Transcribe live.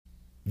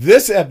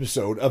This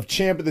episode of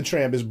Champ and the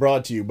Tramp is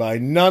brought to you by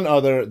none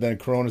other than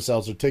Corona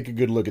Seltzer. Take a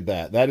good look at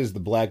that. That is the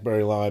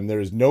Blackberry Lime.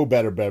 There is no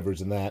better beverage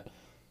than that.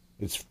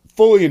 It's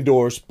fully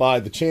endorsed by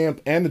the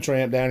Champ and the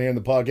Tramp down here in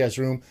the podcast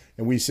room,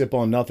 and we sip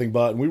on nothing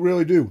but, and we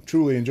really do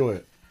truly enjoy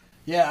it.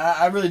 Yeah,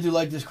 I really do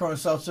like this Corona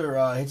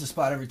Seltzer. Hits a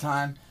spot every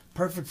time.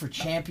 Perfect for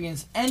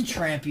champions and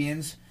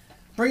trampions.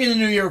 Bring in the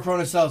new year with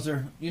Corona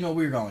Seltzer. You know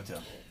where you're going to.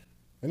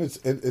 And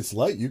it's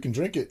light. You can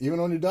drink it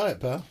even on your diet,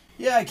 pal.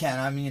 Yeah, I can.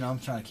 I mean, I'm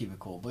trying to keep it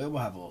cool, but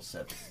we'll have a little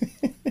sip.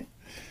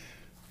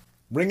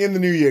 Bring in the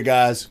new year,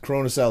 guys.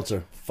 Corona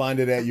Seltzer. Find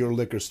it at your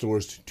liquor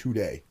stores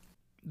today.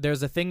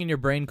 There's a thing in your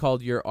brain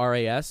called your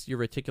RAS, your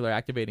reticular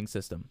activating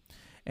system.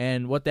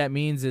 And what that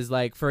means is,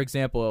 like, for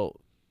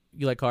example,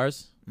 you like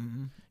cars?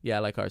 Mm-hmm. Yeah, I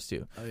like cars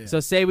too. Oh, yeah. So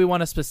say we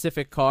want a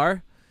specific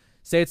car.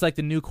 Say it's like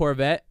the new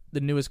Corvette,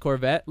 the newest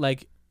Corvette.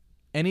 Like,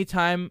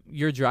 anytime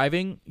you're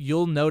driving,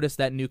 you'll notice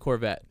that new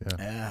Corvette.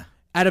 Yeah.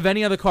 Out of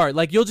any other car.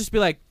 Like, you'll just be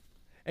like,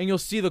 and you'll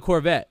see the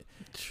Corvette.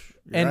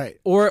 And right.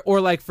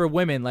 or like for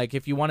women, like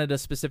if you wanted a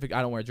specific,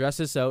 I don't wear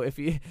dresses, so if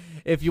you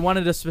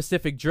wanted a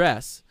specific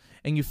dress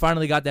and you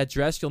finally got that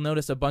dress, you'll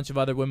notice a bunch of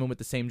other women with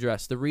the same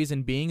dress. The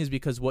reason being is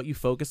because what you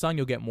focus on,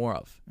 you'll get more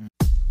of.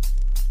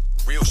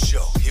 Real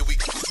show, here we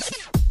go.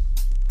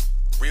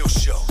 Real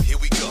show, here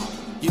we go.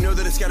 You know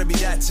that it's gotta be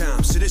that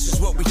time, so this is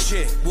what we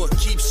chant. What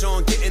keeps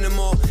on getting them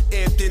all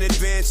amped in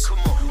advance? Come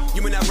on.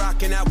 You and I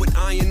rocking out with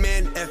Iron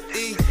Man,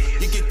 FE.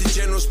 You get the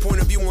general's point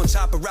of view on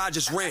top of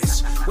Roger's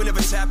rants. We're never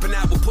tapping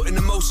out, we're putting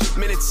the most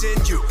minutes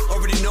in. You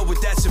already know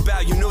what that's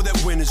about, you know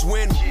that winners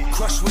win.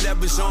 Crush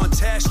whatever's on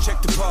task,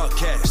 check the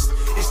podcast.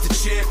 It's the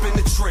Champ and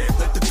the Tramp,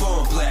 let the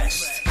bomb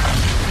blast.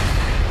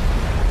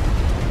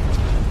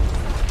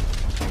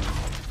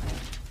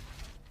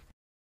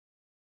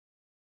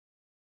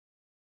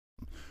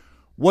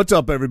 What's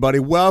up, everybody?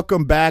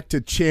 Welcome back to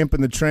Champ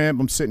and the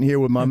Tramp. I'm sitting here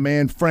with my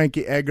man,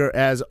 Frankie Edgar,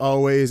 as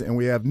always, and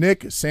we have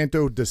Nick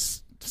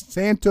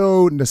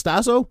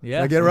Santonastasso. Yeah.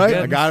 Did I get it right?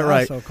 I got it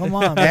right. Come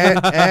on.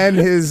 and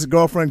his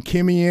girlfriend,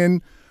 Kimmy,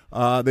 in.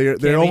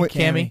 They're only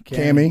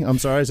Cammy. I'm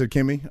sorry, I said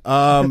Kimmy.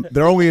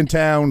 They're only in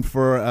town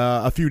for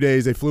a few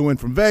days. They flew in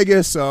from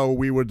Vegas, so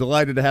we were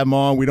delighted to have them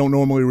on. We don't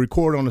normally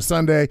record on a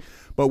Sunday,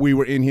 but we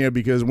were in here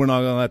because we're not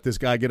going to let this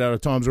guy get out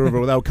of Tom's River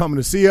without coming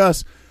to see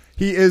us.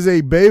 He is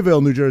a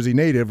Bayville, New Jersey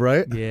native,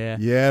 right? Yeah.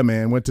 Yeah,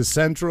 man. Went to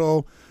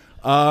Central.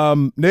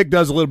 Nick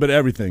does a little bit of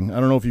everything. I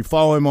don't know if you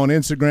follow him on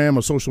Instagram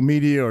or social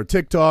media or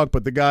TikTok,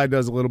 but the guy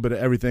does a little bit of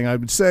everything. I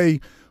would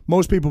say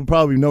most people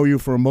probably know you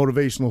for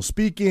motivational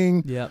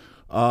speaking. Yep.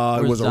 He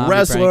was a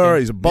wrestler.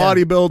 pranking. He's a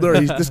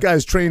bodybuilder. This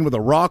guy's trained with a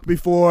Rock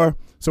before.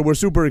 So we're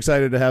super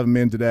excited to have him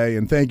in today.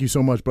 And thank you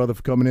so much, brother,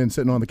 for coming in,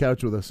 sitting on the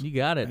couch with us. You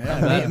got it.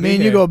 Yeah, me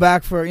and you go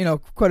back for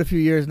quite a few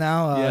years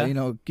now. Yeah.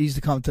 He used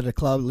to come to the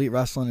club, Elite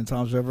Wrestling in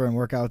Tom's River, and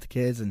work out with the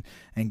kids and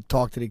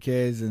talk to the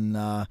kids. And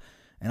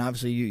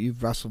obviously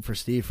you've wrestled for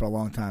Steve for a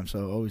long time,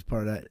 so always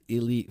part of that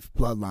elite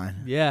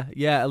bloodline. Yeah,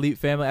 elite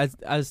family.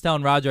 I was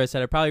telling Roger, I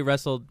said I probably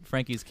wrestled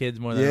Frankie's kids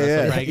more than I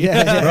wrestled Frankie.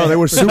 Yeah. Bro, they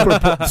were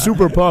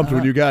super pumped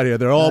when you got here.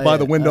 They're all by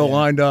the window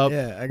lined up.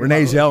 Yeah,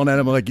 Renee's yelling at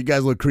him like, you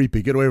guys look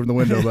creepy. Get away from the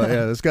window. But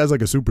yeah, this guy's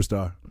like a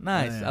superstar.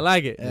 Nice. Yeah. I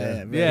like it.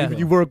 Yeah.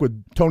 You've worked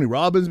with Tony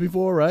Robbins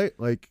before, right?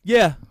 Like,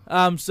 Yeah.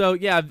 So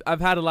yeah, I've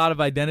had a lot of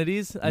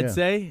identities, I'd Yeah.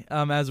 say,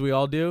 as we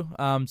all do.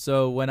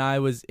 So when I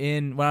was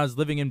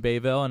living in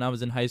Bayville and I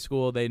was in high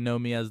school, they know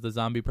me as the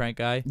zombie prank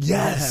guy.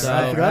 yes, So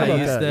I forgot about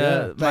used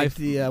that. to Like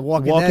the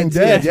Walking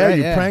Dead. Dead. Yeah, right,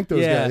 you pranked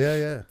those Yeah.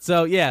 guys.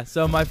 Yeah.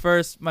 So my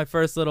first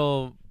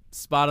little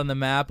spot on the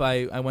map,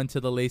 I went to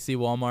the Lacey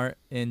Walmart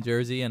in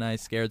Jersey and I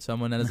scared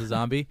someone as a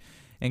zombie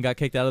and got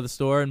kicked out of the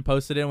store and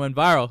posted it and went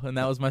viral, and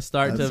that was my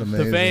start That's to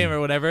amazing. fame or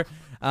whatever.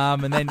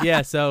 And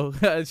then so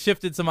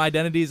shifted some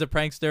identities, a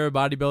prankster, a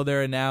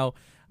bodybuilder, and now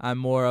I'm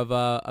more of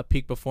a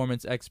peak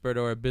performance expert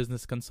or a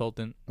business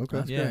consultant. Okay.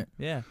 That's yeah, great.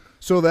 yeah.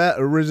 So that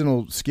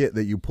original skit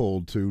that you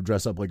pulled to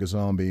dress up like a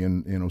zombie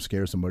and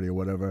scare somebody or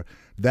whatever,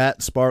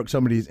 that sparked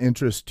somebody's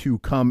interest to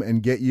come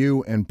and get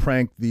you and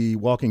prank the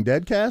Walking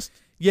Dead cast?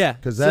 Yeah,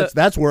 Because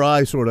that's where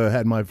I sort of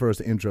had my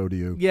first intro to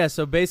you. Yeah,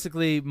 so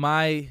basically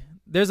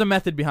there's a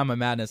method behind my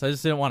madness. I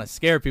just didn't want to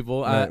scare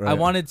people. Right. I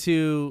wanted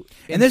to...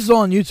 And this is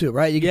all on YouTube,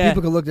 right? Yeah.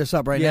 People can look this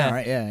up right now,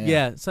 right?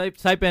 Yeah.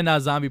 Type in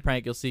zombie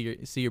prank, you'll see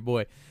your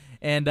boy.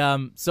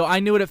 And so I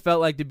knew what it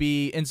felt like to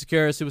be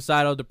insecure,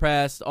 suicidal,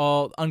 depressed,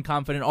 all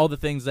unconfident, all the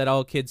things that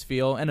all kids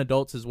feel, and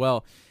adults as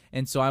well.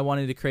 And so I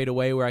wanted to create a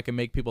way where I could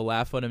make people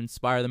laugh and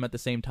inspire them at the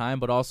same time,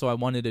 but also I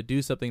wanted to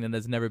do something that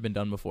has never been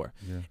done before,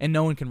 and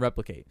no one can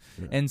replicate.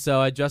 Yeah. And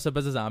so I dressed up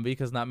as a zombie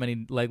because not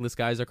many legless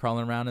guys are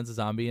crawling around as a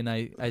zombie, and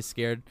I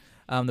scared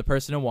the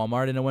person in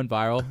Walmart, and it went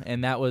viral,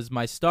 and that was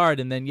my start.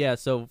 And then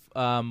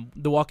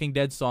The Walking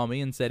Dead saw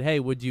me and said, "Hey,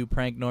 would you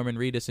prank Norman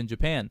Reedus in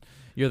Japan?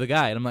 You're the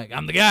guy." And I'm like,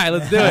 "I'm the guy.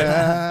 Let's do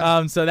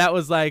it." So that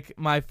was like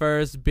my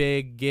first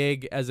big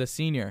gig as a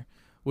senior,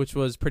 which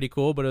was pretty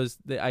cool. But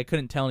I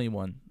couldn't tell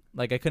anyone.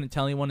 Like I couldn't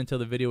tell anyone until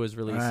the video was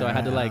released, so I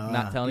had to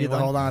not tell you anyone. had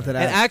to hold on to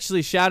that. And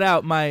actually, shout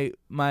out my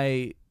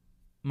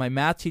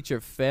math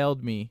teacher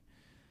failed me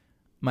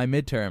my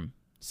midterm.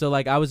 So,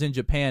 like, I was in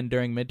Japan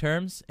during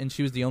midterms, and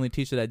she was the only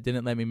teacher that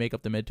didn't let me make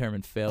up the midterm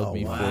and failed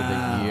me for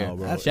the year.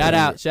 Bro. Shout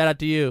out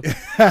to you. You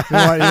don't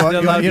want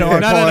to call her name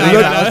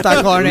Look- out. Let's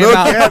not call her name look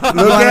out. at-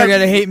 You look want her at- to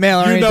get a hate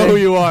mail or You anything? know who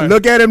you are.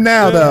 Look at him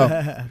now,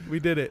 though.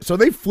 We did it. So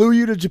they flew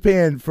you to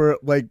Japan for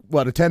like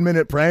what, a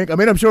 10-minute prank? I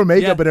mean, I'm sure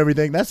makeup Yeah. and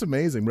everything. That's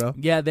amazing, bro.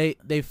 Yeah,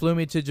 they flew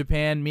me to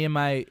Japan. Me and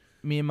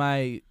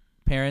my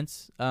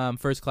parents,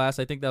 first class.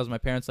 I think that was my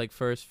parents' like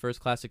first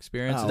class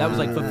experience. Oh, so that was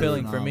like wow.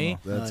 fulfilling That's for me.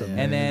 That's Oh, yeah.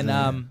 amazing.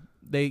 And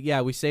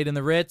then we stayed in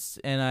the Ritz,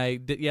 and I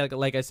did,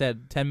 like I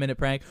said, 10-minute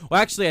prank.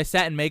 Well, actually, I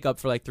sat in makeup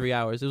for like 3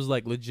 hours. It was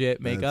like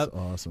legit makeup.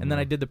 That's awesome. And then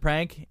bro. I did the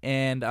prank,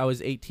 and I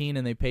was 18,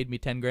 and they paid me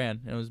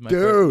 $10,000. It was my Dude.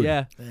 first,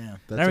 yeah. Damn. And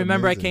That's I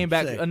remember amazing. I came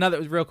back Sick.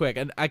 another real quick,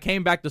 and I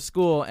came back to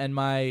school, and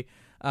my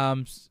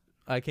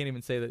I can't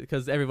even say that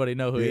because everybody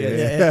know who he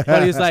is. Yeah.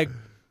 But he's like,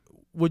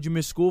 "What'd you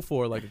miss school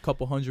for? Like a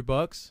couple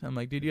 $100?" I'm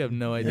like, "Dude, you have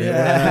no idea Yeah.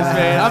 what I just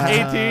made.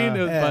 I'm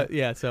 18." Yeah. But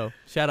yeah, so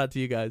shout out to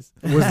you guys.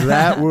 Was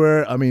that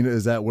where, I mean,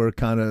 is that where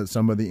kind of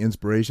some of the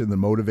inspiration, the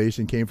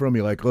motivation came from?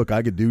 You're like, look,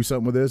 I could do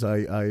something with this.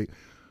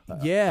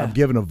 Yeah. I'm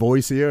given a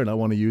voice here, and I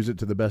want to use it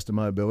to the best of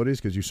my abilities,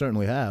 because you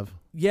certainly have.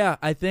 Yeah,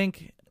 I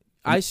think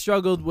I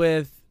struggled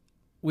with.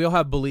 We all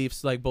have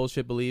beliefs, like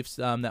bullshit beliefs,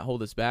 that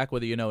hold us back,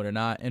 whether you know it or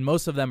not. And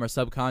most of them are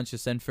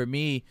subconscious. And for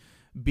me,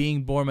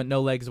 being born with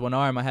no legs, one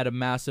arm, I had a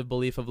massive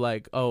belief of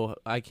like, oh,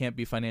 I can't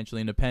be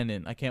financially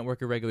independent. I can't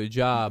work a regular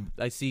job.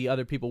 I see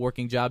other people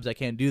working jobs. I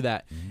can't do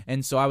that.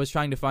 And so I was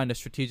trying to find a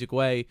strategic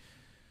way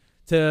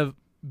to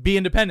be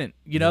independent,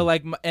 you know,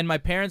 like, and my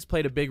parents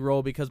played a big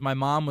role because my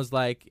mom was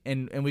like,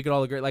 and we could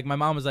all agree, like, my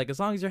mom was like, as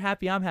long as you're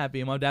happy, I'm happy.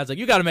 And my dad's like,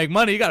 you got to make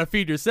money. You got to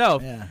feed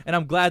yourself. Yeah. And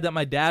I'm glad that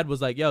my dad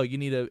was like, yo, you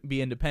need to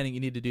be independent.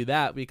 You need to do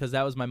that, because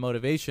that was my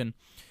motivation.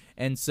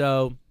 And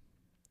so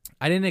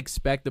I didn't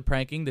expect the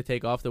pranking to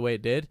take off the way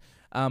it did.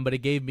 But it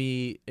gave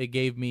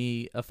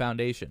me a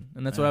foundation.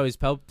 And that's what I always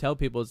tell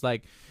people. It's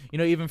like, you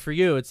know, even for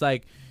you, it's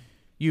like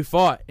you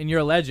fought and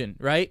you're a legend,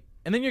 right?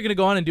 And then you're going to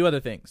go on and do other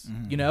things,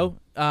 you know?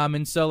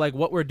 And so, like,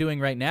 what we're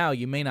doing right now,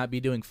 you may not be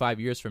doing 5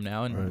 years from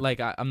now. And,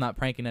 like, I'm not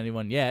pranking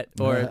anyone yet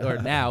or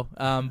now.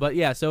 But,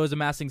 yeah, so it was a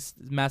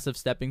massive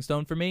stepping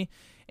stone for me.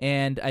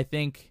 And I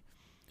think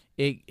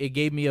it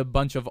gave me a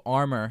bunch of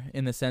armor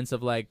in the sense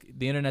of, like,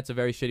 the internet's a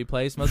very shitty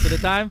place most of the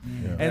time.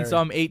 And so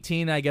I'm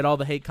 18, I get all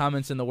the hate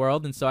comments in the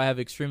world. And so I have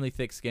extremely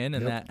thick skin,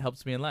 and that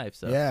helps me in life.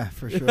 So Yeah,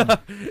 for sure.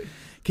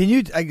 Can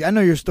you? I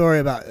know your story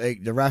about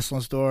like, the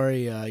wrestling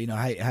story. You know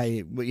how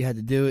you, what you had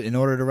to do in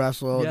order to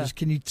wrestle. Yeah. Just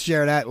can you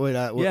share that with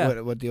Yeah.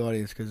 with the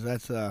audience? Because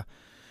that's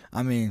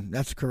I mean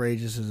that's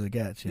courageous as it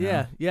gets. You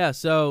know? Yeah.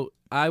 So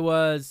I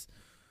was,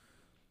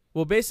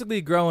 well,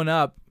 basically growing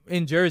up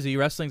in Jersey,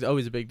 wrestling's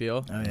always a big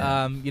deal. Oh,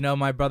 yeah. You know,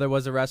 my brother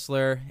was a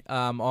wrestler.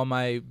 All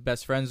my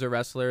best friends are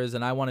wrestlers,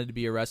 and I wanted to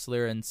be a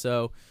wrestler. And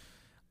so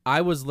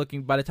I was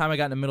looking, by the time I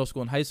got into middle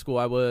school and high school,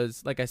 I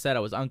was, like I said, I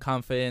was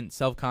unconfident,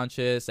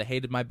 self-conscious. I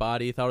hated my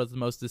body, thought it was the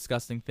most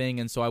disgusting thing.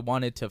 And so I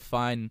wanted to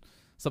find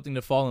something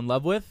to fall in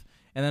love with,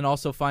 and then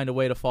also find a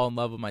way to fall in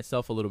love with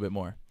myself a little bit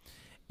more.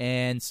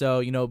 And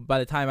so, you know, by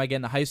the time I get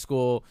into high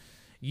school,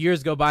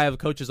 years go by of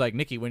coaches like,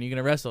 Nikki, when are you going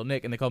to wrestle?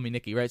 Nick, and they call me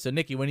Nikki, right? So,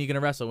 Nikki, when are you going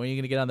to wrestle? When are you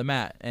going to get on the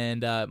mat?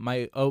 And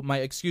my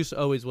excuse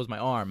always was my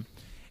arm.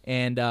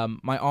 And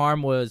my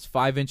arm was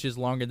 5 inches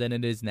longer than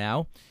it is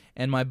now,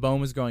 and my bone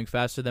was growing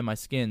faster than my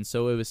skin.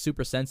 So it was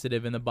super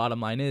sensitive, and the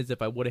bottom line is,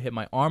 if I would have hit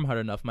my arm hard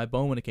enough, my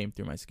bone would have came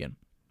through my skin.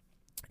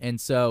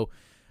 And so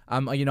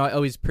you know, I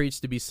always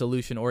preach to be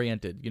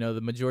solution-oriented. You know,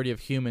 the majority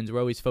of humans, we're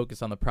always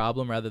focused on the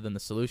problem rather than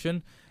the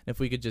solution. If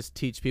we could just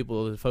teach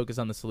people to focus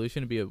on the solution,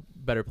 it'd be a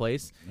better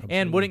place. Absolutely.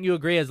 And wouldn't you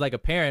agree, as like a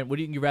parent,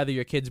 wouldn't you rather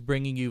your kids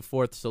bringing you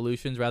forth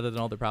solutions rather than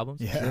all the problems?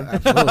 Yeah,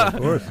 Absolutely, of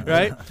course.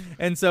 Right?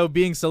 And so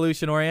being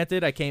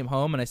solution-oriented, I came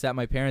home and I sat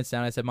my parents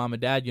down. I said, Mom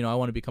and Dad, you know, I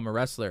want to become a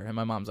wrestler. And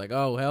my mom's like,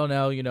 oh, hell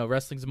no. You know,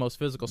 wrestling's the most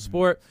physical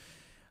sport.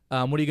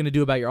 What are you going to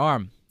do about your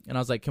arm? And I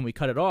was like, can we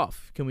cut it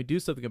off? Can we do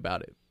something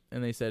about it?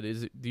 And they said,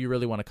 do you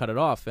really want to cut it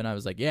off? And I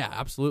was like, yeah,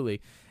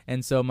 absolutely.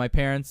 And so my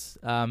parents,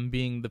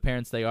 being the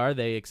parents they are,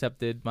 they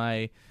accepted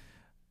my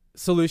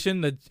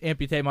solution to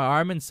amputate my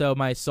arm. And so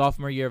my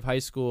sophomore year of high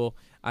school,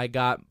 I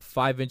got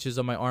 5 inches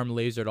of my arm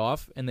lasered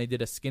off, and they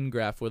did a skin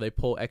graft where they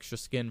pull extra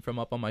skin from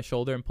up on my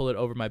shoulder and pull it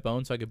over my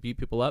bone so I could beat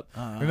people up.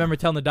 I remember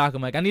telling the doc,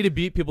 I'm like, I need to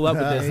beat people up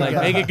with this. Like,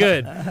 make it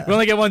good. We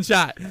only get one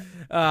shot.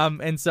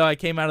 And so I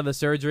came out of the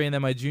surgery, and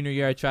then my junior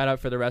year, I tried out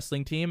for the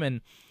wrestling team,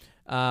 and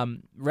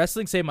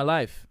wrestling saved my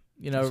life.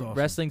 You know, That's awesome.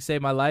 Wrestling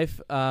saved my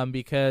life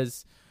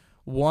because,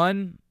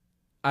 one,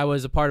 I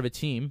was a part of a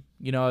team,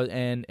 you know,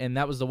 and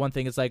that was the one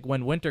thing. It's like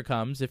when winter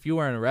comes, if you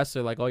weren't a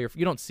wrestler, like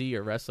you don't see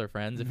your wrestler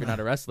friends if you're not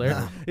a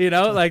wrestler, you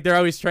know, like they're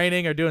always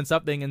training or doing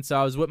something. And so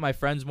I was with my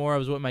friends more. I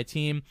was with my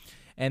team.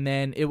 And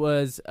then it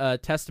was a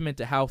testament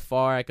to how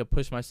far I could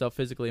push myself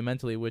physically and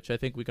mentally, which I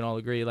think we can all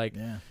agree. Like,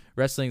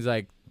 wrestling's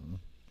like,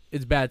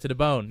 it's bad to the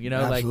bone, you know,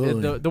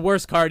 Absolutely. like the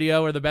worst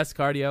cardio or the best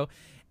cardio.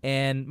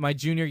 And my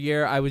junior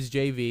year, I was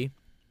JV.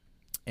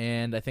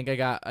 And I think I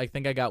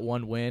got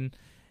one win,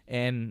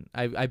 and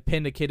I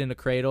pinned a kid in a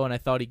cradle, and I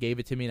thought he gave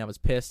it to me, and I was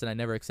pissed, and I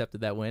never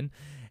accepted that win.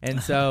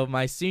 And so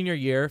my senior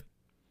year,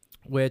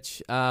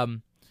 which the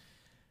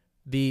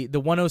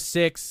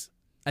 106,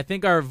 I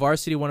think our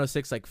varsity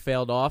 106 like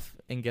failed off,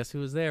 and guess who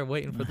was there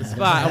waiting for the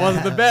spot? I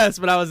wasn't the best,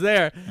 but I was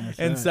there.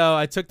 So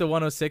I took the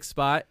 106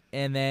 spot,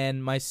 and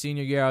then my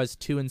senior year I was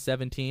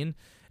 2-17.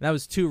 And that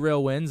was 2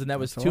 real wins, and that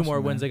was 2 more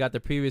wins I got the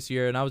previous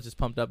year, and I was just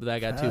pumped up that I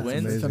got 2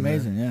 wins. It's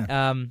amazing,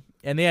 yeah.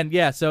 And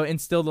then, so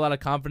instilled a lot of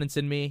confidence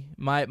in me.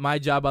 My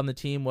job on the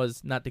team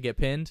was not to get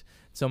pinned,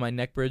 so my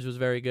neck bridge was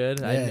very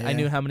good. I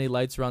knew how many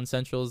lights were on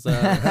Central's.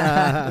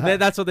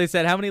 That's what they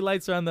said. How many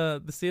lights are on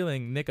the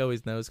ceiling? Nick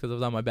always knows because I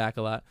was on my back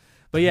a lot.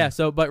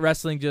 But but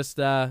wrestling just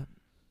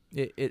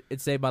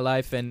it saved my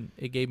life, and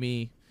it gave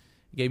me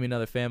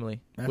another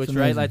family. That's which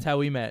amazing. That's how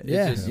we met.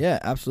 Yeah,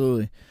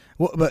 absolutely.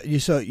 Well, but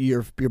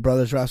your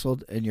brothers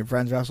wrestled and your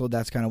friends wrestled.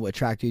 That's kind of what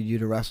attracted you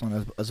to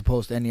wrestling as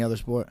opposed to any other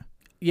sport.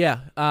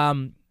 Yeah.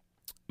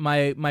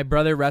 My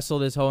brother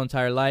wrestled his whole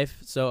entire life,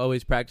 so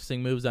always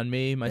practicing moves on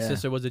me. My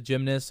sister was a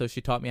gymnast, so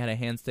she taught me how to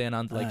handstand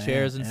on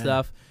chairs and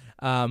stuff.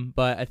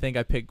 But I think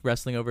I picked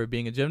wrestling over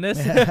being a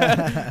gymnast.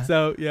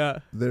 So yeah,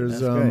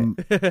 there's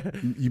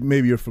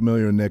maybe you're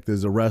familiar, Nick.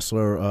 There's a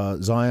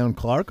wrestler, Zion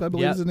Clark, I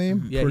believe is the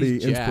name. Yeah,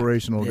 pretty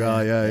inspirational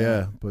guy.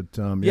 Yeah. But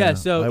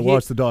so I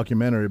watched the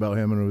documentary about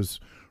him and I was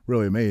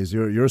really amazed.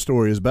 Your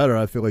story is better.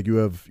 I feel like you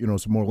have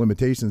some more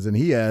limitations than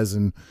he has,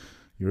 and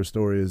your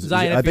story is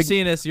Zion. If you're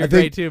seeing this, you're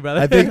great too,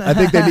 brother. I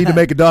think they need to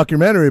make a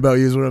documentary about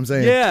you. Is what I'm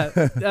saying.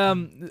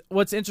 Yeah.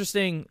 What's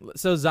interesting?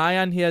 So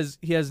Zion, he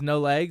has no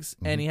legs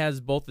and he has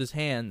both his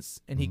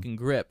hands and he can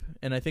grip.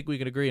 And I think we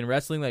can agree in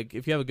wrestling, like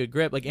if you have a good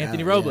grip, like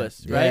Anthony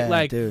Robles, right? Yeah,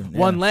 like dude,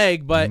 one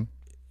leg, but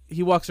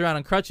he walks around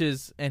on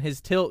crutches and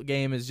his tilt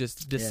game is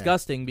just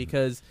disgusting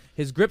because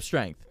his grip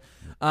strength.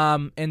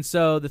 And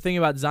so the thing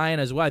about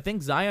Zion as well, I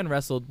think Zion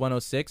wrestled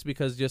 106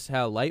 because just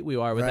how light we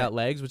are without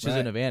legs, which is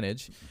an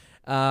advantage.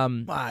 I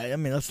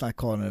mean, let's not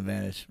call it an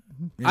advantage.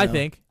 I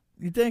think.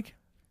 You think?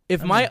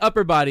 If my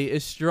upper body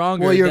is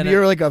stronger, well,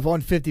 you're like a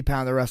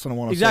 150-pounder wrestling a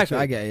 106. Exactly.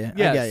 I get you.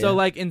 Yeah. I get you. So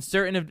like in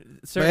certain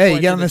hey, you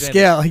get on the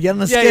scale. You get on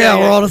the scale.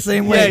 We're all the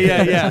same weight.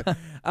 Yeah.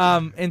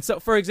 And so,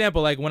 for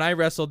example, like when I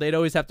wrestled, they'd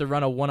always have to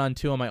run a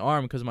 1-on-2 on my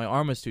arm because my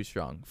arm was too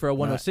strong for a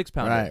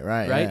 106-pounder.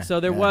 Right. Yeah, so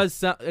there was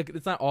some,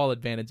 it's not all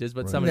advantages,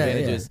 but some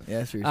advantages. Yeah,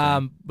 that's what you're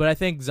saying. But I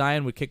think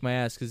Zion would kick my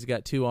ass because he's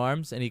got 2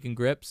 arms and he can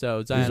grip.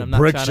 So Zion, He's a I'm not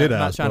brick trying shit to.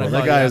 house, Not trying to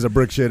that guy is a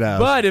brick shit house.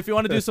 But if you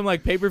want to do some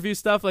like pay-per-view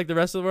stuff like the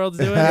rest of the world's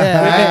doing, we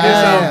can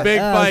do some big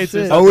fights.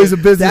 Or Always a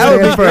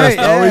businessman first.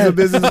 Always a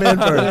businessman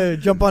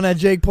first. Jump on that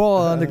Jake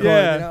Paul on the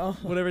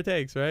court. Whatever it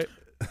takes, right?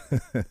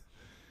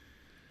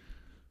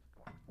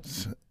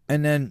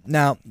 And then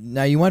now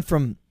you went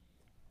from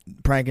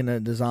pranking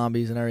the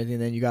zombies and everything,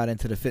 then you got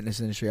into the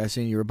fitness industry. I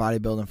seen you were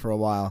bodybuilding for a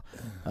while.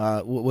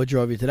 What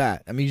drove you to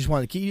that? I mean, you just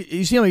wanted to keep.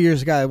 You seem like you're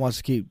just a guy that wants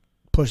to keep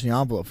pushing the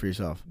envelope for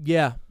yourself.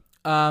 Yeah.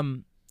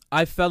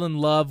 I fell in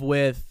love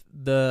with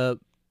the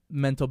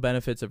mental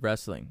benefits of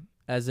wrestling,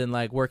 as in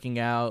like working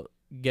out,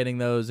 getting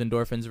those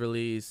endorphins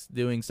released,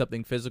 doing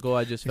something physical.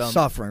 I just felt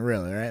suffering,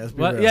 really, right? Let's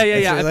be what? real.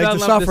 Yeah. I like to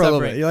suffer a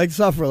little bit. You like to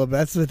suffer a little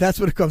bit. That's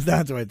what it comes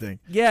down to, I think.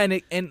 Yeah,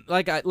 and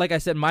like I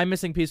said, my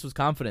missing piece was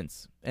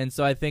confidence, and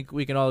so I think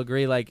we can all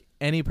agree, like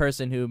any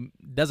person who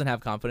doesn't have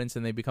confidence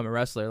and they become a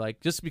wrestler,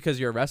 like just because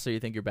you're a wrestler, you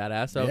think you're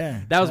badass. So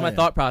that was my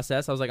thought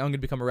process. I was like, I'm gonna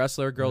become a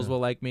wrestler. Girls will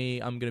like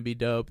me. I'm gonna be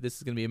dope. This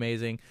is gonna be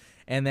amazing.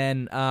 And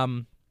then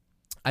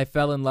I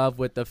fell in love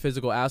with the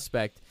physical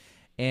aspect,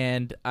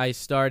 and I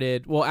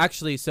started. Well,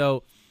 actually,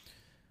 so.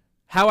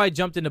 How I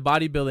jumped into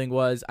bodybuilding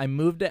was I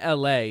moved to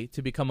LA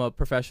to become a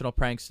professional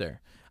prankster.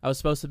 I was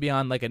supposed to be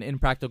on like an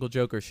Impractical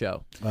Joker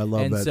show. I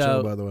love that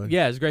show, by the way.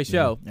 Yeah, it's a great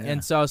show. Yeah.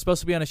 And so I was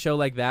supposed to be on a show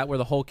like that where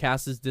the whole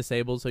cast is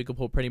disabled so you can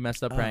pull pretty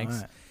messed up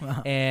pranks. Right.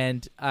 Wow.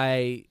 And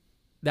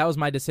that was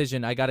my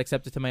decision. I got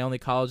accepted to my only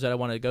college that I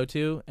wanted to go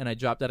to, and I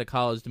dropped out of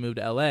college to move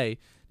to LA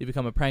to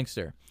become a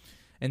prankster.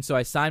 And so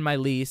I signed my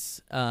lease.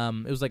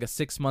 It was like a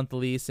 6-month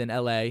lease in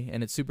LA,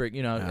 and it's super,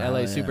 LA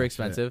is super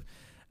expensive.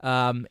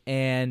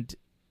 And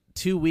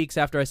 2 weeks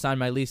after I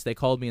signed my lease, they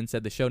called me and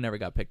said the show never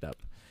got picked up.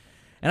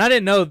 And I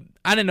didn't know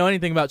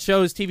anything about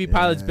shows, TV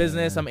pilots,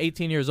 business. I'm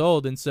 18 years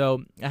old, and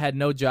so I had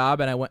no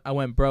job, and I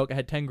went broke. I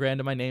had $10,000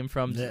 in my name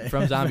from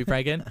zombie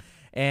pranking,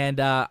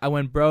 and I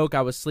went broke.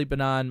 I was sleeping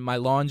on my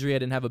laundry. I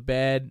didn't have a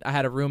bed. I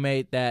had a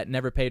roommate that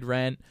never paid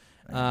rent,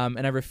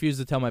 and I refused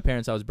to tell my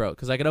parents I was broke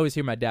because I could always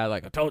hear my dad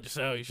like, "I told you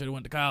so. You should have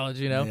went to college,"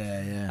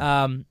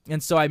 Yeah.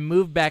 And so I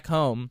moved back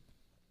home,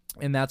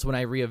 and that's when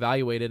I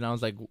reevaluated, and I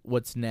was like,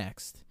 "What's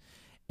next?"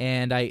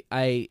 And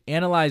I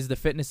analyzed the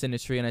fitness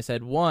industry, and I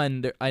said,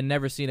 one, I'd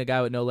never seen a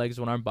guy with no legs,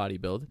 1-arm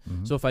bodybuild.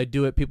 Mm-hmm. So if I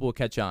do it, people will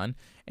catch on.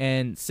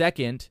 And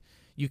second,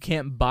 you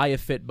can't buy a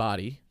fit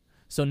body,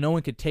 so no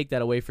one could take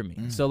that away from me.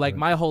 So like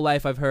my whole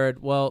life I've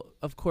heard, well,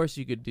 of course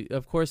you could do,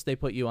 of course they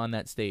put you on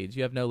that stage.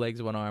 You have no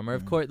legs, 1 arm. Or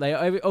of course, they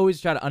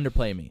always try to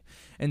underplay me.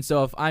 And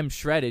so if I'm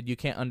shredded, you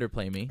can't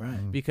underplay me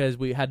because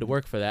we had to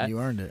work for that. You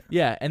earned it.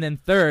 Yeah. And then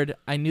third,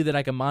 I knew that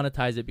I could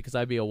monetize it because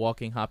I'd be a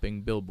walking,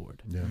 hopping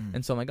billboard. Yeah.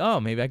 And so I'm like, oh,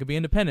 maybe I could be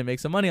independent, make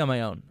some money on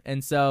my own.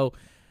 And so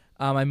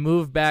I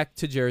moved back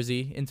to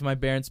Jersey into my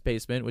parents'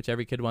 basement, which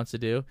every kid wants to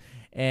do,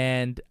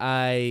 and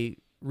I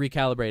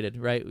recalibrated,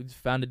 right?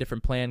 Found a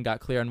different plan, got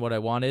clear on what I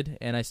wanted,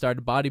 and I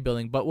started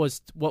bodybuilding. But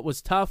what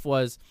was tough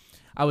was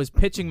I was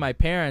pitching my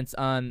parents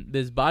on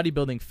this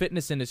bodybuilding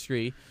fitness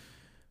industry,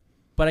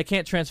 but I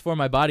can't transform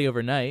my body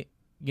overnight.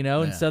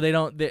 And so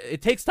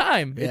it takes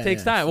time. It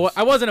takes time. Well,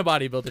 I wasn't a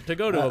bodybuilder to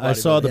go to a bodybuilder. I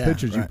saw the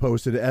pictures you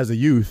posted as a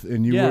youth,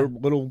 and you were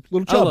little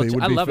chubby.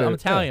 I love it. I'm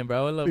Italian,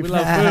 bro. We love food.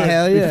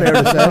 Hell yeah. Fair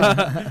to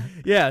say.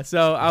 Yeah,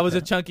 so I was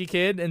a chunky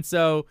kid, and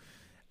so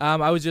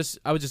I was just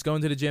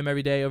going to the gym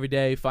every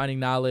day, finding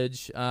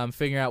knowledge,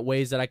 figuring out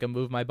ways that I can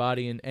move my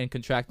body and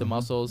contract the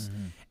muscles.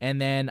 Mm-hmm.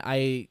 And then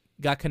I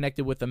got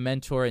connected with a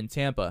mentor in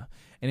Tampa,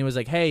 and he was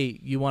like, "Hey,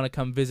 you want to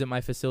come visit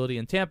my facility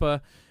in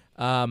Tampa?"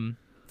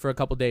 For a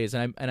couple days,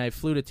 and I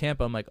flew to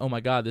Tampa. I'm like, oh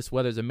my god, this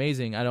weather's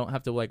amazing. I don't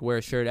have to wear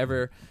a shirt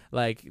ever.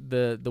 Like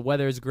the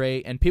weather is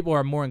great, and people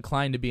are more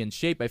inclined to be in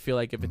shape, I feel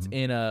like, if it's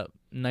in a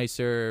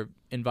nicer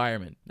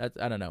environment.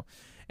 I don't know.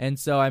 And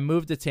so I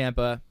moved to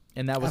Tampa,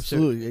 and that was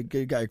absolutely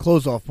you got your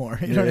clothes off more.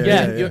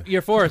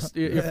 You're forced.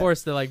 You're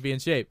forced to be in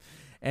shape.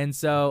 And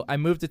so I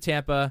moved to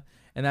Tampa,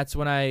 and that's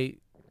when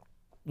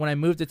I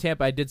moved to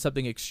Tampa, I did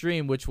something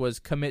extreme, which was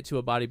commit to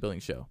a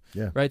bodybuilding show.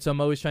 Yeah. Right. So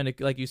I'm always trying to,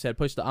 like you said,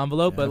 push the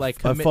envelope, but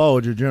commit. I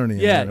followed your journey.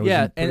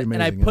 Yeah.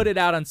 And I put it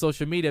out on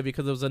social media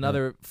because it was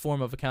another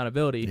form of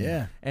accountability.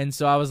 Yeah. And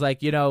so I was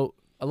like, a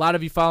lot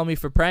of you follow me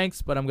for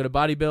pranks, but I'm going to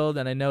bodybuild,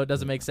 and I know it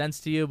doesn't make sense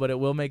to you, but it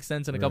will make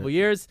sense in a couple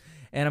years.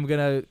 And I'm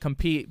going to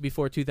compete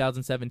before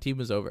 2017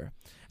 was over.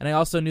 And I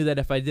also knew that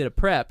if I did a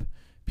prep,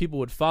 people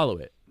would follow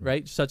it,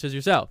 right? Such as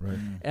yourself. Right.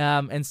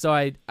 And so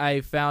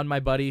I found my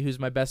buddy, who's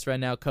my best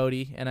friend now,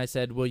 Cody, and I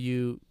said, will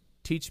you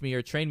teach me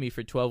or train me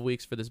for 12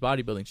 weeks for this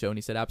bodybuilding show? And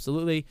he said,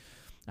 absolutely.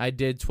 I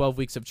did 12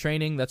 weeks of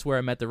training. That's where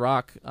I met The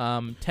Rock.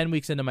 10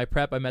 weeks into my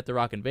prep, I met The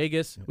Rock in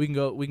Vegas. We can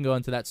go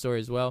into that story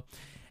as well.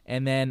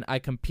 And then I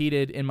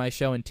competed in my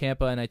show in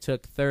Tampa, and I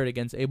took third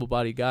against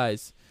able-bodied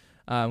guys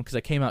because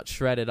I came out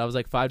shredded. I was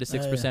like 5 to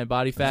 6%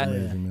 body fat.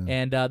 Amazing,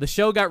 and the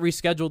show got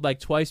rescheduled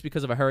twice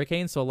because of a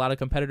hurricane, so a lot of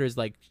competitors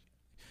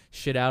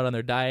shit out on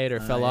their diet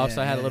or fell off,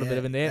 so I had a little bit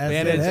of an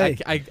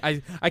advantage.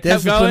 I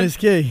kept going. Is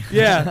key.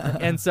 Yeah,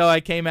 and so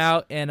I came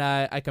out and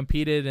I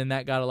competed, and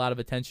that got a lot of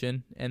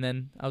attention. And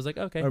then I was like,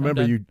 okay. I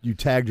remember you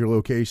tagged your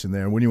location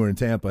there when you were in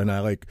Tampa, and I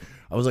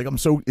was like, I'm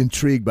so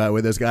intrigued by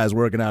where this guy's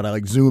working out. I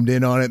zoomed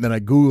in on it, and then I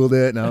Googled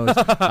it, and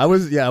I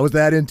was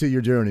that into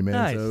your journey, man.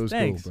 Nice, so it was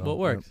thanks. cool, bro. Well,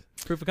 it worked.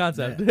 Proof of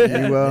concept.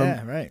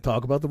 You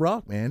talk about The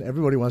Rock, man.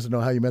 Everybody wants to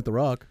know how you met The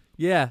Rock.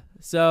 Yeah.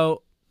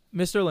 So,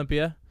 Mr.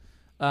 Olympia.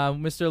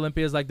 Mr.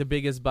 Olympia is the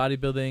biggest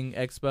bodybuilding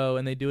expo,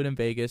 and they do it in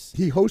Vegas.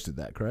 He hosted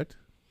that, correct?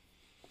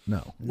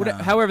 No.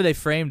 However they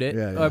framed it,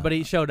 but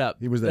he showed up.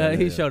 He was there.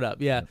 He showed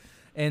up, yeah.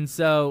 And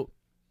so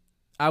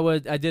I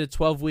did a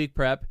 12-week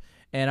prep,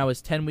 and I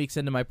was 10 weeks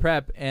into my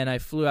prep, and I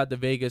flew out to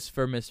Vegas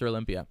for Mr.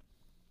 Olympia.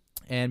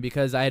 And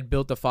because I had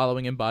built a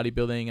following in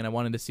bodybuilding, and I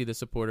wanted to see the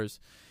supporters.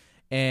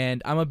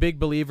 And I'm a big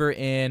believer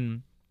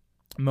in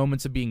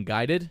moments of being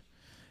guided,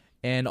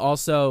 and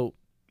also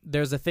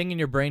there's a thing in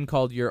your brain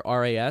called your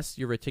RAS,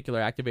 your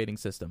reticular activating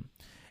system.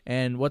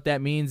 And what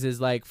that means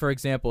is, for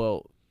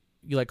example,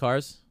 you like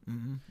cars?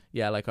 Mm-hmm.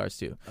 Yeah, I like cars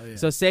too. Oh, yeah.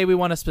 So say we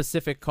want a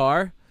specific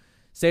car.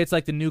 Say it's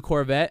the new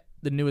Corvette,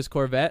 the newest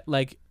Corvette.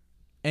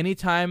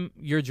 Anytime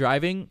you're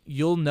driving,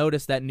 you'll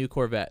notice that new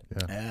Corvette.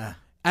 Yeah.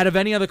 Out of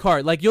any other car.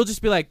 You'll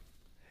just be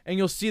and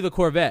you'll see the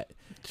Corvette.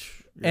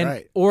 And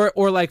right. or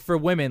for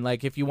women,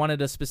 if you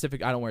wanted a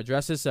specific, I don't wear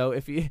dresses, so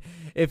if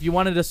you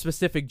wanted a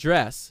specific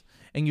dress,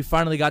 and you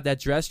finally got that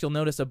dress, you'll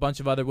notice a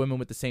bunch of other women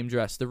with the same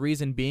dress. The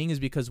reason being is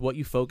because what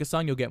you focus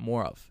on, you'll get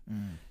more of.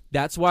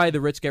 That's why the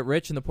rich get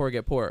rich and the poor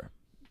get poorer.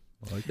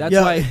 That's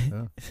why.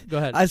 Yeah. Go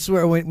ahead. I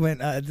swear, when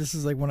this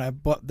is when I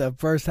bought the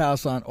first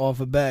house on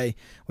Offa Bay,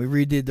 we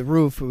redid the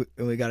roof.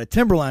 We got a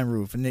timberline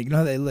roof, and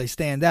they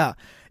stand out.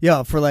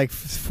 Yo, for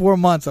 4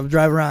 months, I'm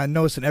driving around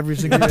noticing every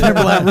single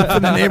timberline roof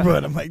in the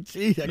neighborhood. I'm like,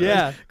 gee,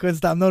 I couldn't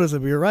stop noticing.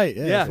 But you're right.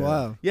 Yeah.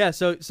 Wow. Yeah.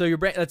 So your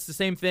brain. That's the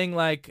same thing.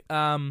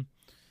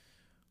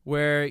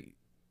 Where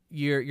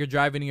you're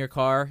driving in your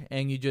car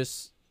and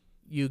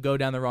you go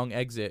down the wrong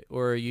exit,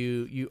 or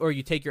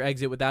you take your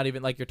exit without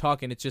even you're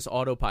talking, it's just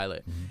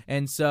autopilot. Mm-hmm.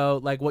 And so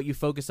what you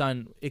focus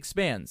on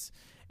expands.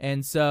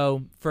 And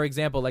so, for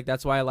example,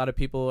 that's why a lot of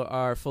people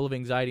are full of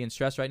anxiety and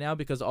stress right now,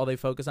 because all they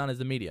focus on is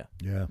the media.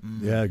 Yeah.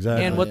 Yeah,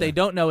 exactly. And what they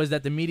don't know is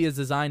that the media is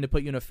designed to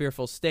put you in a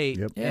fearful state.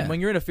 Yep. And when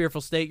you're in a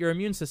fearful state, your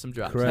immune system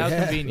drops. Correct.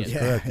 How convenient.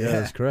 Correct. Yeah,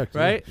 that's correct.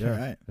 Right?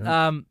 Yeah.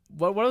 Right.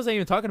 What was I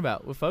even talking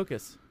about with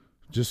focus?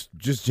 Just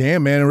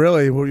jam, man.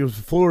 Really, the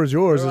floor is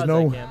yours. There's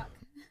no.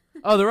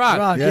 Oh, The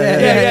Rock.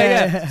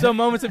 Yeah. So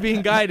moments of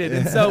being guided.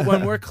 And so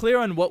when we're clear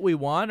on what we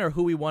want or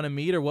who we want to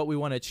meet or what we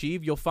want to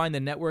achieve, you'll find the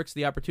networks,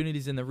 the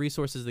opportunities, and the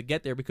resources to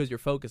get there because you're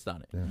focused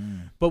on it. Yeah.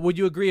 But would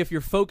you agree if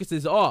your focus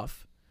is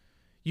off,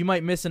 you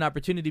might miss an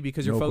opportunity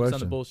because you're focused on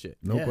the bullshit?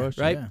 No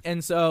question. Right? Yeah.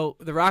 And so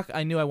The Rock,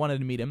 I knew I wanted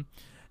to meet him.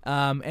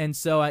 And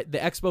so the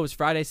expo was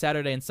Friday,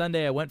 Saturday, and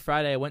Sunday. I went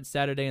Friday, I went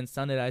Saturday, and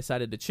Sunday I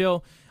decided to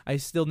chill. I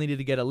still needed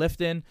to get a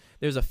lift in.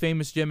 There's a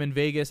famous gym in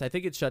Vegas. I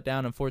think it's shut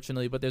down,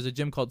 unfortunately, but there's a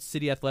gym called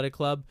City Athletic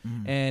Club,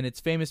 and it's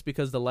famous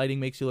because the lighting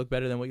makes you look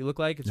better than what you look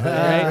like. It's really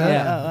great.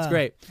 Yeah, it's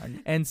great.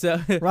 And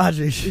so,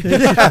 Roger,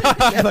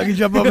 if I can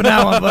jump over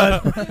that one,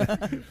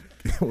 bud.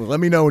 Well, let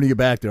me know when you get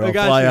back there. I'll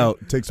fly out,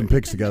 take some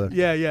pics together.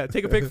 Yeah.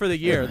 Take a pic for the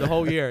year, the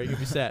whole year. You'll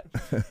be set.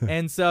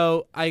 And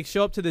so I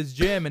show up to this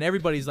gym, and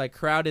everybody's like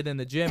crowded in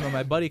the gym, and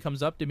my buddy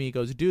comes up to me. He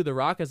goes, dude, The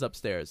Rock is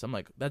upstairs. I'm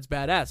like, that's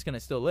badass. Can I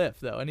still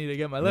lift, though? I need to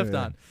get my lift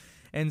on.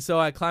 And so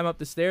I climb up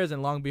the stairs,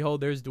 and lo and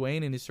behold, there's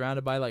Dwayne, and he's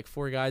surrounded by like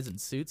 4 guys in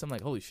suits. I'm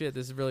like, holy shit,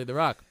 this is really The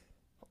Rock.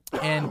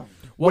 And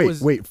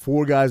wait,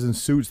 4 guys in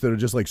suits that are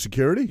just like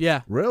security?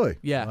 Yeah. Really?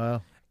 Yeah.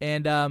 Wow.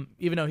 And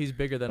even though he's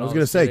bigger than I was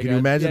going to say, can you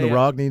imagine The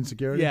Rock needing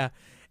security? Yeah.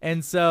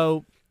 And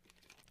so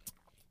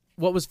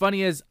what was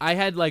funny is I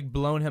had like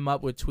blown him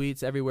up with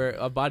tweets everywhere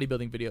of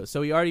bodybuilding videos.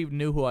 So he already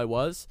knew who I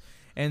was.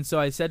 And so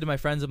I said to my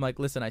friends, I'm like,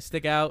 listen, I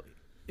stick out.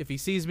 If he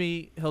sees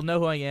me, he'll know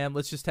who I am.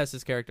 Let's just test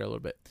his character a little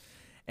bit.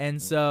 And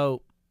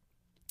so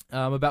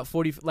about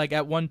 40, like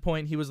at one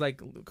point he was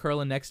like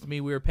curling next to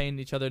me. We were paying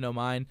each other no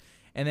mind.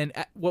 And then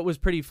what was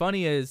pretty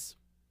funny is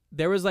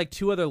there was like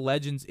 2 other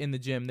legends in the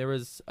gym. There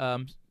was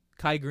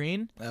Kai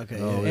Green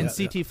and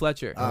CT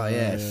Fletcher. Oh,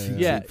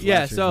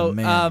 Yeah. So,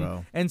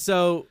 man, and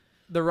so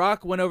The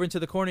Rock went over into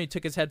the corner. He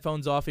took his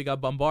headphones off. He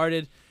got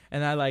bombarded.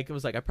 And I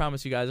was like, I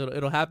promise you guys,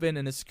 it'll happen.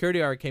 And the security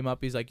guard came up.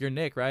 He's like, you're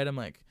Nick, right? I'm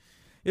like,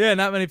 yeah,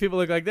 not many people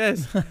look like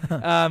this.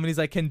 And he's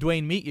like, can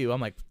Dwayne meet you? I'm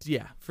like,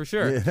 yeah, for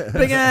sure.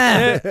 Big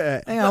ass.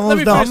 Let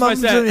me finish my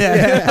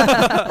set.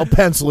 I'll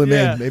pencil him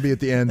in, maybe at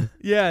the end.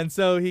 Yeah, and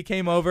so he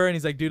came over, and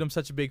he's like, dude, I'm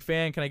such a big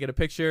fan. Can I get a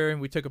picture? And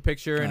we took a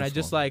picture, and I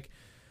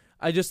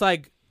just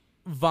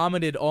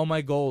vomited all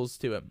my goals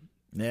to him.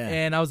 Yeah.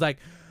 And I was like,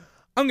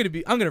 I'm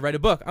gonna write a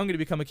book. I'm gonna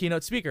become a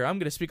keynote speaker. I'm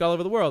gonna speak all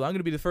over the world. I'm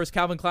gonna be the first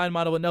Calvin Klein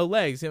model with no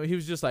legs. And he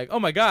was just like, oh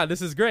my God,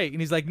 this is great.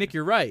 And he's like, Nick,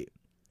 you're right.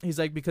 He's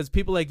like, because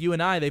people like you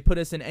and I, they put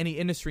us in any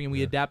industry and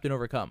we adapt and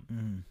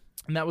overcome.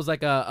 And that was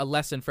like a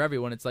lesson for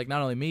everyone. It's like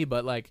not only me,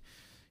 but like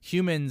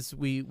humans,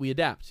 we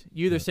adapt.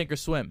 You either sink or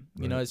swim,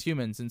 you know, as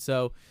humans. And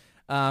so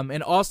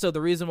and also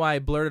the reason why I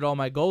blurted all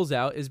my goals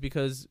out is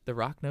because The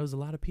Rock knows a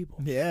lot of people.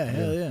 Yeah,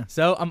 hell yeah.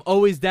 So I'm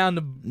always down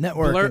to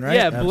networking,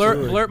 right?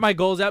 blurt my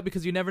goals out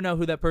because you never know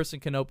who that person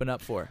can open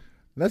up for.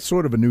 That's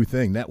sort of a new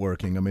thing,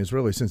 networking. I mean, it's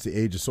really since the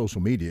age of social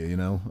media, you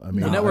know. I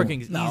mean,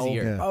 networking is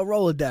easier. Yeah. Oh,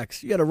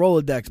 Rolodex. You got a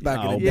Rolodex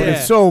back in the day. But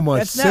it's so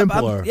much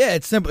simpler.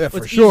 It's simpler for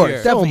It's sure. easier.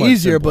 It's definitely So much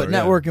easier, simpler, but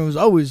networking was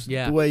always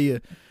the way you.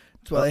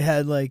 That's why they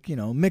had like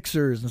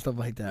mixers and stuff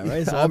like that, right?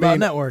 It's all about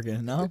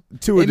networking, no?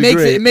 To a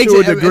degree, it makes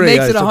it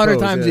 100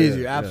 suppose. times Yeah,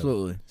 easier. yeah.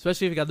 Absolutely.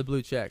 Especially if you got the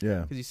blue check. Yeah.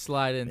 Because you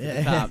slide into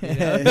the top. You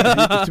know?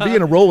 To be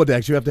in a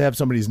Rolodex, you have to have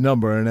somebody's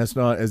number, and that's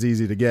not as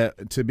easy to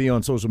get. To be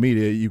on social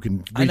media, you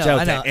can reach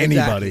out to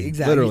anybody.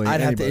 Exactly. Literally,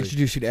 I'd have anybody. to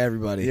introduce you to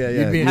everybody. Yeah.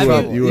 You'd be in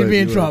trouble. You'd be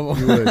in trouble.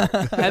 You would.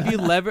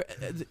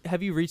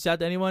 Have you reached out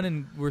to anyone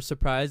and were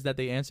surprised that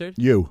they answered?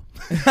 You.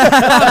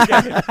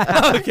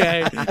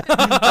 Okay.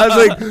 I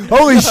was like,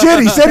 holy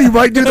shit, he said he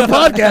might do the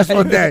podcast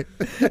one day.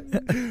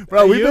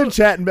 Bro, we've been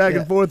chatting back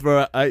and forth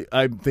for,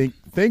 I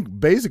think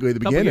basically the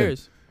beginning.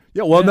 Years.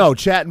 Yeah, well, no,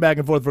 chatting back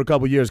and forth for a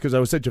couple of years because I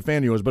was such a fan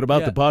of yours. But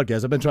about the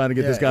podcast, I've been trying to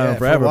get this guy on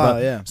forever. For a while,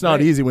 but it's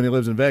not easy when he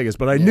lives in Vegas.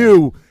 But I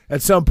knew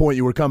at some point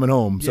you were coming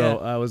home. So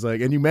I was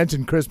like, and you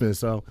mentioned Christmas.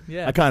 So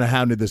I kind of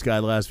hounded this guy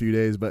the last few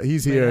days. But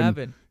he's here.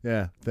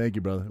 Yeah, thank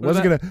you, brother.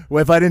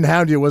 If I didn't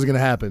hound you, it wasn't going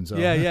to happen. So.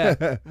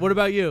 Yeah. What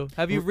about you?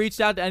 Have you reached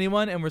out to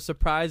anyone and were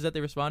surprised that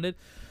they responded?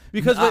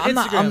 Because with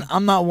Instagram,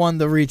 I'm not one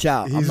to reach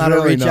out. He's I'm not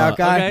really a reach out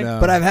guy. Okay. No.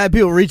 But I've had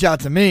people reach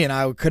out to me, and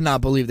I could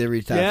not believe they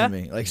reached out to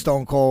me. Like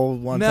Stone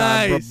Cold one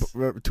time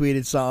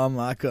tweeted something.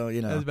 I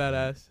could, that's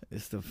badass.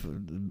 It's the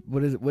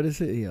what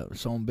is it? Yeah,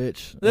 some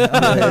bitch.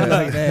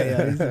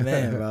 He's the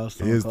man, bro.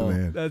 He is the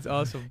man. That's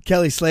awesome.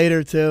 Kelly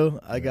Slater too.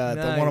 I got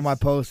one of my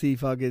posts. He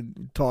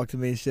fucking talked to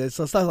me and shit.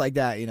 So stuff like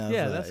that,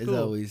 Yeah, that's cool.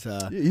 Always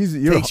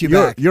takes you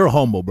back. You're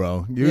humble,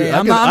 bro.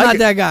 I'm not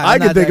that guy. I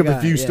can think of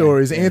a few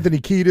stories. Anthony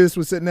Kiedis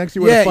was sitting next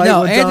to you at a fight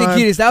one time.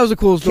 Anthony Kiedis. That was a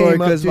cool story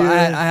because I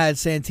had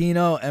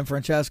Santino and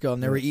Francesco,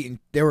 and they were eating.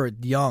 They were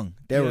young.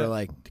 They were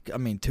like,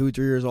 2,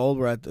 3 years old.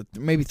 We're at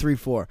maybe 3,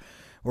 4.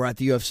 We're at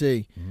the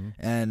UFC,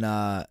 and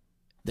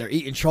they're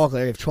eating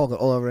chocolate. They have chocolate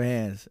all over their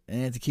hands.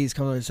 And Anthony Kiedis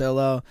comes over and says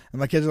hello, and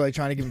my kids are like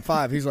trying to give him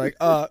 5. He's like,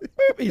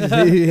 he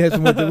hits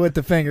him with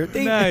the finger.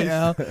 Nice. You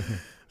know?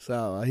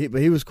 So,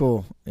 he was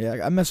cool. Yeah,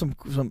 I met some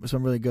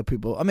really good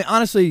people. I mean,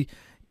 honestly.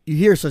 You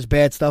hear such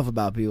bad stuff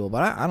about people,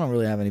 but I don't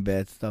really have any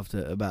bad stuff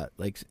about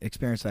like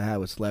experience I had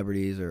with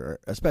celebrities or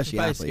especially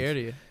athletes. Scared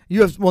of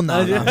you.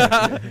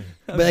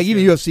 But like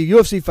even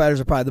UFC fighters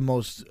are probably the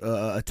most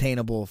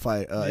attainable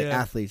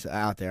athletes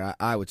out there.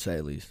 I would say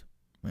at least.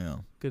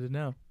 Good to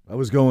know. I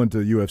was going to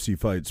UFC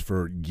fights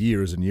for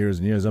years and years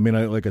and years. I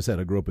mean, like I said,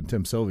 I grew up in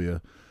Tim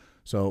Sylvia.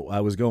 So I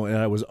was going, and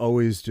I was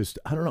always just,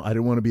 I don't know, I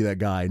didn't want to be that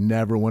guy. I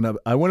never went up.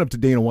 I went up to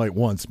Dana White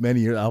once,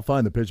 many years. I'll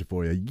find the picture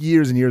for you.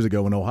 Years and years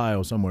ago in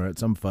Ohio somewhere at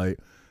some fight.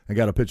 and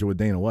got a picture with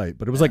Dana White.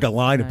 But it was like a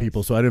line of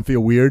people, so I didn't feel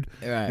weird.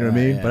 Right, you know what I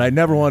mean? yeah. But I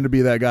never wanted to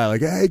be that guy.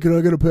 Like, hey, can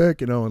I get a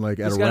pic? You know, and like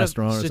at Just a got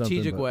restaurant or something.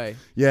 strategic but- way.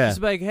 Yeah.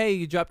 Just like, hey,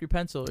 you dropped your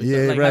pencil. Or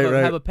Yeah, like, right,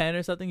 have a pen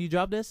or something. You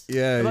dropped this.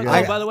 Yeah. I'm like,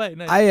 yeah. oh, by the way,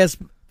 nice.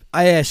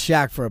 I asked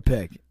Shaq for a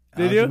pic.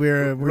 Did you? We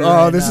were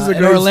Oh, in, this is a in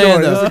great Orlando.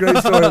 story. This is a great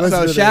story.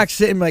 Listen So to Shaq's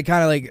sitting like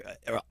kind of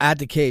like at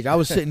the cage. I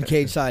was sitting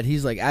cage side.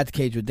 He's like at the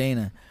cage with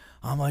Dana.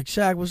 I'm like,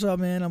 Shaq, what's up,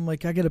 man? I'm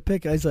like, I get a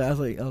pic. I was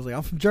like,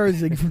 I'm from Jersey.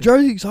 He's like, you from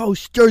Jersey? He's like, oh,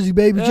 Jersey,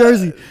 baby,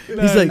 Jersey.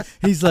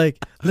 He's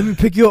like, let me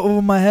pick you up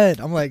over my head.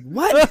 I'm like,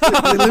 what?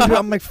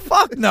 I'm like,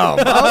 fuck no,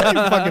 bro.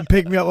 You fucking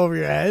pick me up over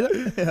your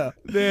head. Yeah.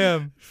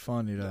 Damn.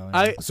 Funny though.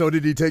 Man. So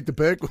did he take the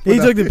pic? He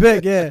took the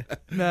pic. Yeah.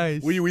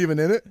 Nice. Were you even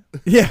in it?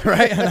 Yeah.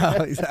 Right. I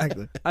know,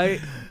 exactly.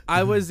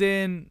 I was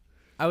in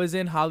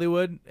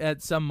Hollywood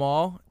at some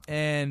mall,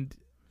 and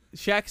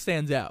Shaq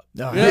stands out.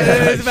 Oh,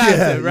 It's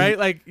massive, Yeah, right?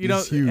 Like, you know,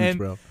 He's huge, and,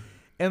 bro.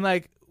 and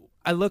like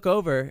I look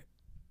over,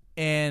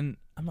 and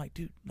I'm like,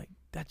 dude, like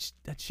that's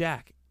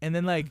Shaq. And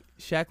then like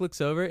Shaq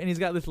looks over, and he's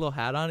got this little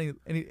hat on,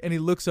 and he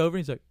looks over,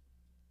 and he's like.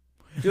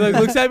 He like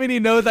looks at me and he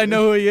knows I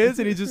know who he is,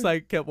 and he just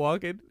like kept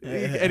walking.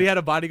 And he had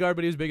a bodyguard,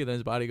 but he was bigger than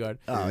his bodyguard.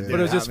 Oh, Yeah. But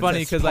it was just funny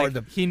because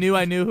like he knew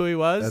I knew who he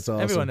was. That's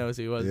awesome. Everyone knows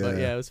who he was, but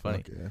yeah, it was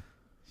funny. Fuck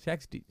yeah.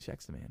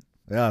 Shaq's the man.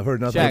 Yeah, I've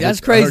heard nothing. Shaq. but-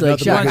 That's I crazy. heard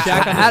Like nothing but Shaq, Want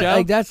Shaq on the show?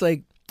 like that's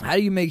like, how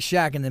do you make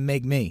Shaq and then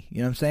make me? You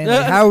know what I'm saying?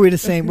 Like, how are we the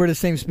same? We're the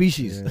same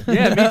species.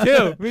 Yeah, me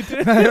too. Me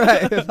too.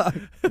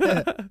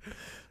 right.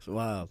 It's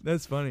wild.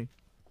 That's funny.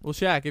 Well,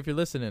 Shaq, if you're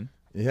listening,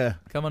 Yeah.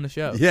 come on the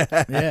show. Yeah.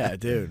 Yeah,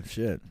 dude.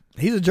 Shit.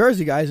 He's a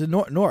Jersey guy. He's a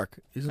Newark.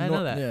 He's a I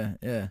know that. Yeah,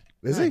 yeah,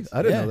 Is Nice. he?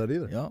 I didn't Yeah. know that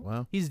either. Yeah.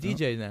 Wow. He's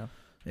DJ now.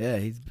 yeah.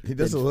 He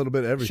does a little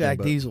bit of everything. Shaq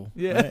but Diesel.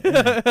 Yeah.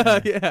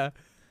 Right? Yeah.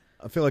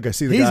 I feel like I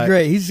see the He's guy.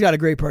 great. He's got a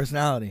great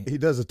personality. He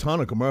does a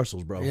ton of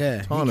commercials, bro.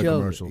 Yeah, ton he of kills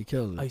commercials. It. He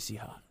kills it. Icy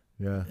hot.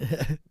 Yeah.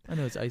 I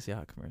know it's icy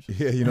hot commercial.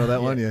 Yeah, you know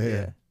that one?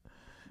 Yeah.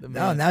 The No,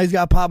 man. now he's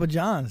got Papa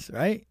John's,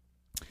 right?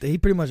 He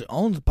pretty much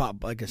owns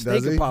like a steak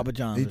Does he? of Papa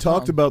John's. He or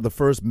talked something. about the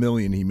first $1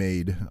 million he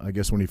made, I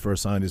guess when he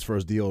first signed his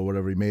first deal or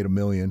whatever. He made $1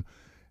 million,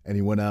 and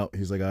he went out.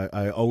 He's like,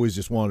 I always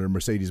just wanted a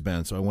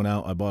Mercedes-Benz. So I went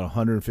out, I bought a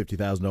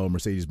 $150,000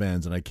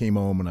 Mercedes-Benz, and I came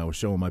home and I was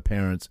showing my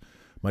parents.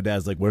 My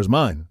dad's like, where's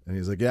mine? And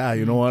he's like, yeah,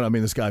 you know what? I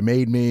mean, this guy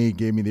made me,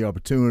 gave me the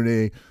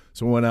opportunity.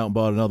 So we went out and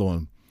bought another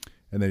one.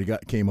 And then he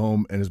came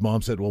home, and his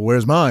mom said, well,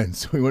 where's mine?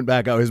 So he went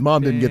back out. His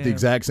mom didn't get the Damn.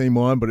 exact same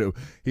one, but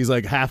he's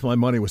like, half my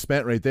money was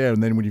spent right there.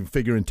 And then when you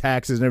figure in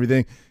taxes and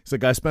everything, he's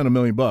like, I spent $1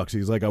 million.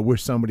 He's like, I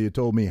wish somebody had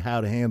told me how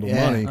to handle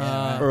money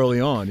early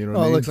on. You know what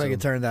I Oh, mean? it looks like So-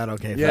 it turned out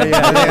okay. Yeah,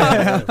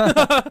 yeah,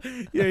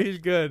 yeah. Yeah, he's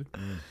good.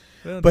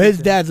 But his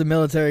dad's a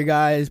military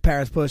guy. His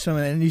parents pushed him,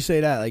 and you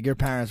say that like your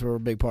parents were a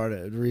big part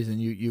of the reason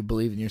you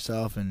believe in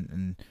yourself,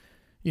 and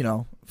you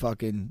know,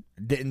 fucking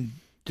didn't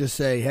just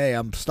say, hey,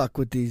 I'm stuck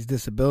with these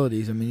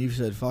disabilities. I mean, you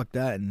said fuck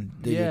that and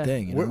did your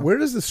thing. You know? Where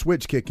does the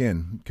switch kick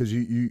in? Because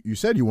you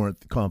said you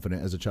weren't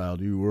confident as a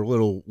child. You were a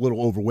little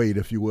overweight,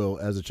 if you will,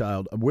 as a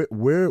child.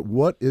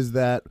 What is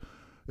that?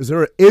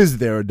 Is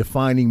there a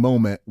defining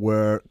moment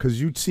where? Because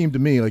you seem to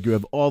me like you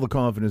have all the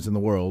confidence in the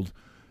world.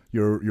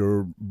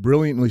 You're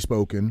brilliantly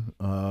spoken.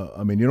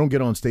 I mean, you don't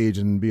get on stage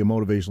and be a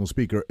motivational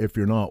speaker if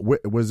you're not.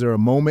 Was there a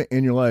moment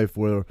in your life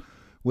where,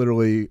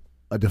 literally,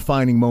 a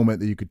defining moment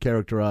that you could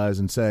characterize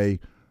and say,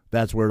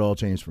 that's where it all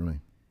changed for me?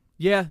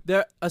 Yeah,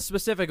 there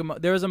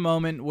was a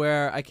moment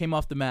where I came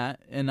off the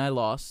mat and I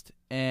lost,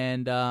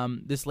 and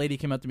this lady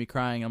came up to me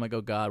crying. I'm like,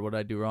 oh God, what did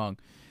I do wrong?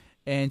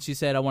 And she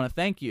said, I want to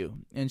thank you.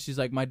 And she's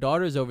like, my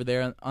daughter's over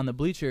there on the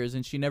bleachers,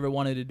 and she never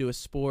wanted to do a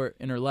sport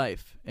in her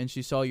life, and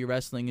she saw you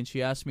wrestling, and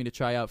she asked me to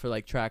try out for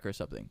like track or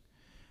something.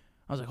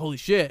 I was like, holy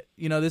shit,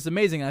 you know, this is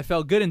amazing. I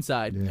felt good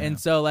inside. Yeah. And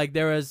so like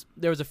there was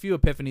a few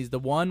epiphanies. The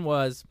one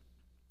was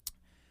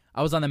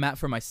I was on the mat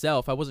for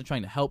myself. I wasn't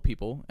trying to help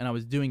people, and I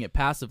was doing it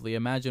passively.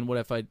 Imagine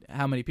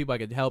how many people I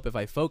could help if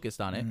I focused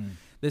on it.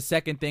 The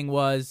second thing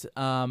was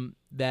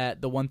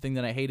that the one thing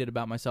that I hated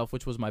about myself,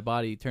 which was my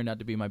body, turned out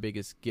to be my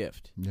biggest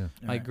gift. Yeah.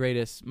 My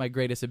greatest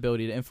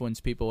ability to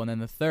influence people. And then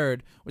the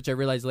third, which I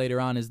realized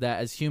later on, is that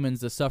as humans,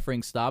 the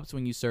suffering stops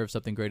when you serve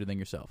something greater than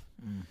yourself.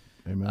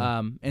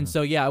 Amen.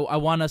 So I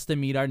want us to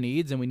meet our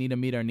needs, and we need to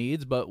meet our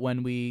needs. But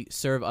when we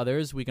serve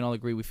others, we can all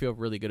agree we feel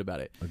really good about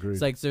it. Agreed.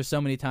 It's like there's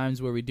so many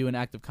times where we do an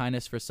act of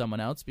kindness for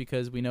someone else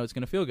because we know it's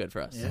going to feel good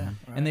for us. Yeah,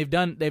 And they've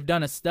done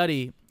a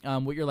study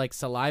with your like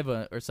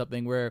saliva or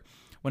something where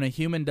when a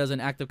human does an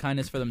act of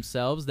kindness for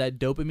themselves, that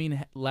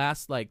dopamine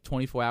lasts like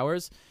 24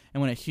 hours,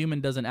 and when a human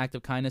does an act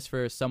of kindness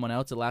for someone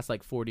else, it lasts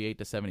like 48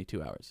 to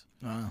 72 hours.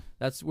 Wow.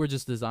 We're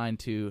just designed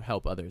to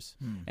help others.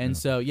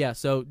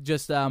 So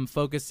just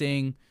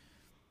focusing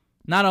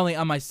not only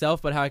on myself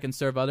but how I can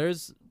serve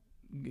others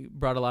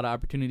brought a lot of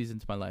opportunities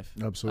into my life.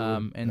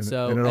 Absolutely. And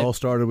it all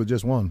started with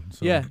just one.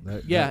 So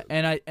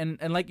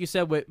and like you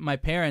said with my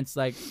parents,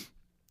 like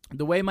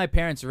the way my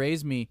parents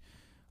raised me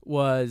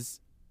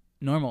was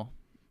normal.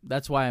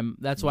 That's why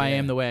I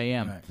am the way I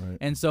am. Right.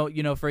 And so,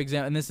 you know, for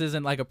example, and this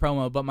isn't like a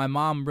promo, but my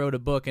mom wrote a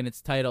book and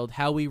it's titled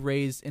How We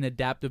Raise an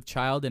Adaptive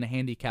Child in a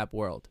Handicapped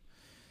World.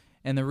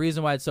 And the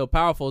reason why it's so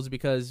powerful is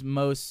because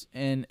most,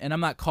 and I'm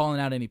not calling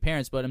out any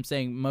parents, but I'm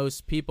saying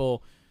most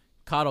people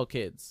coddle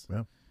kids.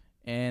 Yeah.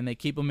 And they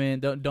keep them in,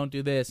 don't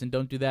do this and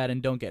don't do that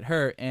and don't get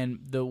hurt. And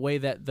the way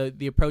that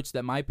the approach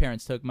that my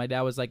parents took, my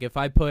dad was like, if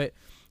I put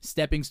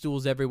stepping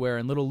stools everywhere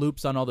and little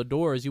loops on all the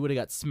doors, you would have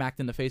got smacked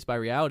in the face by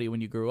reality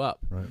when you grew up.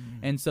 Right.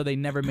 And so they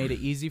never made it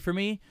easy for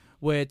me,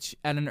 which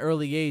at an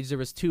early age, there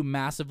was 2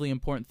 massively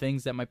important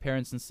things that my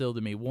parents instilled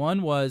in me.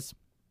 One was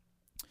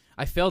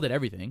I failed at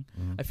everything.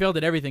 I failed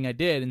at everything I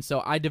did. And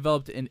so I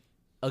developed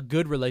a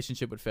good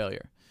relationship with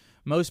failure.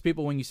 Most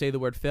people, when you say the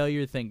word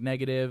failure, think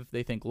negative.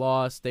 They think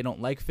loss. They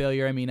don't like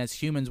failure. I mean, as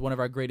humans, one of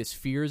our greatest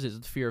fears is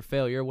the fear of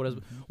failure. What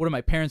are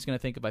my parents going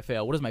to think if I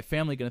fail? What is my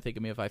family going to think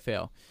of me if I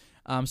fail?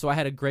 So I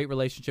had a great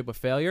relationship with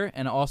failure,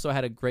 and I also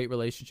had a great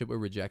relationship with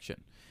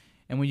rejection.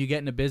 And when you get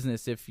into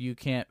business, if you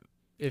can't,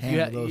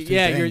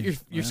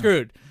 you're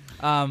screwed.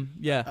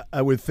 Yeah.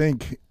 I would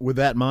think with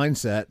that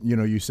mindset,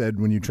 you said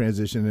when you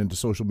transition into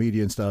social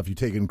media and stuff, you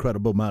take an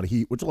incredible amount of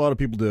heat, which a lot of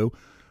people do,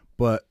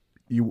 but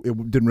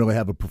it didn't really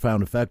have a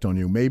profound effect on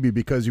you. Maybe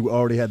because you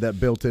already had that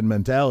built-in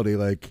mentality,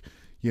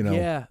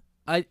 Yeah,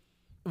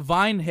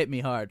 Vine hit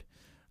me hard.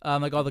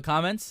 Like all the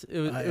comments, it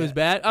was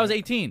bad. I was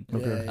 18.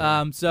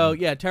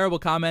 Okay. Terrible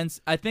comments.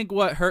 I think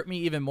what hurt me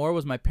even more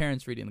was my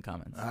parents reading the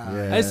comments.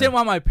 Yeah. I just didn't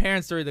want my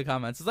parents to read the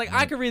comments. It's like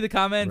I could read the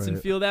comments and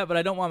Right. feel that, but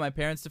I don't want my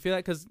parents to feel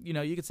that because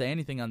you could say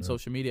anything on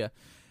social media.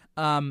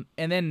 And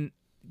then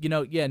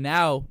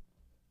now,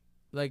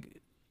 like.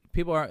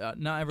 People are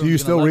not everyone. Do you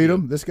still read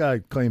them? them? This guy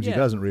claims he Yeah.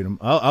 doesn't read them.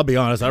 I'll be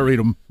honest. I read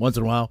them once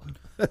in a while.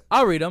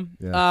 I'll read them.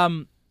 Yeah.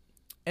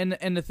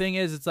 And the thing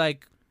is, it's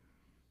like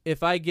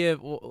if I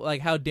give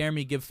how dare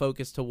me give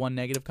focus to one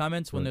negative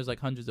comments when there's like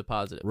hundreds of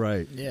positive.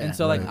 Right. Yeah. And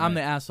so Right. I'm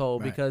the asshole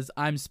Right. because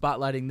I'm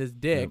spotlighting this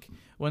dick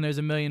when there's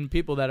a million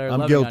people that are. I'm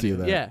loving guilty on of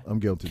you. that. Yeah. I'm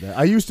guilty of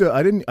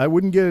that. I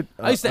wouldn't get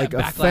I used to have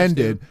backlash,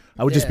 offended. dude.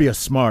 I would just be a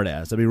smart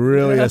ass. I'd be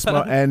really a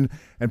smart and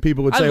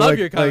people would I say love like,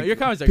 your comments. like, Your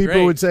comments are people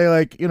great. would say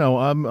like,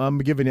 I'm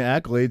giving you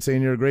accolades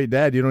saying you're a great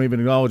dad. You don't even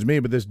acknowledge me,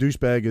 but this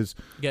douchebag is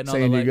Getting all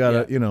saying the you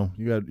got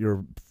yeah.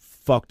 you're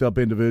fucked up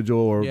individual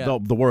or Yeah.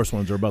 the worst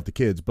ones are about the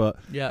kids. But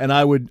Yeah. and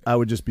I would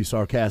just be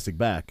sarcastic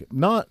back. It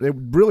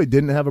really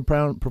didn't have a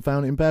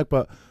profound impact,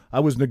 but I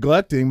was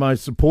neglecting my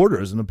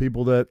supporters and the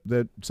people that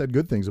said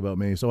good things about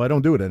me. So I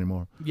don't do it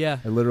anymore. Yeah.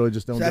 I literally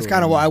just don't. So that's do it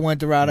kind of why I anymore. went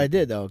the route I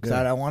did, though, because Yeah.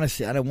 I didn't want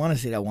to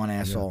see that one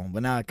asshole.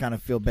 But now I kind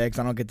of feel bad because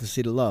I don't get to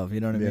see the love. You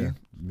know what I mean?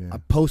 Yeah. I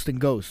post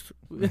and ghost.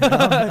 It's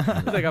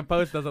like a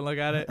post doesn't look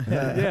at it.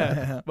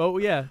 Yeah. But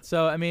yeah.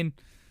 So I mean,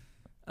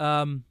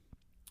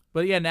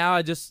 but yeah. Now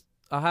I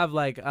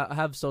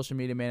have social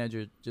media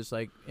manager just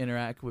like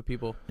interact with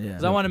people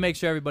because I want to make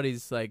sure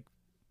everybody's like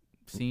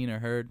seen or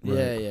heard.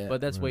 Yeah, yeah.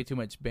 But that's way too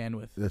much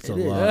bandwidth. That's It a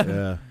is. lot.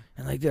 Yeah.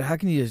 And like, dude, how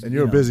can you just? And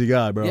you're a busy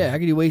guy, bro. Yeah, how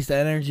can you waste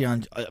that energy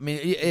on? I mean,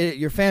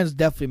 your fans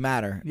definitely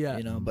matter. Yeah.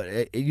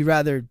 But you'd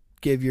rather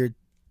give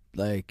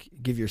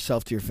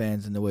yourself to your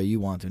fans in the way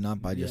you want to,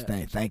 not by just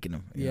thanking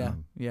them. you Yeah. know?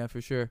 Yeah,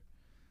 for sure.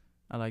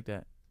 I like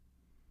that.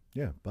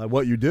 Yeah, by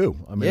what you do.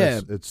 I mean,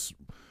 Yeah. it's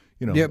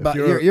Yeah, if but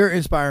you're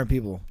inspiring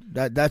people.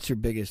 That's your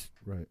biggest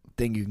right.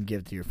 thing you can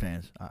give to your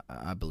fans.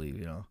 I believe.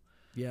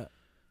 Yeah.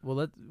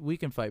 Well, we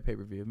can fight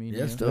pay-per-view. Me and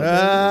you. Yes, do it.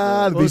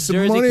 There'll be some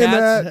Jersey money in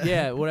Cats, that.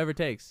 yeah, whatever it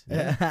takes. We'll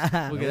get That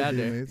out would be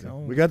there.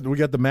 amazing. We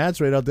got the mats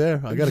right out there.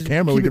 I got a Just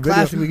camera. keep We it can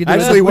classy. video. We can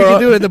do Actually, it. We can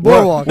do it at the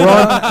boardwalk.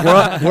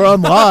 We're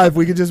on live.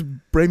 We could just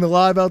bring the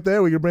live out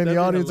there. We could bring the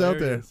That'd be audience out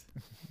there. hilarious.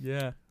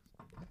 Yeah.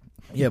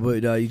 Yeah,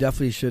 but you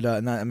definitely should.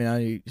 I know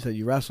you said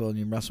you wrestle and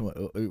you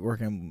wrestle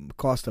working with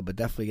Costa, but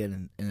definitely get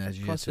in as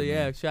jiu-jitsu. Costa,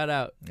 yeah, shout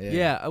out. Yeah.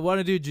 Yeah, I want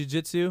to do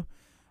jiu-jitsu.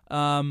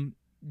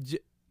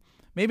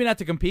 Maybe not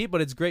to compete, but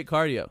it's great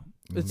cardio.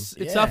 It's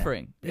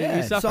suffering. Yeah,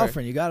 you suffer.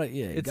 suffering. You got to.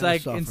 Yeah, It's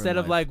like instead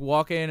of like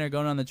walking or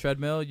going on the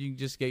treadmill, you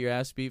just get your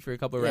ass beat for a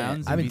couple of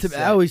rounds. I and mean, be I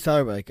set. always tell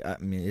everybody,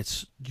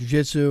 it's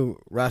jiu-jitsu,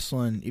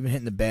 wrestling, even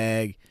hitting the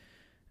bag.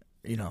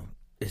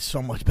 It's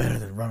so much better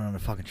than running on a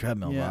fucking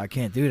treadmill. Yeah. Bro. I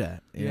can't do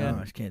that. You Yeah. know,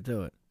 I just can't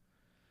do it.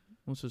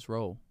 Let's just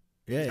roll.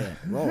 Yeah.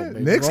 Roll, baby.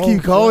 Nick's Roll.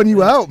 keep calling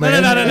you out,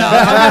 man. No.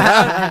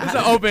 It's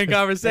an open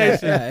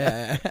conversation.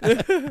 Yeah.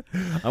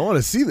 I want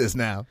to see this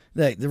now.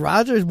 Like, the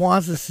Rogers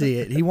wants to see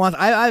it. He wants.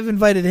 I've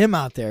invited him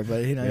out there,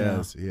 but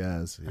Yes.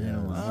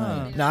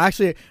 No,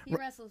 actually. He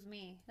wrestles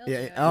me. He'll Yeah.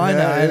 do it. Oh, I know.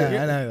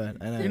 Yeah.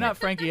 I know. You're not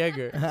Frankie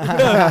Edgar.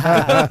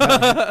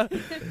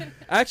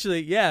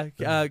 Actually, yeah.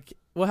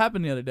 What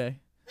happened the other day?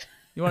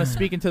 You want to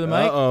speak into the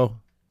mic? Uh-oh.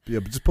 Yeah,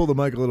 but just pull the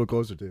mic a little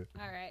closer to you.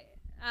 All right.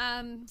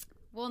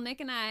 Well, Nick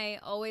and I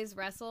always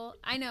wrestle.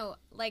 I know,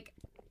 like,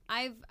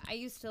 I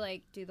used to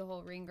like do the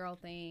whole ring girl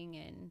thing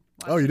and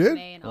watch Oh, you did?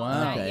 MMA and all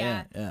Wow. that. Okay,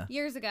 Yeah. yeah.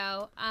 Years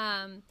ago.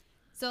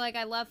 So like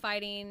I love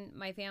fighting.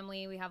 My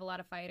family, we have a lot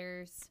of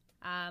fighters.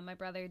 My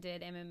brother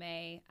did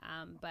MMA,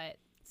 but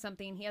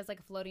he has like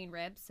a floating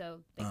rib, so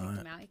they kicked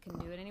him out. He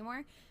couldn't do it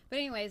anymore. But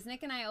anyways,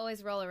 Nick and I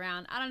always roll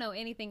around. I don't know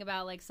anything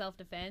about like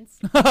self-defense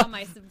for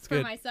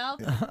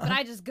myself, but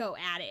I just go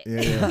at it.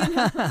 Yeah.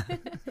 I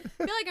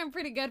feel like I'm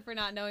pretty good for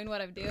not knowing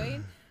what I'm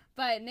doing.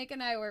 But Nick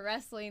and I were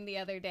wrestling the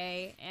other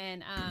day,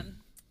 and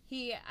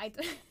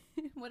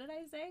What did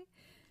I say?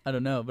 I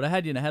don't know, but I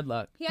had you in a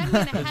headlock. He had me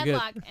in a That was good.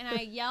 headlock, and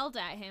I yelled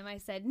at him. I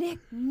said, "Nick,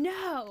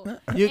 no!"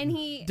 You- and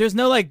he There's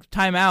no like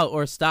timeout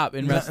or stop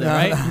in wrestling, no,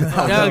 right?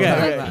 no,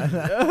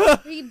 Okay.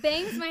 he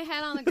bangs my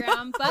head on the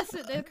ground,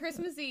 busted the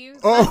Christmas Eve,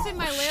 Oh, busted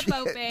my lip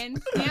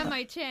open, and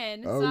my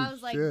chin. Oh, so I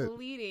was like shit.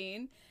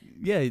 bleeding.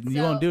 Yeah, you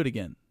So- won't do it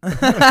again. And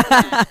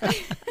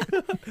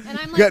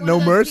I'm like got one no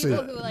of those mercy.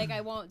 people who like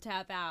I won't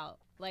tap out.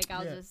 Like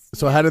I'll just.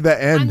 So how did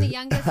that end? I'm the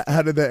youngest.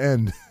 How did that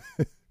end?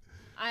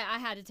 I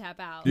had to tap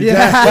out. You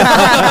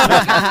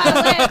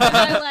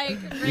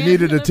You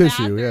needed a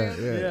tissue,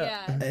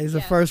 yeah. He's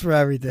the first for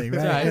everything,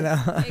 That's right?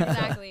 right. You know?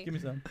 Exactly. Give me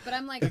some. But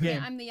I'm like,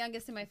 I'm the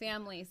youngest in my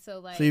family, so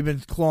like. So you've been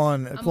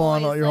clawing I'm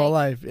all always, your whole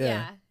like- life.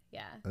 Yeah.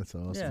 Yeah. That's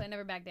awesome. So Yeah. I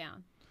never back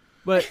down.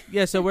 But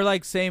yeah, so we're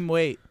like same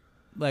weight,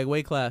 like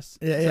weight class.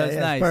 Yeah, so yeah, it's yeah,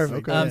 nice.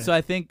 perfect. Okay. Yeah. So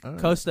I think All right.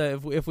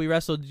 Costa, if we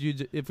wrestled,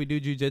 if we do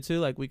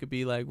jujitsu, like we could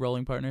be like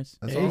rolling partners.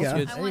 That's There you awesome. go.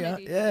 Good. There I you wanna go.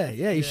 do Yeah, that.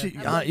 yeah. You should.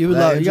 That You would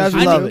love. You guys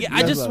would interesting. love I it. I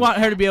You guys just love want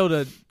it. her to be able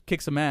to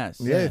kick some ass.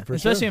 Yeah, for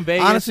especially sure. in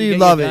Vegas. Honestly, you get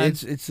love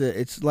it it. done.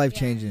 It's life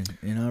changing.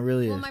 You know, it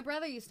really Well, is. my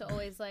brother used to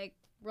always like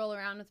roll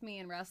around with me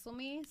and wrestle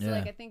me, so Yeah.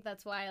 like I think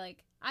that's why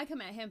like I come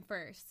at him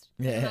first.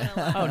 Yeah. Not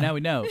allowed. Oh, now we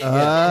know.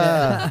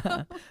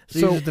 Ah. So,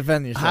 So you just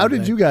defend yourself. How did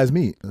right? you guys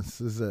meet? This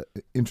is an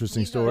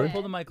interesting You go story. ahead.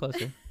 Pull the mic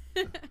closer.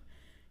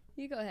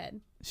 You go ahead.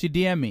 She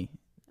DM'd me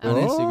on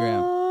Oh.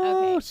 Instagram.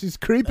 Oh, Okay. she's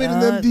creeping in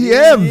them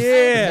yeah.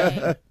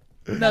 DMs.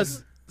 Yeah. No,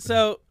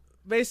 so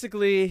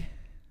basically,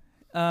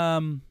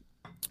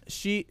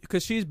 she's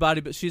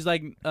she's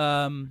like,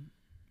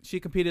 she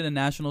competed in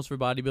nationals for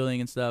bodybuilding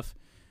and stuff,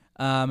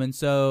 and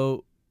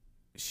so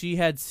she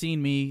had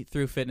seen me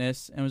through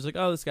fitness and was like,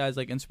 oh, this guy's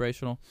like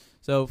inspirational,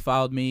 so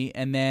followed me,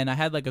 and then I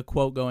had like a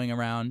quote going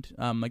around,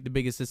 like the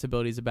biggest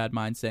disability is a bad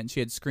mindset, and she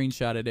had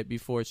screenshotted it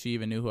before she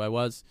even knew who I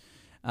was,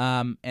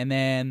 and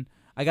then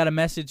I got a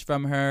message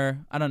from her,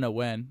 I don't know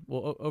when,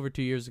 well, over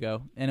 2 years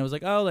ago, and it was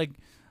like, oh, like,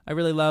 I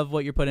really love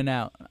what you're putting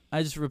out.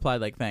 I just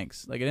replied, like,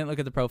 thanks. Like, I didn't look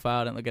at the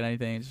profile, I didn't look at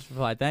anything, I just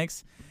replied,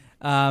 thanks.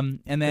 And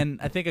then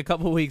I think a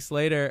couple weeks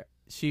later,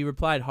 she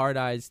replied hard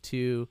eyes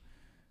to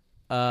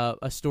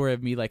a story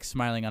of me, like,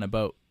 smiling on a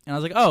boat. And I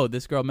was like, oh,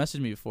 this girl messaged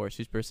me before.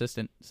 She's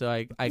persistent. So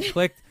I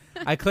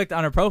clicked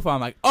on her profile.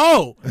 I'm like,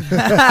 oh,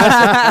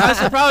 I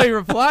should probably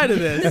reply to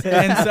this.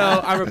 And so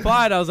I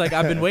replied. I was like,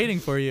 I've been waiting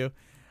for you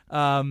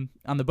on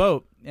the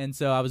boat. And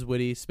so I was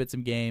witty, spit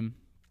some game.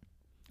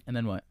 And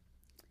then what?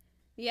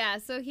 Yeah,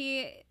 so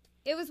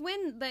it was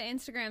when the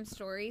Instagram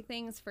story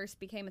things first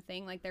became a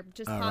thing. Like they're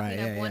just Oh, popping right,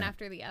 up yeah, one yeah.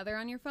 after the other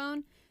on your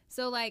phone.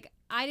 So like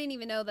I didn't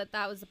even know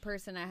that was the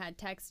person I had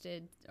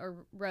texted or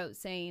wrote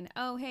saying,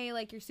 "Oh, hey,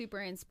 like you're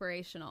super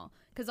inspirational."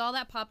 Because all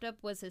that popped up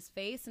was his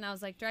face, and I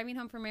was like driving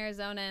home from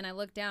Arizona, and I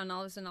looked down, and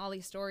all of a sudden all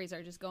these stories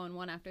are just going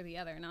one after the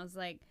other, and I was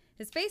like,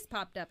 his face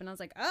popped up, and I was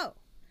like, oh.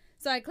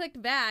 So I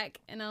clicked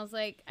back, and I was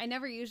like, I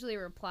never usually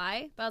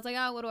reply, but I was like,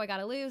 oh, what do I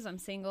gotta lose? I'm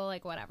single,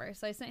 like whatever.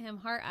 So I sent him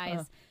heart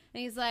eyes,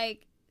 and he's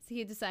like.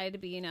 He decided to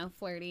be,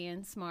 flirty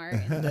and smart.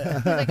 And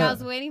he's like, I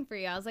was waiting for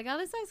you. I was like, oh,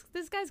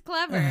 this guy's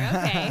clever.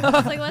 Okay. I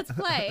was like, let's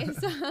play.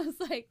 So I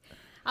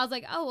was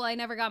like, oh, well, I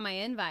never got my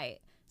invite.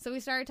 So we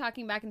started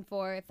talking back and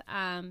forth.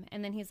 And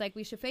then he's like,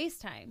 we should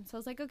FaceTime. So I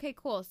was like, okay,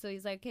 cool. So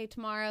he's like, okay,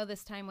 tomorrow,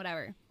 this time,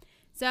 whatever.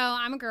 So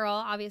I'm a girl,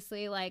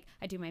 obviously, like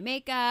I do my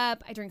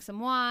makeup, I drink some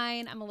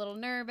wine, I'm a little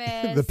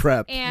nervous. The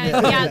prep. And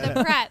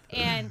the prep.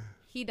 And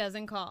he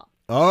doesn't call.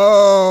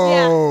 Oh.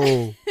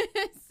 Yeah.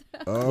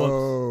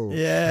 Oh.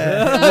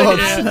 Yeah. So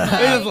Whoops. I was He like-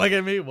 just look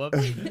at me. Whoops.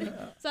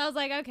 So I was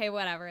like, okay,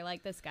 whatever.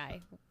 Like this guy,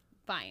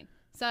 fine.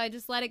 So I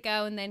just let it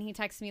go. And then he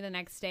texted me the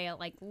next day at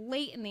like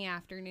late in the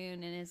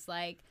afternoon and is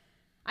like,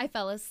 I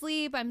fell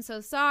asleep. I'm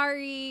so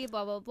sorry.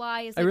 Blah, blah, blah.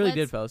 He's I like, really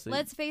did fall asleep.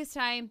 Let's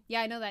FaceTime.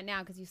 Yeah, I know that now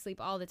because you sleep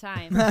all the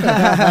time. He's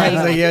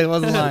like, yeah, it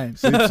wasn't lying.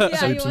 Yeah, he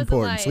Sleep's wasn't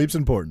important. lying. Sleep's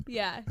important.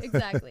 Yeah,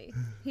 exactly.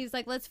 He's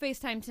like, let's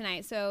FaceTime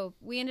tonight. So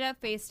we ended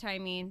up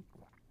FaceTiming.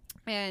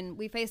 And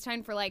we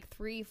FaceTimed for like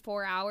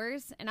 3-4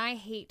 hours, and I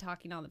hate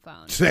talking on the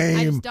phone. Same.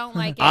 I just don't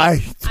like it. I'm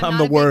not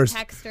the a big worst.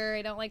 texter.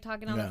 I don't like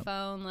talking on Yeah. the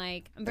phone.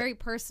 Like I'm very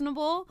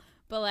personable,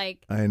 but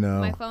like I know.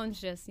 my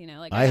phone's just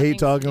like I got hate things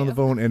to talking on do. the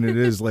phone, and it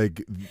is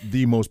like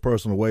the most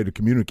personal way to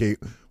communicate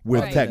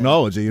with Right.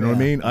 technology. You know what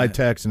I Yeah, mean? I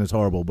text, and it's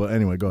horrible. But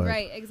anyway, go ahead.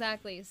 Right,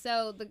 exactly.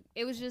 So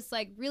it was just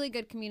like really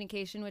good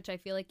communication, which I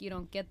feel like you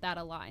don't get that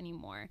a lot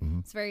anymore. Mm-hmm.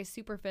 It's very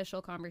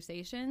superficial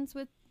conversations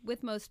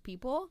with most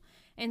people,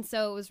 and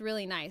so it was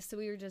really nice. So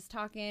we were just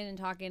talking,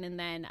 and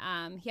then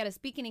he had a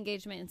speaking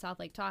engagement in South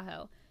Lake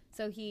Tahoe.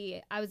 So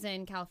I was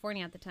in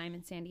California at the time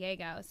in San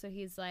Diego. So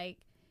he's like,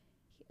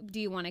 "Do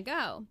you want to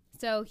go?"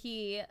 So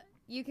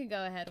you can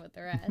go ahead with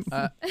the rest.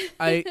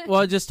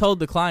 I just told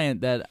the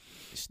client that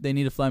they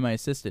need to fly my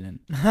assistant in.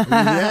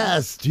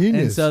 Yes,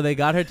 genius. And so they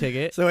got her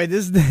ticket. So wait,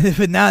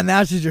 but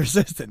now she's your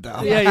assistant,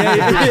 though.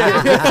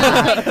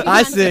 Yeah.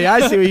 I see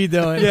what you're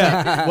doing.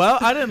 Yeah. Well,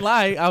 I didn't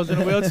lie. I was in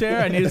a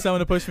wheelchair. I needed someone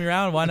to push me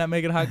around. Why not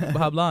make it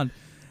hot blonde?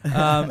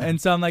 And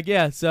so I'm like,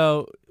 yeah.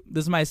 So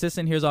this is my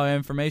assistant. Here's all our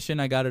information.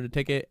 I got her the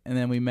ticket, and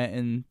then we met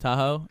in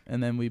Tahoe,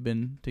 and then we've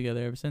been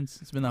together ever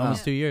since. It's been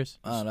almost 2 years.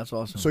 Oh, that's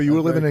awesome. So you were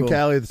That's living very in cool.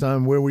 Cali at the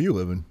time. Where were you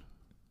living?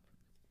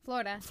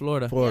 Florida.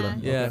 Florida.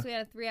 Yeah. So we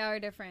had a 3-hour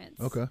difference.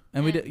 Okay.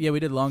 And we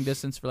did long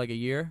distance for like a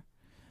year.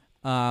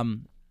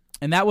 And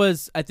that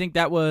was, I think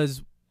that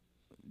was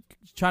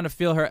trying to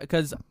feel her,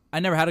 because I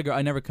never had a girl.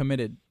 I never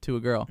committed to a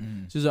girl.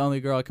 She was the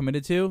only girl I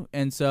committed to.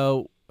 And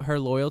so her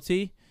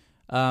loyalty,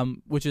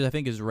 which is, I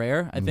think, is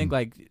rare. I think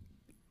like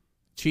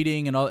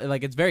cheating and all,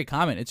 like, it's very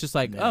common. It's just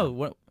like, oh,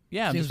 what?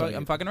 Yeah,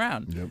 I'm fucking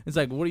around. Yep. It's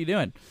like, what are you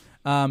doing?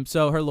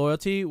 So her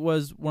loyalty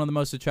was one of the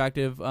most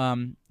attractive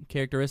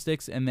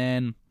characteristics. And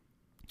then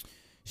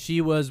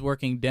she was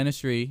working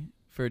dentistry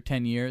for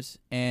 10 years,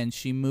 and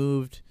she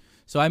moved.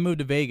 So I moved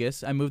to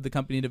Vegas. I moved the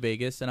company to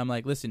Vegas, and I'm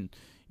like, listen,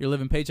 you're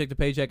living paycheck to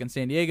paycheck in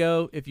San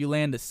Diego. If you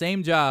land the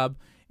same job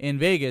in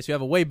Vegas, you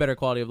have a way better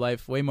quality of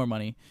life, way more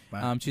money.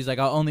 Wow. She's like,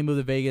 I'll only move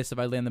to Vegas if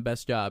I land the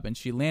best job. And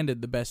she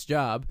landed the best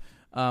job,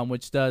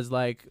 which does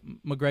like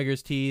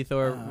McGregor's teeth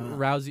or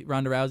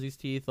Ronda Rousey's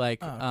teeth,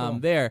 like cool.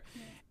 there.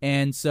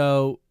 And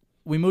so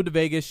we moved to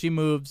Vegas. She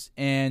moves,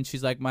 and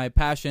she's like, my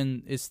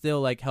passion is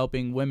still like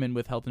helping women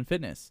with health and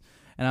fitness.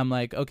 And I'm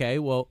like, okay,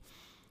 well,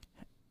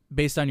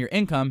 based on your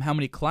income, how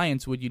many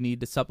clients would you need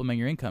to supplement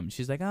your income?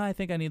 She's like, I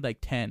think I need like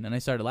 10. And I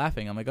started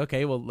laughing. I'm like,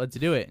 okay, well, let's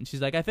do it. And she's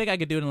like, I think I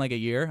could do it in like a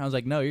year. I was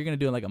like, no, you're going to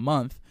do it in like a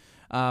month.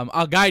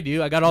 I'll guide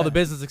you. I got all the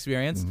business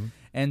experience.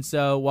 And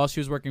so while she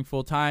was working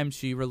full time,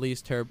 she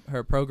released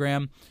her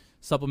program,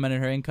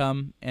 supplemented her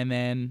income. And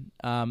then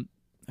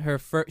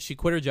she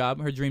quit her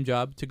job, her dream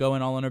job, to go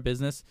in all in her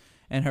business.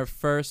 And her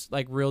first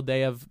like real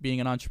day of being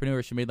an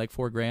entrepreneur, she made like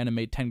 $4,000 and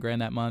made $10,000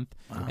 that month.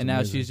 Wow, and now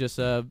amazing. She's just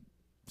a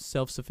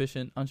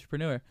self-sufficient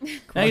entrepreneur.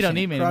 Now you don't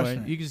need me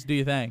anymore. You can just do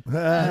your thing.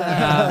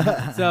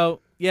 So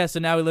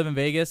now we live in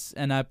Vegas,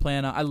 and I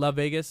love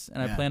Vegas,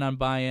 and I plan on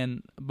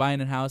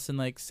buying a house in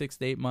like 6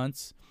 to 8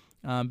 months,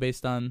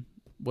 based on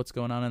what's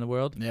going on in the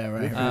world. Yeah,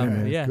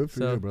 right. Yeah. Good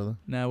for you, brother.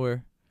 Now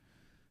we're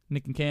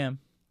Nick and Cam.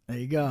 There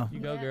you go. You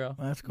go, girl.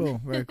 That's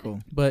cool. Very cool.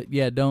 But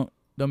yeah, don't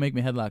make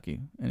me headlock you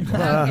anymore.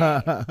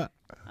 Okay.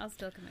 I'll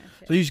still come at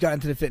you. So you just got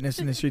into the fitness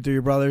industry through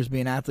your brothers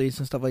being athletes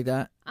and stuff like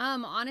that?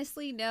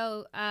 Honestly,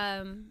 no.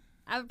 I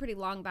have a pretty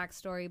long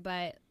backstory,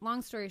 but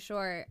long story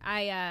short,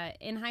 I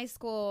in high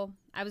school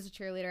I was a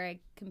cheerleader. I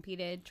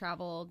competed,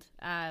 traveled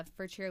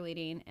for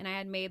cheerleading, and I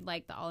had made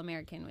like the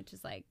All-American, which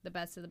is like the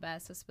best of the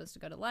best. I was supposed to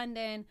go to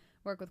London,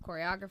 work with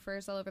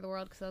choreographers all over the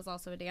world because I was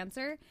also a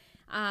dancer.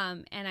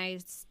 And I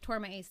tore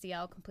my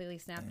ACL, completely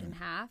snapped in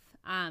half,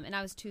 and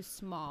I was too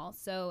small.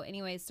 So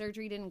anyways,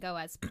 surgery didn't go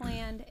as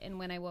planned, and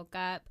when I woke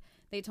up,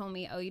 they told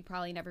me, oh, you'd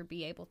probably never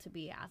be able to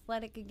be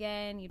athletic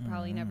again. You'd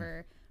probably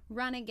never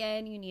run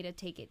again. You need to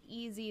take it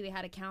easy. They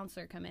had a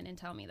counselor come in and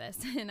tell me this,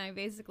 and I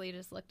basically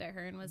just looked at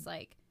her and was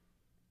like,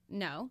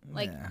 no,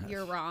 like,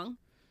 you're wrong.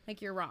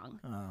 Like, you're wrong.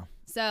 Oh.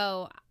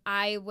 So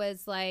I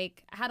was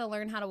like, I had to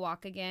learn how to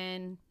walk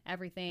again,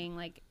 everything.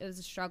 Like, it was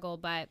a struggle,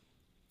 but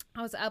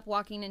I was up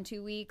walking in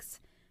 2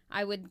 weeks.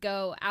 I would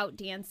go out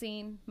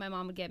dancing. My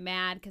mom would get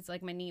mad because,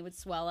 like, my knee would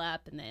swell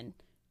up, and then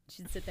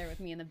she'd sit there with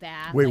me in the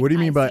bath. Wait, like, what do you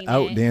mean by icing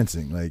out it.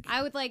 dancing? Like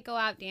I would, like, go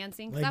out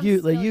dancing. 'cause Like I was you,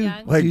 still like you,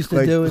 young. Like- used to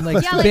like- do in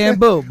like Yeah, like-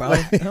 bamboo, bro.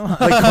 Come on.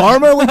 like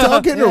karma are we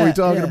talking, or are we Yeah,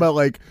 talking yeah. about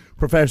like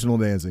professional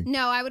dancing?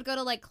 No, I would go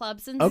to like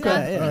clubs and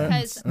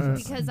Okay, stuff yeah.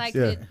 because I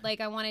could like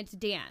I wanted to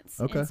dance.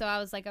 Okay. And so I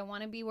was like, I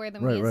want to be where the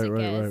Right, music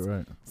right, is.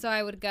 right. So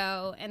I would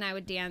go and I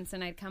would dance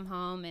and I'd come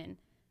home and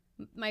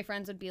my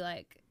friends would be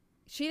like,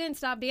 she didn't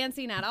stop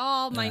dancing at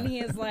all. My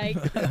knee is like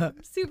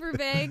super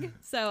big.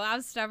 So I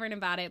was stubborn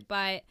about it,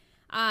 but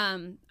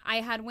I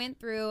had went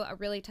through a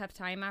really tough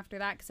time after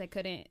that because I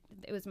couldn't.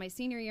 It was my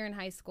senior year in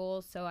high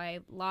school, so I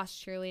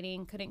lost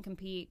cheerleading, couldn't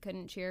compete,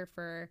 couldn't cheer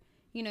for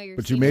your.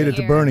 But you senior made it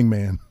to year. Burning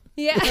Man.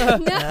 Yeah,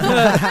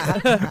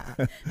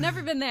 no,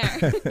 never been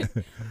there.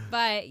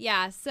 But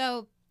yeah,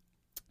 so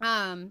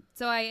I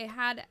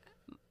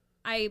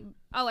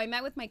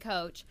met with my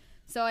coach.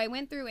 So I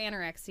went through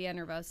anorexia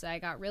nervosa. I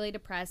got really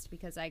depressed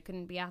because I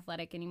couldn't be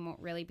athletic anymore.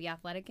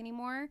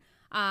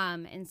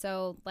 And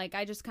so like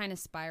I just kind of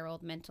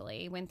spiraled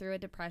mentally. Went through a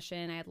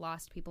depression. I had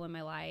lost people in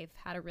my life.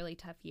 Had a really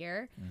tough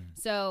year.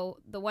 So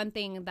the one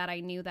thing that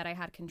I knew that I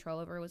had control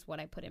over was what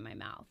I put in my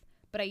mouth.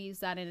 But I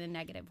used that in a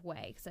negative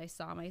way because I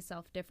saw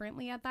myself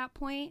differently at that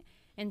point.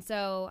 And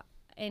so,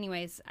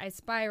 anyways, I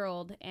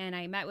spiraled and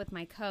I met with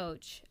my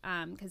coach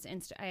because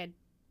I had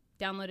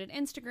downloaded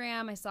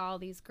Instagram. I saw all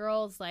these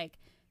girls, like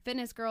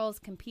fitness girls,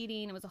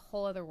 competing. It was a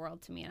whole other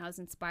world to me, and I was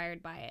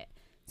inspired by it.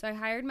 So I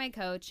hired my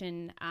coach,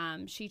 and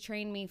she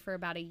trained me for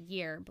about a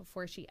year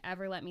before she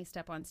ever let me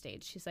step on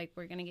stage. She's like,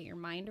 we're going to get your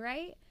mind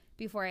right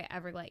before I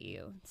ever let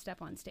you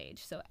step on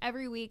stage. So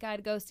every week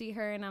I'd go see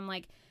her, and I'm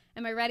like,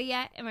 am I ready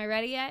yet? Am I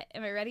ready yet?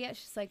 Am I ready yet?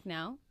 She's like,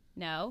 no.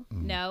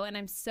 And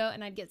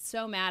I'd get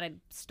so mad. I'd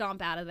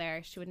stomp out of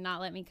there. She would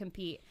not let me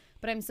compete.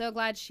 But I'm so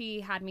glad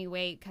she had me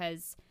wait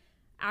because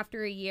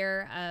after a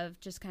year of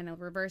just kind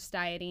of reverse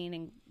dieting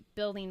and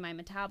building my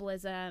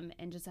metabolism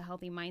and just a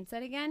healthy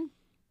mindset again,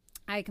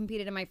 I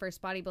competed in my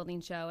first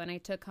bodybuilding show, and I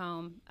took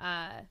home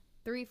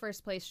 3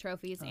 first place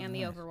trophies and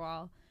the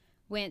overall.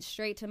 Went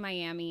straight to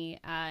Miami,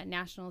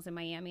 nationals in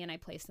Miami, and I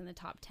placed in the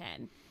top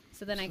 10.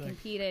 So then I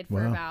competed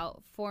for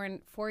about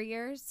 4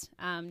 years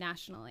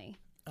nationally.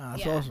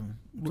 That's awesome.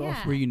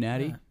 Yeah. Were you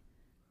natty? Yeah.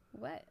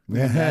 What?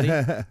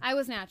 Yeah. I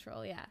was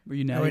natural, yeah. Were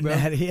you natty,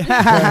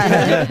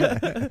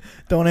 bro?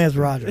 Don't ask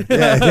Roger.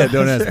 Yeah,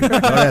 don't ask me.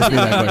 Don't ask me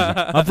that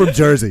question. I'm from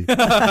Jersey.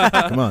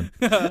 Come on.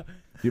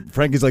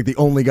 Frankie's like the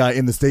only guy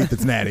in the state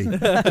that's natty.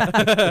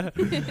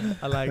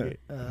 I like it.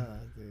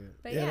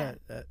 But yeah.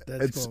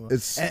 That's cool.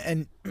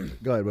 And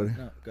go ahead, buddy.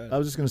 No, go ahead. I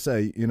was just gonna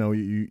say,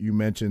 you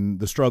mentioned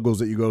the struggles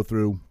that you go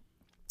through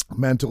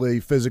mentally,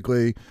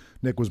 physically.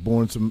 Nick was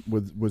born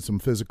with some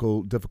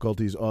physical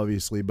difficulties,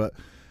 obviously, but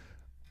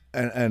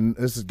and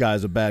this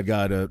guy's a bad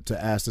guy to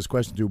ask this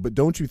question to, but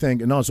don't you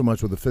think, and not so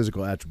much with the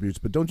physical attributes,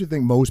 but don't you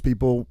think most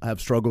people have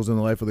struggles in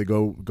their life where they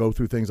go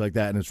through things like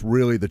that, and it's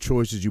really the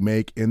choices you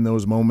make in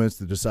those moments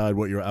to decide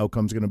what your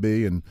outcome's going to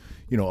be? And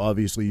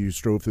obviously you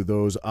strove through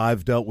those.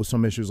 I've dealt with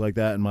some issues like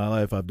that in my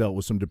life. I've dealt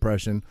with some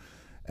depression.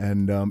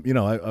 And,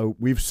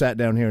 we've sat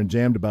down here and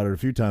jammed about it a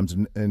few times,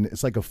 and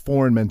it's like a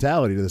foreign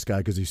mentality to this guy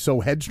because he's so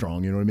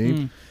headstrong, you know what I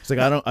mean? It's like,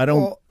 I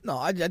don't. Well, no,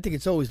 I think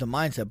it's always the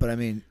mindset, but I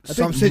mean,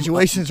 some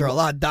situations are a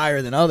lot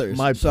dire than others.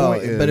 My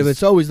point is, but if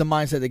it's always the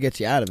mindset that gets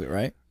you out of it,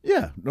 right?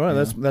 Yeah,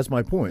 no, that's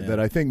my point. Yeah.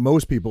 That I think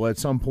most people at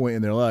some point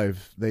in their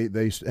life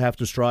they have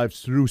to strive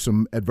through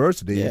some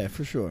adversity. Yeah,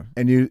 for sure.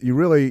 And you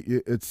really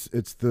it's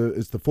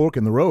the fork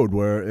in the road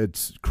where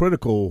it's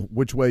critical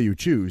which way you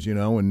choose,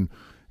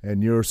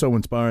 and you're so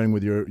inspiring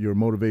with your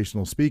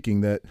motivational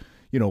speaking that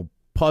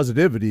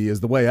positivity is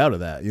the way out of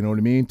that. You know what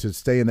I mean? To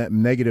stay in that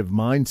negative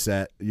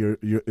mindset,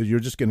 you're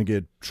just going to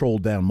get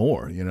trolled down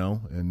more.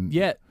 And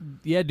Yeah,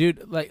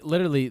 dude. Like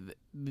literally,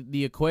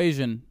 the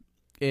equation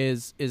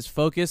is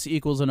focus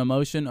equals an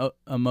emotion,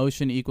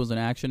 emotion equals an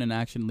action, and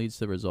action leads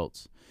to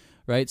results.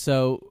 Right?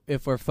 So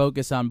if we're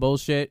focused on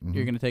bullshit,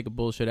 you're going to take a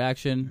bullshit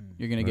action.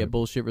 You're going to get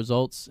bullshit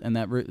results, and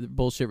that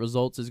bullshit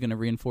results is going to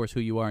reinforce who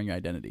you are and your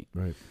identity.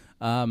 Right.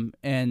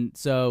 And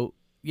so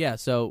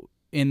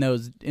in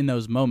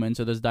those moments,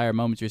 or those dire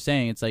moments you're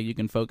saying, it's like you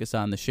can focus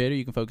on the shit or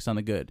you can focus on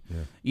the good.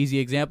 Yeah. Easy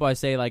example, I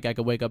say, like, I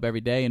could wake up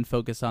every day and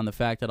focus on the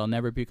fact that I'll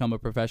never become a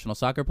professional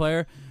soccer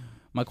player.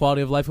 My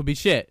quality of life would be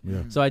shit.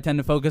 Yeah. So I tend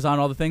to focus on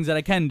all the things that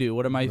I can do.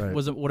 What are my Right.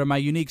 what are my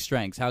unique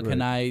strengths? How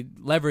can I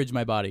leverage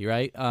my body,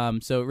 right?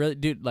 So really,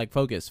 dude, like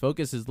focus.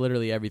 Focus is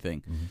literally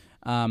everything.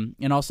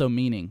 And also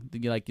meaning,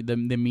 like the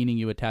meaning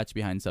you attach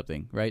behind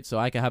something, right? So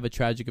I could have a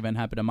tragic event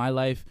happen in my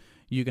life.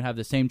 You can have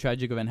the same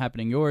tragic event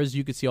happening in yours.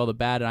 You could see all the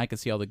bad, and I could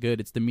see all the good.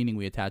 It's the meaning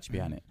we attach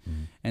behind it.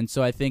 And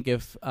so I think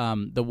if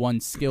the one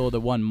skill,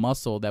 the one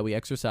muscle that we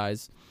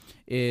exercise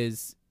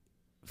is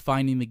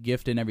finding the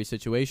gift in every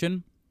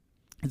situation,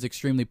 it's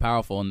extremely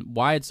powerful. And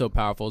why it's so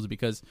powerful is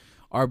because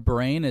our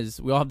brain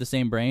we all have the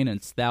same brain, and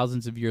it's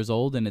thousands of years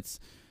old, and its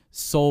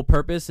sole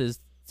purpose is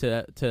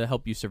to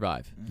help you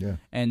survive. Yeah.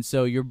 And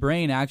so your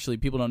brain, actually,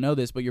 people don't know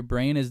this, but your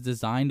brain is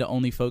designed to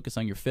only focus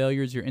on your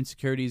failures, your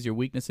insecurities, your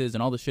weaknesses,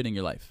 and all the shit in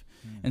your life.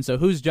 And so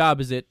whose job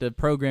is it to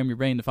program your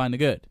brain to find the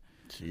good?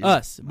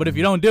 Us. But if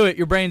you don't do it,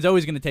 your brain's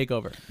always going to take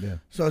over. Yeah.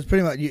 So it's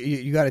pretty much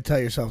you got to tell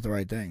yourself the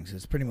right things.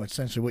 It's pretty much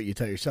essentially what you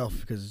tell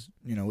yourself, because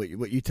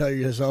what you tell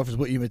yourself is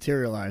what you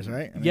materialize,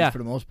 right? I mean, for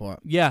the most part.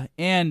 Yeah,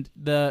 and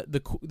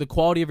the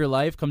quality of your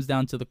life comes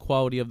down to the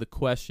quality of the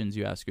questions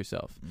you ask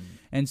yourself.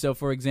 And so,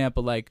 for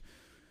example, like,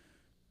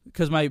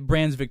 because my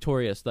brand's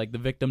victorious, like the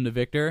victim to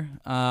victor.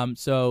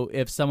 So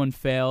if someone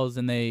fails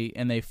and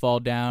they fall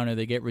down, or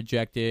they get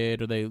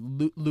rejected, or they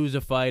lose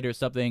a fight or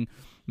something,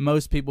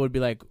 most people would be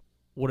like,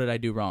 what did I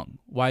do wrong?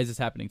 Why is this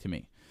happening to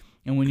me?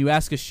 And when you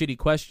ask a shitty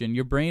question,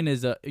 your brain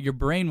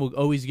will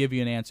always give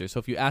you an answer. So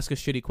if you ask a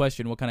shitty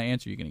question, what kind of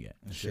answer are you going to get?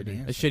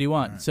 A shitty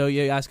one. Right. So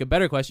you ask a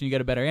better question, you get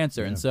a better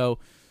answer. Yeah. And so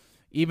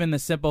even the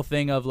simple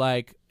thing of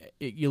like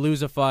you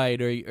lose a fight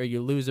or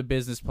you lose a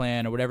business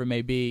plan or whatever it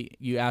may be,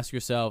 you ask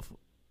yourself,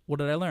 what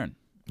did I learn?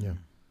 Yeah.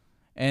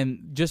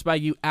 And just by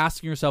you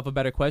asking yourself a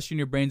better question,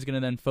 your brain's going to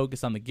then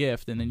focus on the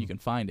gift, and then you can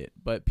find it.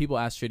 But people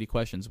ask shitty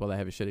questions while they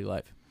have a shitty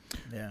life.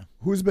 Yeah.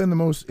 Who's been the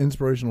most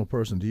inspirational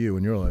person to you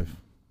in your life?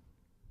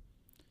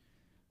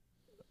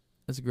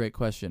 That's a great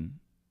question.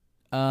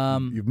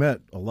 You've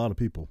met a lot of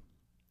people.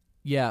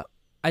 Yeah.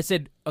 I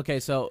said, okay,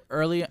 so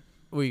early...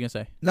 What were you gonna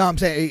say? No, I'm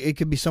saying it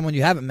could be someone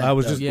you haven't met. I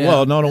was just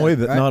not only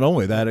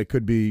that it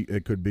could be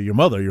your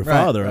mother, your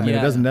father. I mean,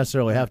 it doesn't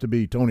necessarily have to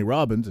be Tony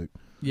Robbins.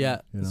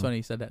 It's funny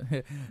you said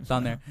that. It's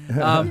on there.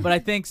 But I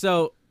think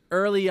so.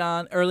 Early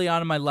on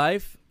in my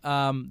life,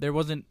 there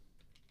wasn't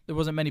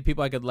many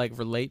people I could like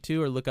relate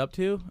to or look up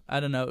to. I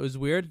don't know. It was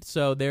weird.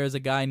 So there's a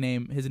guy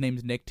his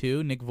name's Nick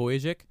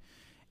Voyagic,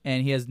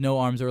 and he has no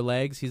arms or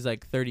legs. He's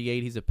like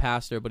 38. He's a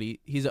pastor, but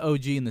he's an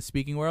OG in the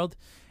speaking world.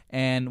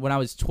 And when I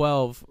was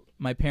 12.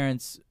 My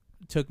parents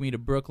took me to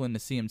Brooklyn to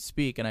see him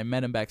speak, and I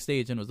met him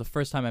backstage, and it was the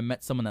first time I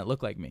met someone that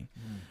looked like me.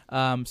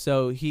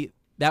 So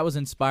that was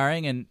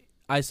inspiring, and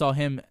I saw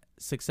him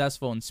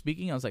successful in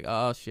speaking. I was like,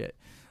 oh, shit.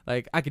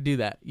 Like I could do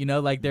that, you know,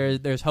 like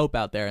there's hope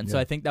out there. And so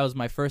Yeah. I think that was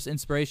my first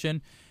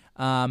inspiration.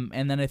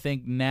 And then I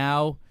think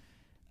now,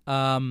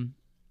 I'm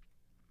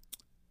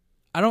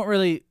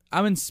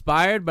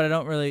inspired, but I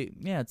don't really,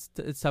 it's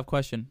a tough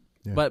question.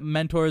 Yeah. But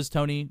mentors,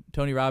 Tony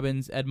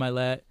Robbins, Ed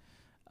Milet,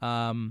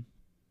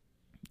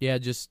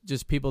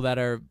 just people that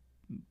are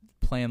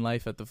playing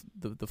life at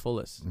the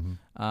fullest. Mm-hmm.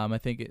 I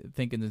think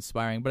it's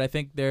inspiring, but I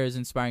think there's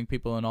inspiring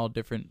people in all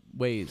different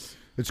ways.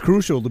 It's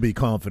crucial to be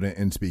confident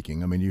in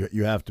speaking. I mean,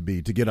 you have to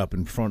be to get up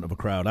in front of a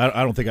crowd.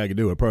 I don't think I could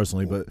do it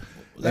personally, but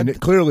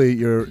clearly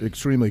you're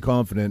extremely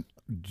confident.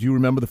 Do you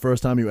remember the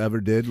first time you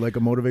ever did like a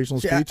motivational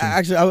speech?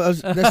 Actually, I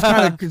was. That's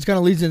kind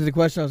of leads into the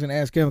question I was going to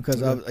ask him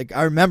because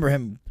I remember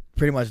him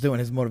pretty much doing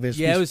his motivational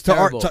speech It was to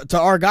terrible.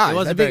 our guys. It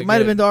wasn't I think very it might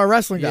have good. been to our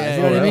wrestling guys. Yeah,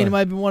 You know what I yeah. mean? It might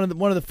have been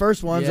one of the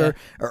first ones or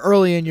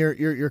early in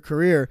your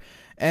career.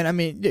 And I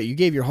mean, you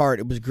gave your heart.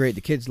 It was great.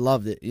 The kids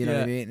loved it. You know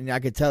what I mean? And I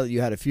could tell that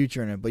you had a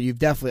future in it. But you've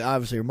definitely,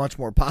 obviously, are much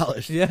more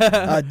polished.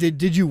 Yeah.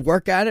 Did you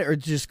work at it, or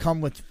just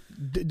come with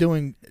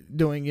doing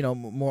more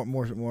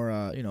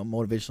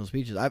motivational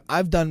speeches?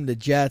 I've done the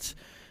Jets.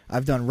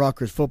 I've done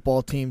Rutgers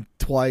football team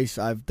twice.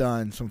 I've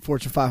done some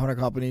Fortune 500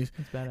 companies,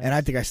 and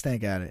I think I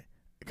stink at it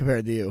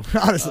compared to you.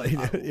 Honestly, you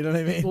know what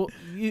I mean? Well,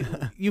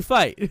 you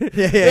fight.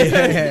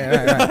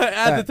 Yeah, right.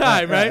 At the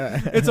time,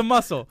 right? It's a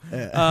muscle.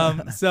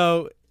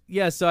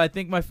 Yeah. So I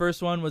think my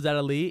first one was at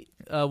Elite,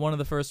 one of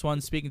the first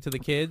ones speaking to the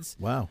kids.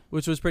 Wow.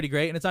 Which was pretty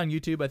great, and it's on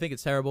YouTube. I think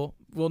it's terrible.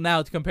 Well,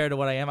 now compared to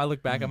what I am, I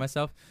look back at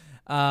myself.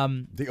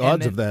 The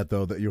odds of that,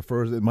 though, that your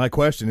first. My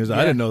question is,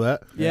 I didn't know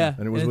that. Yeah,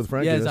 and it was with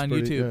Frankie. Yeah, it's That's on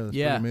pretty, YouTube. that's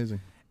Yeah, pretty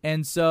amazing.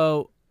 And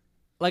so,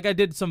 like, I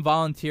did some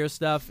volunteer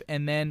stuff,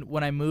 and then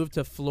when I moved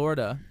to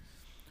Florida,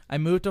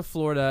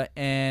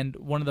 and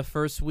one of the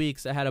first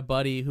weeks, I had a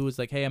buddy who was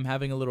like, "Hey, I'm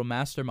having a little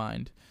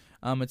mastermind.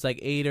 It's like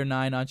 8 or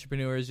 9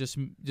 entrepreneurs.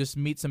 Just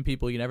meet some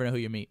people. You never know who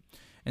you meet."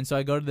 And so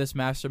I go to this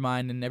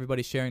mastermind, and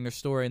everybody's sharing their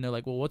story, and they're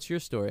like, "Well, what's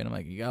your story?" And I'm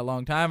like, "You got a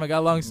long time. I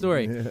got a long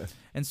story." Yeah.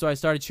 And so I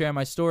started sharing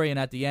my story, and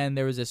at the end,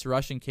 there was this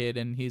Russian kid,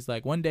 and he's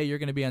like, "One day you're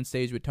going to be on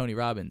stage with Tony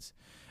Robbins."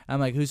 I'm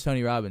like, "Who's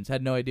Tony Robbins?"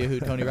 Had no idea who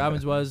Tony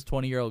Robbins was,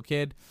 20-year-old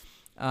kid.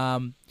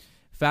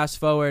 Fast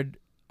forward,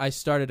 I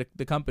started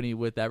the company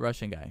with that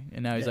Russian guy,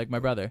 and now he's like my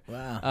brother.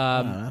 Wow.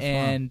 That's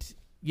and fun.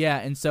 yeah,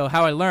 and so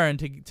how I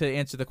learned to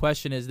answer the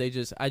question is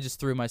I just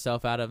threw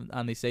myself out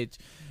on the stage.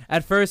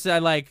 At first, I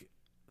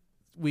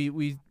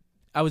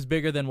was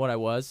bigger than what I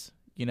was.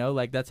 You know,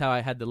 like that's how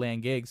I had to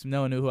land gigs.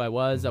 No one knew who I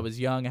was. I was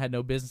young. I had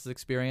no business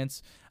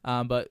experience.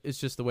 But it's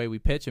just the way we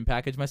pitch and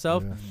package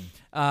myself.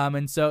 Yeah.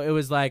 And so it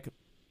was like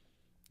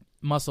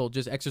muscle,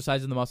 just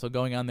exercising the muscle,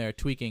 going on there,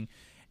 tweaking.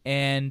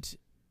 And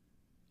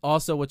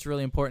also what's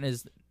really important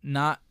is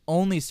not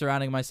only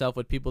surrounding myself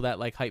with people that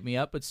like hype me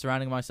up, but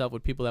surrounding myself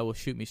with people that will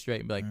shoot me straight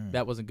and be like,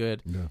 that wasn't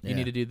good. Yeah. You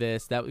need to do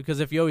this. Because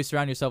if you always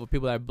surround yourself with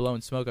people that are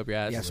blowing smoke up your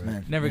ass, Yes,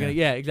 man. never gonna.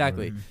 Yeah,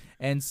 exactly.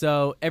 And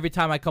so every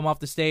time I come off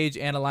the stage,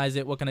 analyze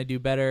it. What can I do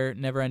better?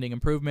 Never-ending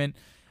improvement.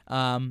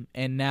 And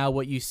now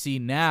what you see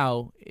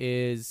now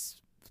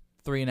is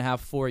 3.5,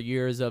 4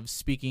 years of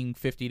speaking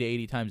 50 to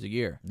 80 times a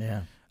year.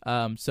 Yeah.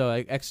 So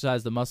I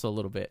exercise the muscle a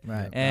little bit.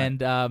 Right.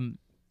 And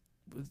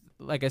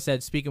like I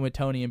said, speaking with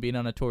Tony and being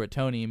on a tour with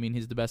Tony, I mean,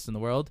 he's the best in the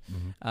world.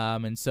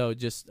 And so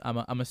just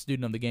I'm a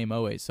student of the game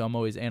always. So I'm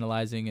always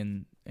analyzing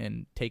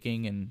and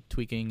taking and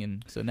tweaking,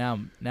 and so now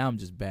I'm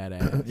just bad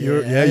at it. You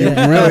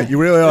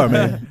really are,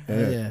 man.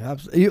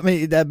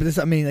 Absolutely.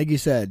 I mean, like you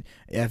said,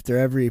 after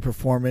every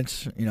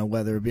performance,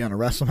 whether it be on a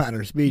wrestling mat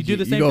or a speech, You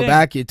do the same go thing.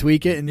 back, you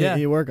tweak it, and Yeah.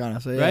 you work on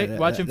it. So, Right?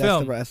 Watching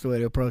film. That's the way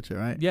to approach it,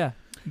 right? Yeah.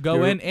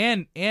 Go in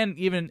and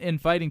even in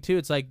fighting too,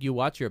 it's like you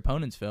watch your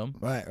opponent's film.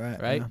 Right.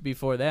 Right?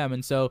 Before them.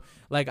 And so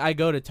like I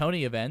go to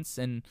Tony events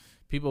and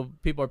people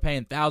are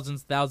paying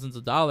thousands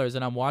of dollars,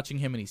 and I'm watching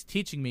him and he's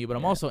teaching me, but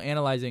I'm also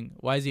analyzing,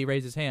 why does he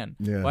raise his hand?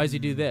 Yeah. Why does he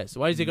do this?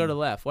 Why does he go to the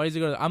left? Why does he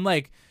go to I'm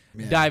like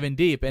diving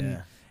deep,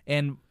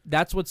 and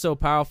that's what's so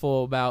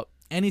powerful about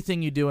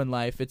anything you do in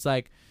life. It's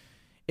like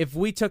if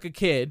we took a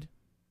kid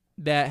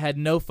that had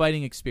no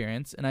fighting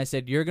experience and I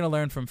said, "You're going to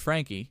learn from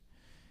Frankie,"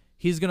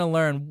 he's going to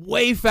learn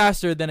way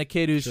faster than a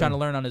kid who's trying to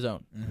learn on his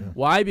own.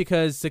 Why?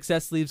 Because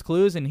success leaves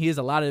clues, and he has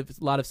a lot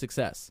of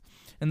success.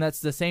 And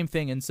that's the same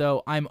thing. And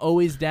so I'm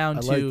always down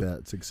I to like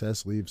that.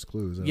 Success leaves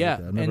clues. I like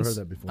that. I've never heard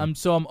that before.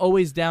 So I'm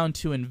always down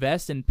to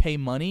invest and pay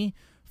money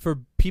for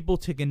people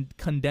to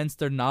condense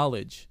their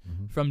knowledge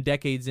from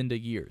decades into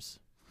years,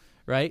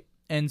 right?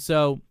 And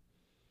so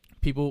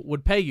people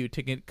would pay you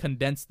to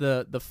condense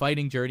the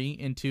fighting journey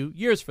into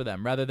years for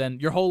them, rather than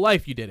your whole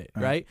life you did it,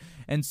 right?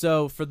 And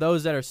so for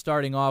those that are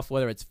starting off,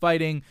 whether it's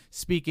fighting,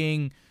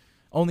 speaking,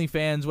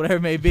 OnlyFans, whatever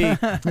it may be,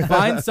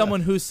 find someone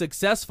who's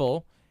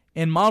successful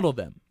and model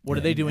them. What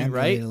are they doing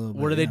right?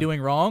 What are they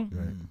doing wrong?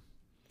 Right.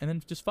 And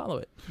then just follow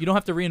it. You don't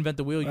have to reinvent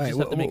the wheel. You just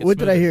have to make it What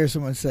did I smoother. hear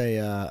someone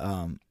say?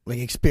 Like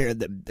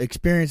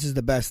experience is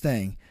the best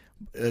thing,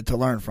 to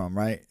learn from,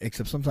 right?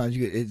 Except sometimes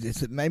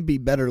it might be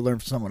better to learn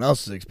from someone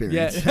else's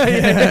experience. Yeah,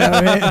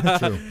 yeah.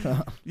 True.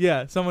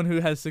 Yeah, someone who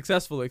has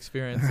successful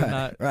experience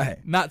and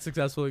not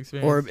successful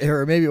experience.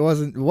 Or maybe it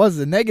was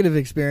a negative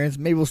experience.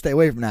 Maybe we'll stay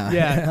away from that.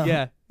 Yeah,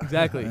 yeah,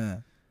 exactly. Yeah.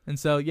 And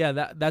so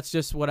that's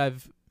just what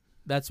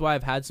that's why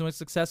I've had so much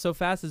success so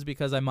fast, is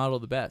because I model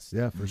the best.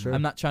 Yeah, for sure.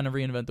 I'm not trying to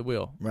reinvent the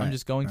wheel. Right, I'm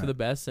just going to the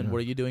best. And what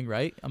are you doing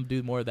right? I'm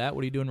doing more of that.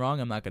 What are you doing wrong?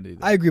 I'm not going to do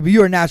that. I agree, but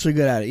you are naturally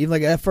good at it. Even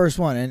like that first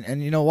one,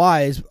 and you know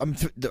why is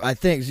I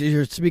think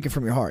you're speaking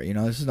from your heart. You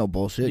know, this is no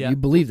bullshit. Yeah. You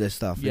believe this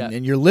stuff, Yeah.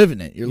 and you're living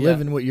it. You're Yeah.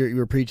 living what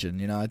you're preaching.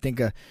 You know, I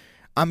think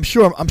I'm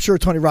sure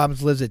Tony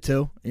Robbins lives it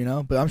too. You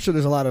know, but I'm sure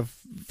there's a lot of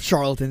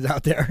charlatans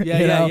out there. Yeah,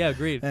 you know? yeah,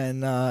 agreed.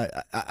 And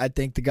I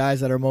think the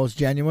guys that are most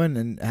genuine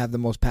and have the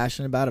most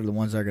passion about it are the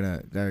ones that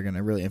are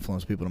gonna really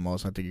influence people the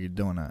most. I think you're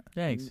doing that.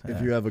 Thanks.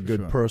 If you have a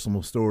good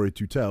personal story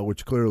to tell,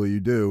 which clearly you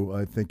do,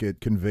 I think it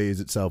conveys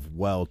itself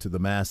well to the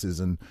masses,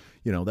 and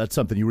that's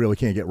something you really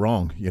can't get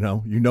wrong. You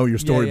know your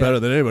story better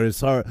than anybody. It's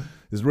hard.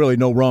 There's really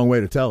no wrong way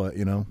to tell it.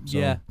 So,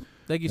 yeah,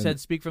 like you said,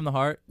 speak from the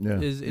heart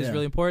is Yeah.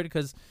 really important,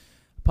 because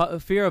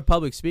fear of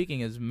public speaking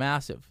is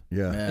massive.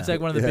 Yeah. It's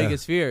like one of the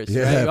biggest fears.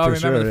 Yeah, right? You all for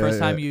remember sure. the first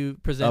Yeah, time yeah. you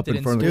Up presented in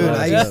in front of school.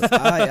 the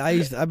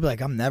class. I'd be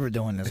like, I'm never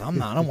doing this. I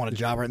don't want a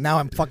job right now.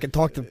 I'm fucking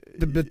talking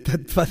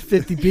to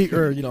 50 people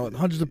or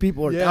hundreds of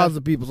people or thousands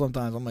of people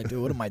sometimes. I'm like,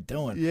 dude, what am I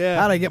doing? Yeah.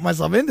 How do I get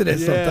myself into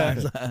this Yeah.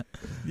 sometimes?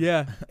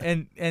 Yeah,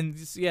 and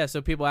yeah,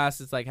 so people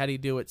ask, it's like, how do you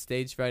deal with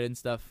stage fright and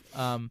stuff?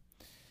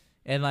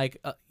 And like,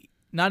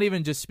 not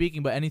even just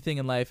speaking, but anything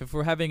in life. If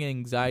we're having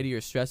anxiety or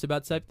stress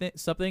about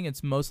something,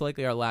 it's most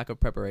likely our lack of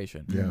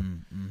preparation. Yeah.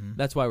 Mm-hmm.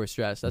 That's why we're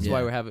stressed. That's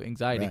why we're having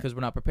anxiety, because we're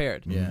not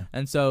prepared. Yeah.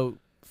 And so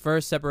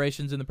first,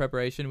 separation's in the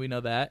preparation. We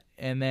know that.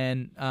 And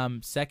then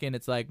second,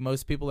 it's like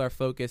most people are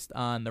focused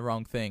on the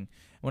wrong thing.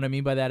 What I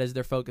mean by that is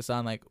they're focused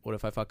on, like, what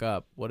if I fuck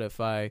up? What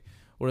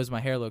does my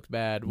hair look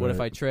bad? What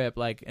if I trip?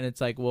 Like, and it's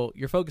like, well,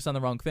 you're focused on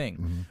the wrong thing.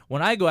 Mm-hmm.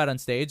 When I go out on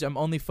stage, I'm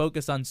only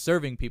focused on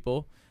serving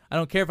people. I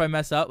don't care if I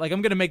mess up. Like,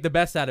 I'm going to make the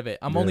best out of it.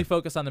 I'm only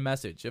focused on the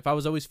message. If I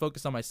was always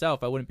focused on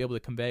myself, I wouldn't be able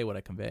to convey what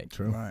I convey.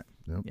 True. Right.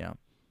 Yep. Yeah.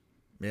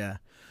 Yeah.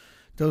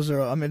 Those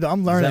are. I mean,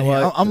 I'm learning.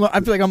 why- I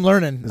feel like I'm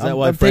learning. Is that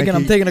why I'm Frankie-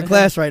 taking a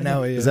class right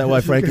now. Is that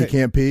why Frankie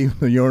can't pee in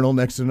the urinal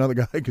next to another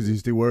guy because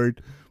he's too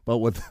worried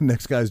about what the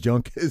next guy's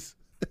junk is?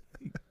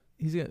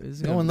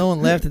 No one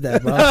laughed at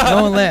that, bro.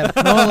 No one laughed.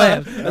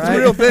 That's a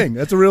real thing.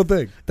 That's a real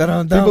thing.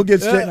 People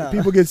get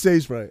people get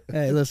stage fright.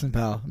 Hey, listen,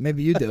 pal.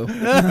 Maybe you do.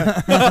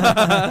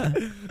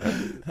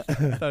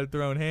 Started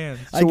throwing hands.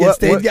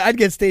 I'd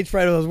get stage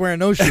fright if I was wearing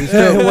no shoes.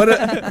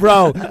 Too.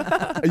 Bro,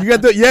 you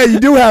got the you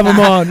do have them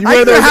on. You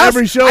wear those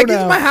every show I now.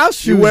 get my house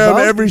shoes. You wear them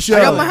bro. every show.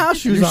 I got my house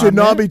shoes You on, should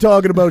not man. be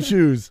talking about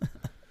shoes.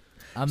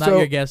 I'm not So-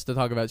 your guest to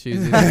talk about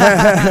shoes.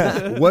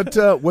 Either.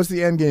 What's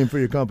the end game for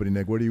your company,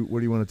 Nick? Where do you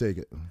want to take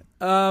it?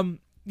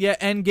 Yeah,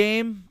 end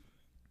game.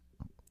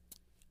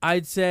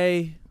 I'd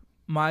say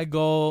my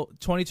goal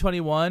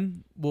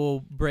 2021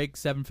 will break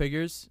 7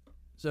 figures,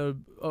 so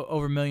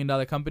over $1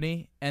 million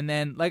company. And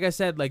then, like I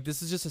said, like,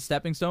 this is just a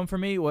stepping stone for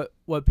me. What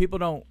people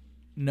don't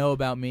know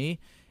about me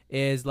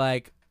is,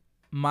 like,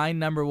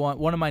 one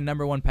of my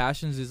number one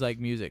passions is, like,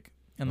 music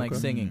and like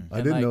singing. I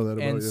And, didn't like, know that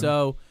about and you.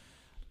 so.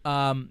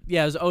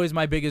 It was always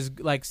my biggest.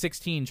 Like,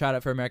 16, tried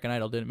out for American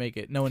Idol, didn't make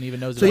it. No one even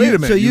knows. So about Wait it. a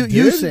minute, So you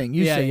you did? sing.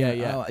 You Yeah, sing.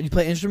 yeah. You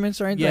play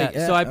instruments or anything? Yeah, Like,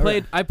 so I all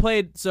right.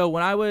 played. So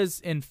when I was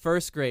in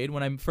first grade,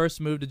 when I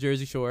first moved to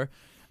Jersey Shore,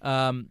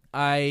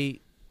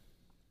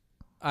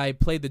 I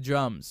played the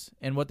drums,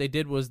 and what they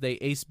did was they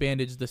ace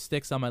bandaged the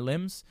sticks on my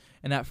limbs.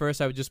 And at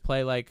first, I would just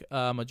play like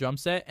a drum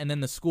set, and then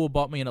the school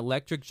bought me an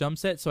electric drum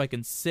set so I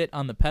can sit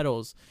on the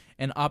pedals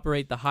and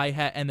operate the hi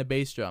hat and the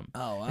bass drum.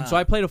 Oh, wow. And so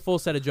I played a full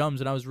set of drums,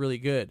 and I was really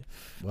good.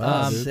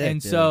 Wow, dude. Sick,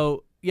 And dude.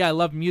 so I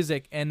love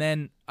music, and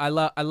then I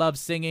love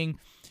singing,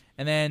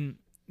 and then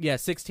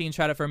 16,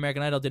 tried it for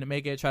American Idol, didn't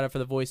make it. Tried it for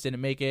The Voice, didn't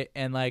make it.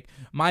 And like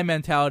my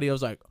mentality, I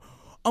was like,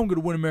 I'm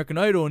gonna win American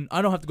Idol, and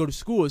I don't have to go to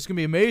school. It's gonna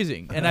be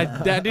amazing. And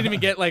I didn't even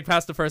get like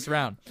past the first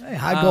round. Hey,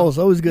 high goals.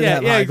 Always good to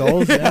have high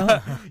goals. You know?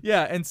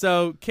 Yeah, and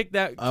so kick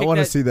that. I want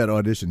to see that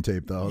audition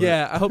tape though.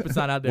 Yeah, I hope it's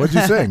not out there. What'd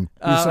you sing?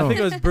 I think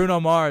it was Bruno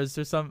Mars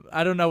or some.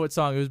 I don't know what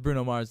song. It was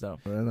Bruno Mars though.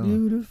 Right on.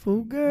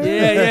 Beautiful girl.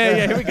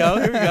 Yeah. Here we go.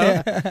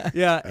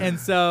 Yeah, and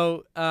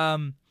so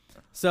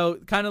so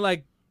kind of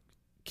like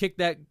kick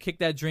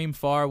that dream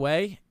far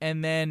away,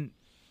 and then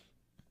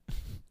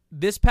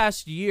this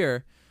past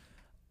year,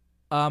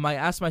 I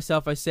asked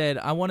myself. I said,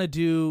 I want to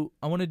do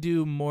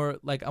more.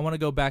 Like, I want to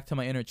go back to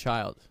my inner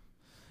child.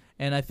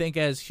 And I think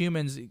as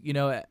humans, you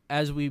know,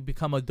 as we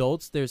become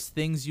adults, there's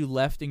things you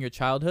left in your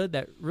childhood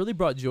that really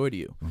brought joy to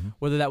you. Mm-hmm.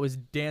 Whether that was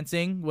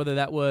dancing, whether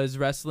that was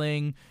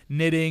wrestling,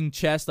 knitting,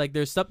 chess. Like,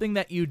 there's something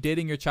that you did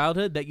in your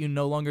childhood that you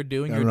no longer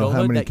do in I your don't know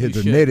adulthood how many that kids you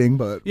are should. knitting,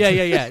 but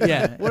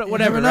Yeah. Whatever,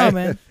 Never know, right?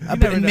 man. You I've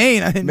never been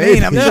know. in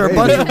Maine. I'm sure a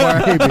bunch of them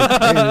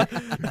are.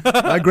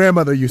 Maybe. My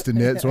grandmother used to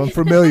knit, so I'm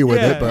familiar with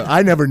Yeah. it, but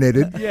I never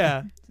knitted.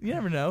 Yeah, you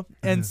never know.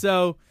 And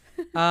so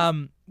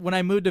when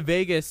I moved to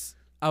Vegas,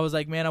 I was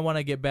like, man, I want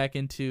to get back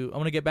into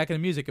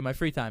music in my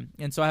free time.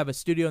 And so I have a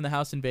studio in the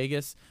house in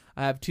Vegas.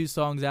 I have 2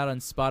 songs out on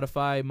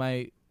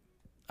Spotify.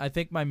 I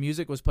think my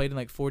music was played in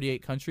like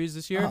 48 countries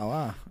this year. Oh,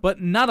 wow.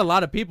 But not a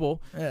lot of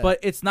people. Yeah. But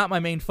it's not my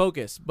main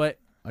focus. But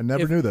I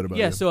never knew that about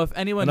you. Yeah, so if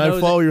anyone and knows,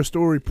 I follow your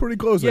story pretty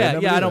closely. Yeah,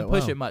 I don't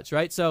push Wow. it much,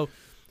 right? So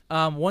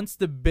once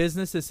the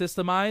business is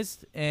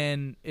systemized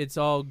and it's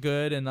all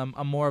good, and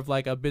I'm more of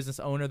like a business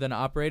owner than an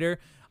operator,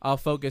 I'll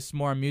focus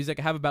more on music.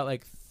 I have about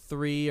like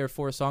 3 or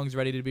 4 songs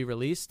ready to be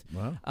released.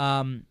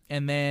 Wow.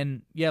 And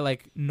then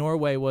like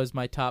Norway was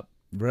my top.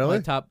 Really?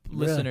 My top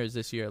listeners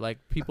this year. Like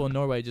people in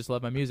Norway just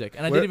love my music,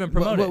 and I didn't even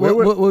promote it.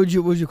 What would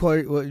you call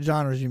it? What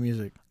genre is your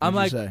music? I'm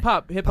like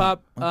pop, hip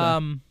hop.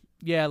 Okay.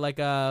 Yeah, like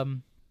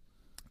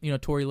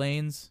Tory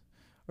Lanez,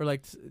 or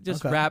like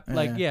just rap,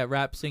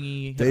 rap,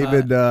 singing.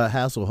 David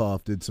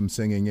Hasselhoff did some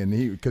singing, and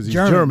because he's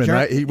German,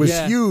 right? He was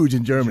huge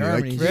in Germany,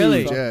 Germany. like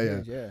Really?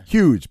 huge, yeah,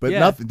 huge, but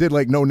nothing did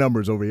like no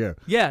numbers over here.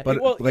 Yeah,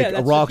 but like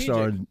a rock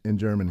star in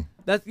Germany.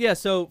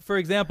 So for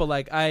example,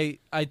 like I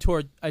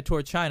toured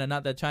China.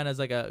 Not that China is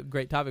like a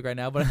great topic right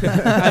now, but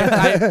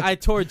I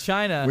toured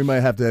China. We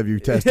might have to have you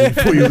tested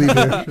before you leave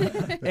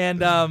here. And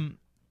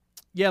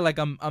like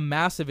I'm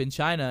massive in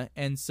China,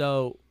 and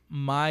so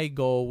my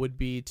goal would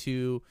be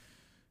to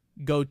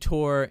go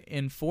tour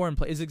in foreign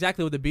places. It's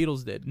exactly what the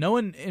Beatles did. No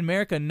one in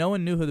America, no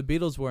one knew who the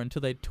Beatles were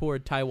until they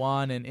toured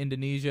Taiwan and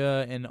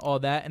Indonesia and all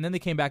that, and then they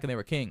came back and they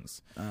were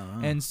kings.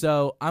 And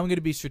so I'm going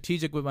to be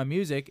strategic with my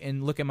music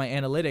and look at my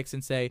analytics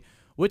and say,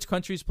 which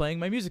country's playing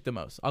my music the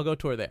most? I'll go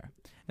tour there.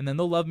 And then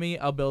they'll love me.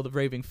 I'll build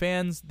raving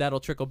fans. That'll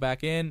trickle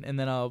back in, and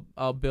then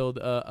I'll build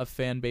a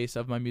fan base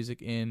of my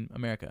music in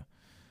America.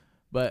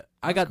 But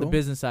I got the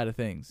business side of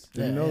things.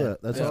 Didn't know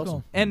that. That's awesome.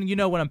 Cool. And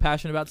when I'm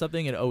passionate about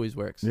something, it always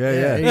works. Yeah.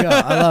 There you go.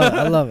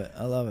 I love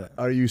it.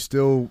 Are you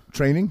still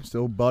training?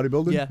 Still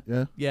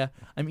bodybuilding? Yeah.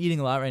 I'm eating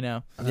a lot right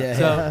now.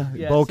 Yeah.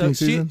 So Bulking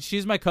season?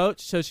 She's my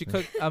coach, so she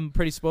cook. I'm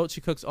pretty spoiled. She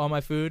cooks all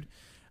my food,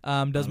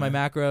 does my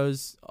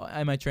macros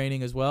and my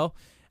training as well.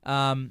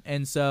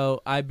 And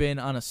so I've been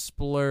on a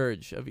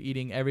splurge of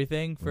eating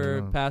everything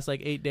for past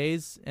like 8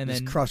 days, and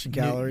Just then crushing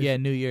calories.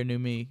 New year, new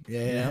me.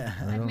 Yeah.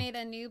 I've made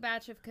a new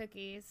batch of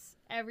cookies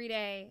every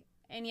day,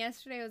 and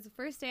yesterday was the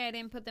first day I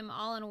didn't put them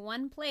all on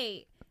one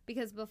plate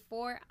because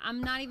before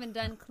I'm not even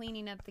done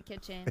cleaning up the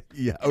kitchen.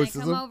 Yeah, and I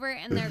come over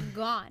and they're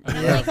gone. And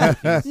I'm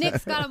like,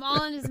 Nick's got them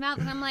all in his mouth,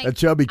 and I'm like, a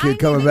chubby kid I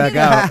coming need back to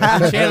get out.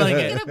 I'm channeling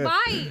it. Get a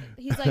bite.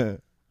 He's like,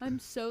 I'm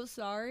so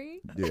sorry.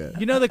 Yeah.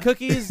 You know the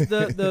cookies,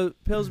 the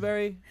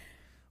Pillsbury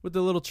with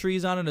the little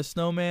trees on it, a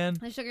snowman.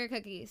 The sugar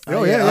cookies.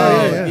 Oh,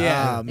 yeah.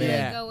 Yeah. Oh, They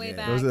man. go way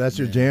back. That's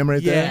your jam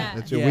right there? Yeah.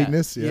 That's your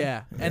weakness?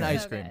 Yeah. And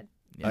ice So cream. good.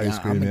 Ice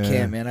cream, I'm in yeah.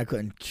 camp, man. I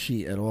couldn't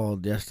cheat at all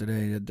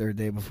yesterday, the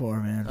day before,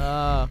 man.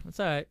 That's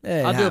all right.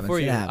 Yeah, I'll do it happens, for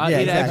you. happens. I'll Yeah,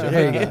 eat exactly.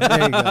 extra.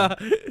 There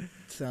you go.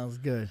 Sounds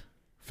good.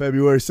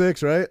 February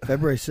 6th, right?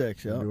 February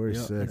 6th, yeah. February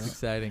It's 6th.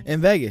 exciting.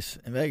 In Vegas,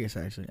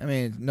 actually. I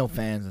mean, no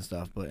fans and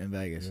stuff, but in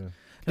Vegas. Yeah.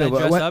 Can I but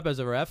dress when- up as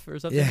a ref or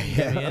something? Yeah,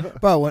 Get me in?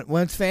 Bro,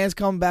 once fans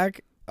come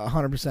back,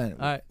 100%, All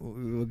right.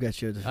 we'll get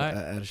you at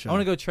a show. I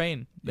want to go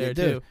train there Yeah,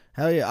 too. dude.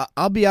 Hell yeah,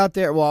 I'll be out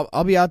there. Well,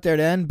 I'll be out there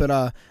then, but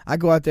I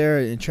go out there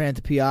and train at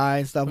the PI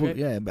and stuff. Okay.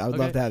 Yeah, I would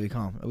love to have you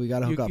come. We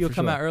gotta hook up. You'll for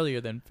come sure. out earlier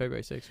than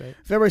February 6th, right?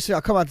 February 6th,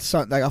 I'll come out the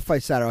Sunday. Like, I'll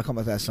fight Saturday. I'll come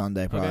out that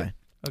Sunday probably.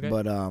 Okay.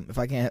 But if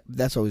I can't,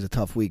 that's always a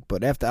tough week.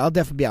 But after, I'll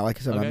definitely be out. Like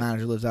I said, Okay. my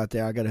manager lives out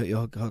there. I gotta hook you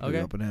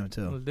up with him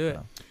too. Let's do it.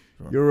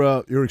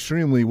 You're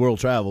extremely well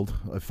traveled.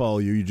 I follow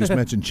you. You just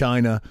mentioned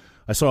China.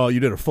 I saw you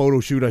did a photo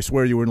shoot. I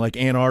swear you were in like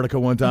Antarctica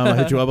one time. I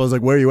hit you up. I was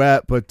like, "Where are you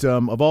at?" But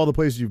of all the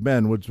places you've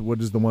been,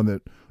 what is the one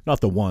that? Not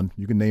the one.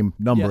 You can name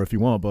number if you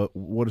want. But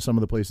what are some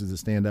of the places that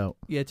stand out?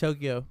 Yeah,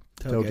 Tokyo.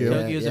 Tokyo.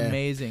 Tokyo's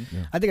amazing.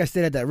 I think I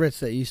stayed at that Ritz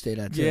that you stayed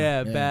at too.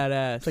 Yeah,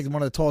 badass. It's like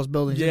one of the tallest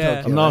buildings in Yeah.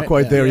 Tokyo. I'm not right?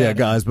 quite there Yeah. yet,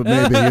 guys. But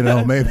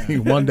maybe maybe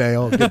one day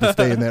I'll get to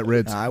stay in that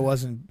Ritz. I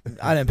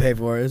didn't pay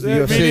for it. It was the Me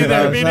UFC. neither,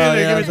 bro. me So, neither.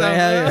 you know Give what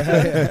I'm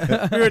saying?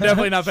 Yeah. we were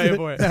definitely not paying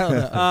for it.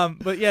 No.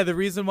 But yeah, the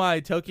reason why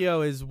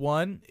Tokyo is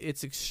one,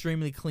 it's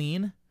extremely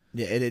clean.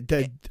 Yeah, it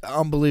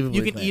unbelievable.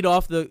 You can eat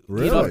off the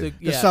Really?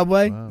 the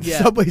subway. Wow.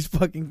 Yeah. Subway's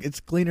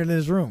it's cleaner than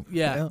his room.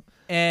 Yeah. You know?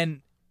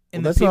 And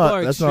Well, the that's people not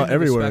are that's not extremely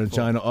everywhere in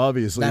respectful. China,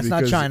 obviously. That's not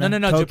because- China.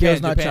 No, Tokyo's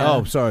Japan, not Japan. China.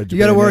 Oh, sorry. You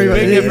got to worry about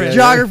Big it. difference.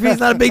 Geography's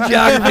not a big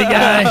geography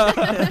guy.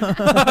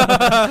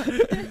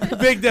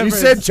 Big You difference.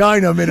 said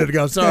China a minute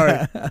ago.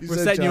 Sorry.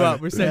 We're setting you up.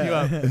 We're setting you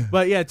up.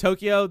 But yeah,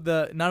 Tokyo.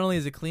 Not only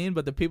is it clean,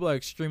 but the people are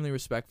extremely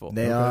respectful.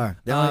 They are.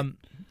 Yeah,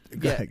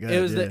 Go it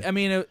was. ahead, I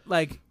mean, it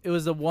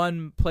was the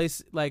one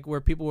place like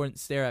where people wouldn't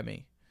stare at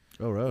me.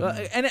 Oh,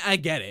 right. And I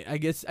get it. I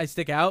guess I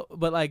stick out,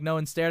 but like no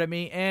one stared at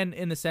me. And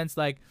in the sense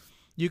like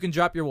you can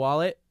drop your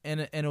wallet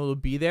and it'll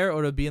be there, or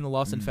it'll be in the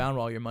lost and found,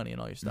 all your money and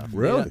all your stuff.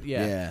 Really?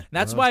 Yeah. Yeah. And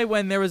that's why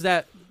when there was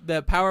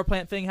the power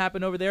plant thing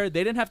happened over there,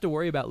 they didn't have to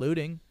worry about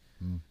looting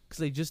because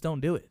they just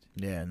don't do it.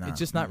 Yeah, no. It's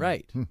just not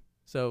right.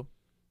 So,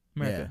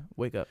 America,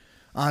 wake up.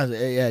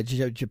 Honestly, yeah,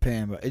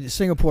 Japan, but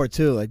Singapore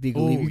too. Like you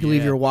can Ooh, leave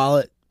yeah. your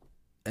wallet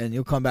and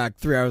you'll come back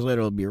 3 hours later.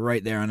 It'll be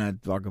right there on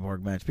that fucking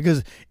park bench.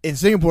 Because in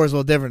Singapore, it's a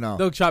little different now.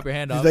 They'll chop your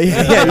hand off. You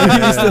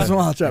still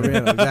small chop your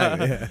hand off.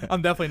 Exactly. Yeah.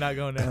 I'm definitely not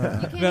going there.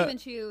 You can't even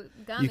chew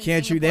gum. You in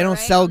can't chew. Singapore, They don't right?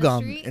 sell On the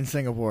gum street? in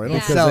Singapore. They Yeah,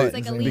 don't sell it's it.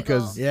 like in illegal.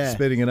 because Yeah.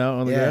 spitting it out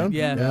on the Yeah. ground.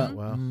 Yeah. Mhm.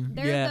 Wow.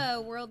 They're Yeah.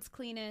 the world's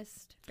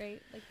cleanest,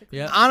 right? Like the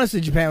Yeah. cleanest.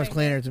 Honestly, Japan was Right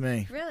cleaner there. to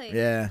me. Really?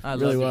 Yeah, I it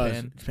really love was.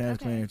 Japan. Japan was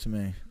Okay. cleaner to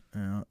me.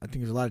 You know, I think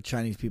there's a lot of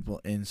Chinese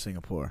people in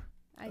Singapore.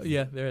 I see.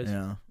 Yeah, there is. You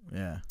know,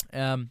 yeah.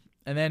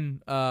 And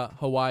then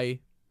Hawaii.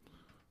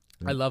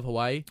 I love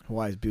Hawaii.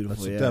 Hawaii's beautiful.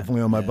 That's yeah.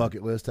 definitely on my Yeah.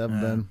 bucket list.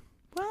 Haven't Yeah. been.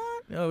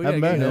 Oh, we Haven't gotta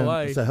get been. to Yeah.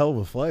 Hawaii. It's a hell of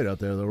a flight out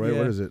there, though, right? Yeah.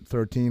 What is it?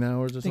 13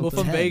 hours or I think Well,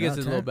 something? from 10, Vegas not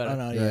is a 10. little better. Oh,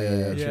 no,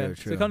 Yeah. Yeah.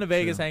 True, So come to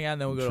Vegas, hang out,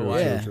 and then we'll go to True,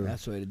 Hawaii. true, Yeah, true.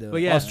 that's the way to do it.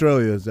 But yeah,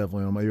 Australia is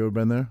definitely on my. You ever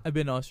been there? I've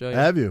been to Australia.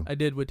 Have you? I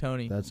did with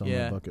Tony. That's on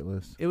yeah. my bucket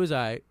list. It was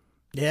alright.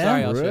 Yeah.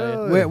 Sorry,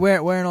 Australia. Really?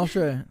 Where in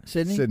Australia?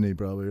 Sydney? Sydney,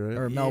 probably, right?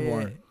 Or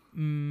Melbourne?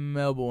 Yeah,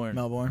 Melbourne.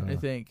 Melbourne. I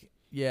think.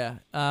 Yeah.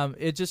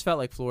 It just felt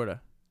like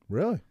Florida.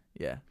 Really?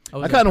 Yeah.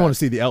 I kind of want to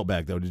see the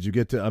outback, though. Did you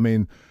get to? I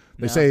mean,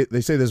 they say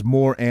there's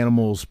more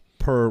animals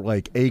per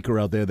like acre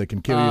out there that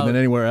can kill you than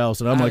anywhere else,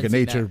 and I'm I like a haven't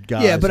seen nature that.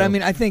 guy. Yeah, but so- I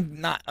mean, I think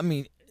not. I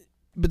mean,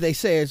 but they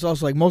say it's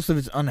also like most of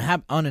it's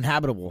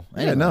uninhabitable.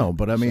 Yeah, anyway. no,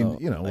 but I mean, So,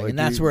 you know, like and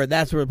that's where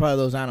probably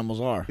those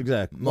animals are.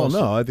 exactly. Most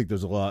Well, no, I think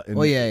there's a lot. And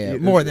Well, yeah,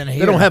 more than They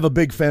here. don't have a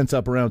big fence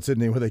up around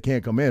Sydney where they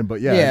can't come in, but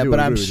yeah, I Yeah, do but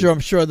agree I'm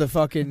with sure the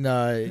fucking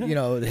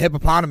the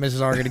hippopotamuses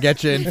aren't going to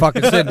get you in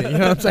fucking Sydney. You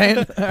know what I'm saying?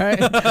 All right.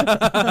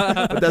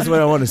 But that's what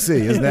I want to see.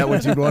 Isn't that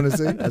what you want to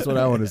see? That's what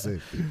I want to see.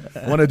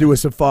 I want to do a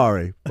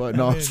safari, but in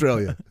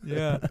Australia.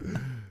 Yeah.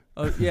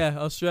 Oh yeah,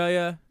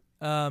 Australia.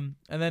 And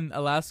then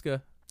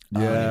Alaska.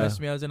 When you Yeah. missed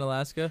me, I was in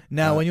Alaska.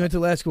 Now, when you went to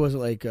Alaska, was it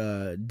like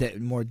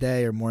more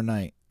day or more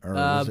night, or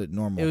was it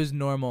normal? It was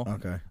normal.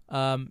 Okay.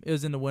 It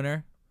was in the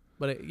winter,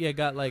 but it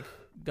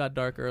got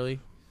dark early.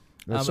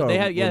 That's But they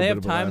a have little bit have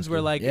of times where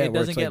Alaska. like Yeah, it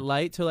where doesn't it's get like-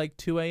 light till like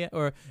 2 a.m.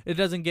 or it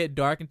doesn't get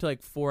dark until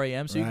like 4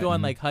 a.m. So you Right. go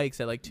on like hikes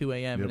at like 2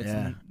 a.m. and Yep. it's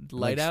Yeah.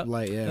 light out.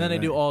 Light, yeah. And then they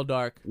do right. all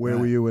dark. Where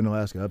were you in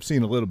Alaska? I've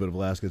seen a little bit of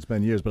Alaska. It's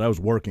been years, but I was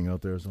working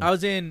out there. So. I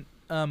was in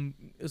it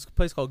was a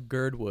place called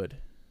Girdwood.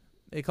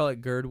 They call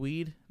it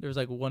Girdweed. There was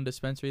like one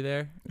dispensary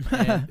there,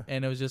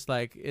 and it was just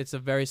like it's a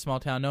very small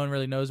town. No one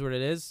really knows what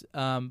it is.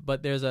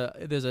 But there's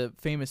a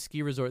famous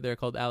ski resort there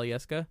called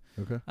Alyeska.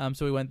 Okay.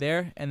 So we went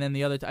there, and then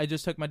the other I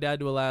just took my dad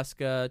to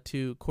Alaska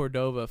to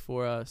Cordova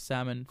for a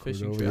salmon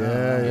fishing trip.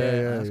 Cordova.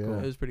 Yeah, that's yeah. cool.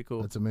 It was pretty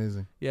cool. That's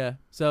amazing. Yeah.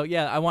 So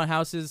yeah, I want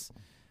house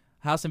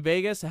in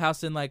Vegas, a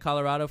house in like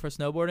Colorado for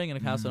snowboarding, and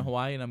a house in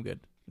Hawaii, and I'm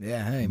good.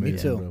 Yeah. Hey, me Amazing,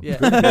 too. bro.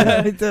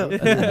 Yeah. Me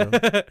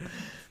too.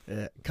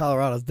 Yeah.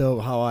 Colorado's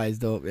dope. Hawaii's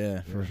dope.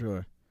 Yeah, for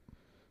sure.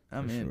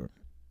 I'm For in. sure.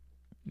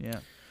 Yeah.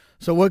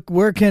 So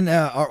where can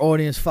our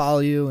audience follow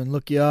you and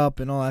look you up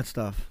and all that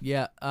stuff?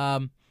 Yeah.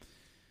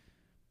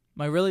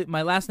 My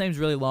last name's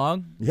really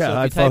long. Yeah, so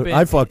I if you type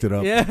in- fucked it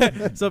up.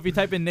 Yeah. So if you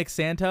type in Nick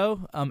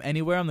Santo,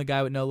 anywhere, I'm the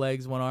guy with no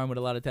legs, one arm with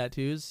a lot of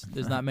tattoos.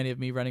 There's not many of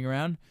me running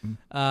around.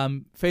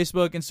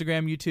 Facebook,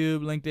 Instagram, YouTube,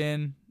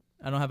 LinkedIn.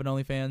 I don't have an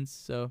OnlyFans,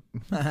 so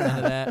none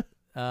of that.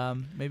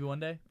 Maybe one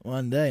day.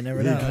 One day,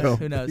 never There know. you go.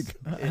 Who knows?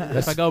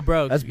 If I go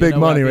broke, That's you big know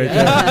what money I'll right be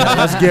there. at.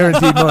 That's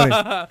guaranteed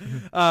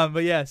money.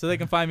 But yeah, so they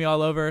can find me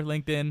all over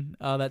LinkedIn,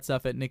 all that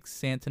stuff at Nick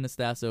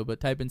Santonastasso. But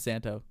type in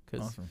Santo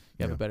because Awesome.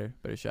 you have a better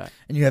shot.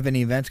 And you have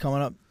any events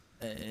coming up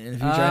in the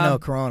future? I know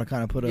Corona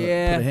kind of put a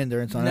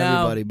hindrance on No.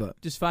 everybody, but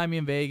Just find me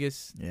in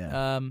Vegas.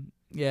 Yeah.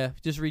 Yeah.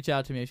 Just reach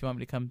out to me if you want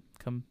me to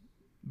come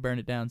burn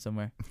it down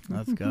somewhere.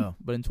 let's go.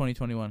 But in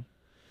 2021.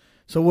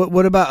 So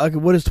what about like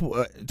what is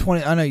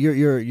 20? I know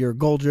you're a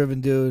goal driven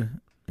dude.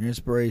 You're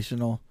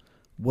inspirational.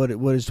 What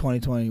is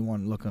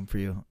 2021 looking for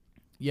you?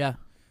 Yeah.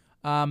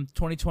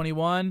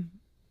 2021.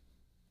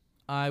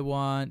 I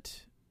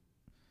want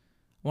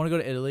to go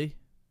to Italy,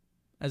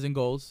 as in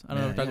goals. I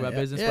don't know if we're talking about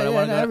business, but I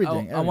want to go.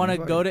 everything. I want to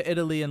everything. go to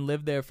Italy and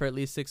live there for at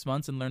least 6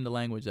 months and learn the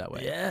language that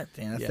way. Yeah,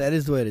 damn, Yeah. that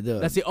is the way to do it.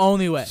 That's the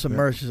only way.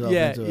 Submerge yourself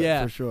Yeah, into yeah.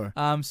 it for sure.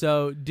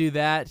 So do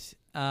that.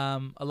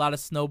 A lot of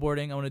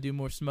snowboarding. I want to do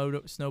more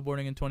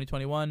snowboarding in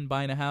 2021.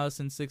 Buying a house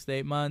in 6 to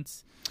 8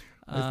 months.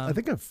 I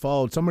think I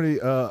followed somebody.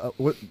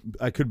 What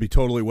I could be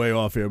totally way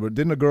off here, but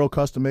didn't a girl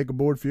custom make a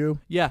board for you?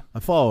 Yeah.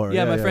 I follow her.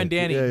 Yeah, my friend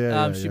Danny. She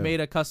yeah.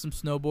 made a custom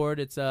snowboard.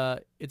 It's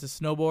a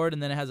snowboard,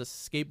 and then it has a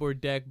skateboard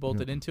deck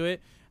bolted into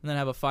it, and then I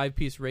have a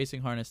 5-piece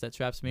racing harness that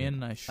straps me in,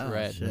 and I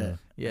shred. shit.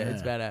 Yeah,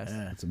 it's badass.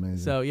 Yeah. That's amazing.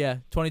 So yeah,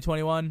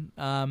 2021.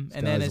 And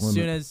then Sky's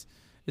the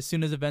as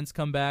soon as events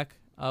come back,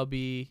 I'll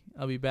be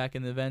back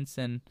in the events,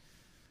 and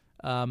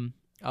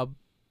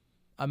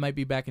I might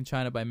be back in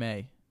China by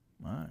May.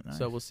 All right, nice.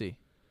 So we'll see.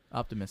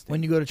 Optimistic.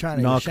 When you go to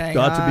China, Not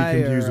Shanghai to be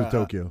confused or, with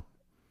Tokyo.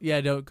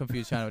 Yeah, don't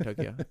confuse China with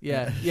Tokyo.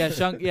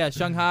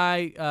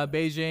 Shanghai,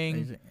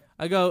 Beijing.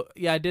 I go.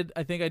 Yeah,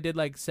 I think I did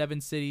like 7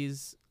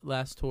 cities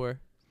last tour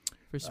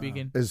for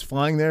speaking. Is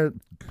flying there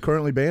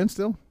currently banned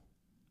still?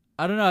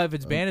 I don't know if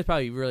it's banned. It's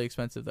probably really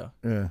expensive though.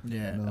 Yeah.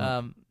 Yeah.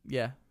 No.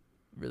 Yeah,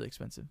 really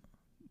expensive.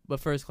 But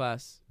first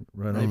class,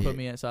 Right they on. put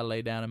me in, so I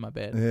lay down in my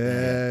bed.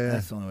 Yeah.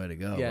 That's the only way to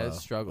go. Yeah, bro. it's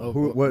a struggle. Oh,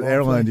 What well,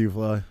 airline fine. do you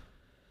fly?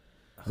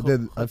 I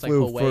It's like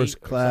flew Hawaii first or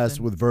class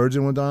something. with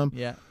Virgin one time.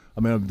 Yeah.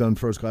 I mean, I've done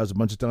first class a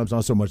bunch of times,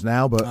 not so much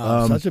now, but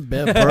Such a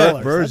big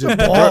baller. Virgin, Such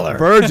a baller.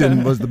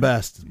 Virgin was the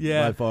best.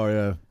 Yeah. By far,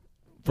 yeah.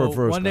 For Well,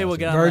 first one day class, we'll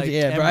get yeah. on Virgin,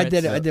 like yeah, I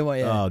did Emirates. it. I did one.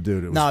 Yeah. Oh,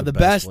 dude, it was No, the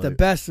best. flight. The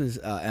best is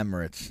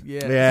Emirates.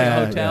 Yeah.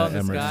 Yeah, Hotel in the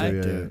Emirates, sky.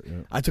 yeah, Dude. yeah.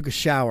 I took a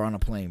shower on a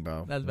plane,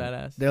 bro. That's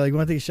badass. They're like, "You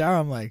want to take a shower?"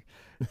 I'm like,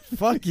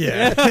 "Fuck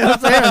yeah!" You know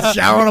what I'm saying? A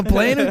shower on a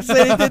plane? Who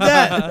said he did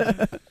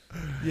that?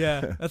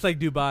 Yeah, that's like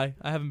Dubai.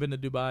 I haven't been to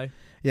Dubai.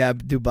 Yeah,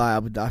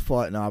 Dubai. I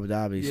fought in Abu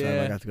Dhabi, so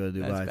Yeah, I got to go to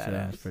Dubai that's too.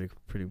 badass. It's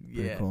pretty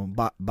Yeah. cool.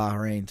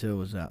 Bahrain too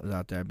was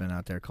out there. I've been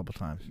out there a couple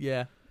times.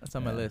 Yeah, that's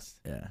on my list.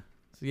 Yeah.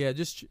 So yeah,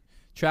 just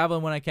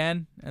traveling when I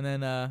can, and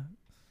then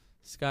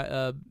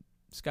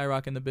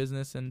skyrocketing the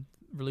business and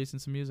releasing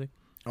some music.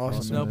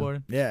 Awesome.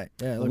 Snowboarding. Yeah.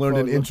 I learned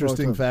an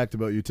interesting fact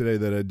about you today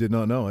that I did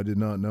not know. I did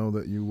not know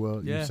that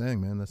you Yeah.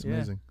 sang, man. That's Yeah.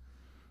 amazing.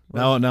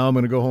 Well, Now I'm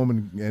going to go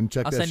home and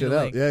check I'll that send you shit the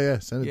out. link. Yeah,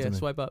 send it Yeah, to me.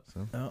 swipe up.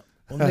 Well,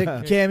 Nick,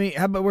 Cammy,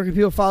 how about where can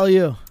people follow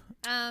you?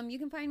 You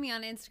can find me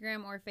on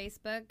Instagram or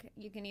Facebook.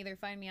 You can either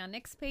find me on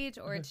Nick's page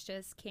or it's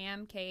just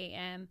Cam,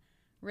 K-A-M,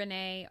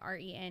 Renee,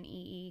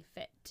 R-E-N-E-E,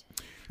 Fit.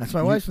 That's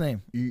my wife's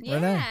name.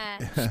 Yeah.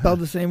 Spelled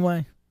the same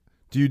way.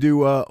 Do you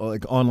do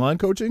like online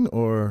coaching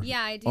or?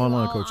 Yeah, I do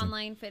Online all coaching.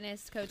 online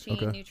fitness coaching,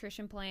 Okay.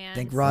 nutrition plans. I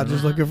think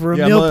Roger's Um, looking for a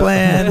Yeah, meal I'm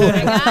plan.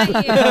 I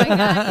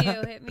got you.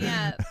 Hit me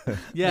up.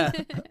 Yeah,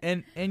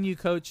 and you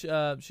coach.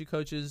 She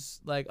coaches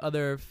like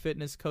other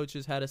fitness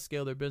coaches how to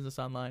scale their business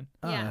online,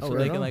 Yeah. Oh, so right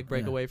they can on. like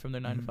break Yeah. away from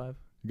their 9 to 5.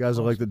 You guys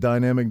are like the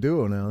dynamic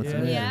duo now. That's Yeah.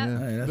 amazing. Yeah.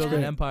 Hey, that's Build great.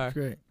 an empire. That's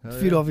great. Hell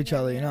Feed yeah. off each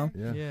other, you know?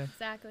 Yeah. Yeah,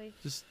 Exactly.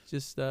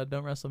 just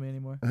don't wrestle me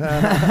anymore.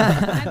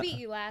 I beat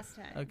you last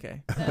time.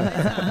 Okay, So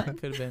it's on.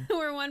 could have been.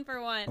 We're 1 for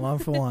 1. One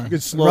for one. You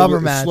could Rubber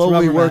match,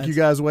 slowly rubber work match. you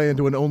guys' way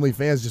into an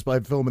OnlyFans just by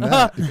filming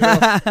that.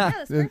 Yeah,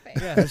 that's perfect.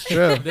 Yeah, That's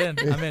true. Then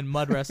I'm in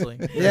mud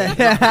wrestling. Yeah.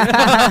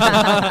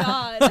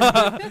 Oh,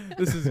 God.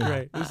 This is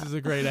great. This is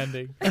a great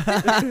ending.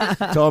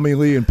 Tommy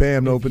Lee and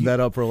Pam opened that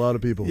up for a lot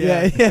of people.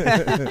 Yeah.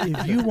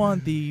 If you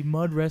want the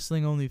mud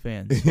wrestling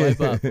OnlyFans, swipe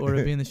up or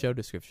it'll be in the show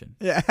description.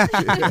 Yeah.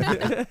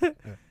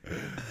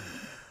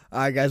 All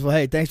right, guys. Well,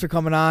 hey, thanks for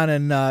coming on,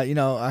 and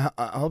I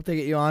hope they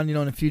get you on,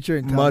 in the future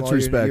and tell Much them all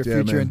respect, your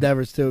yeah, future man.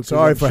 endeavors too. 'cause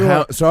Sorry I'm for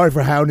sure- sorry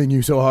for hounding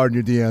you so hard in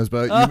your DMs,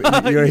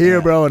 but you're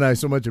here, bro, and I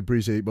so much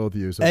appreciate both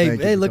of you. So Hey, thank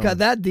you hey, for look how coming.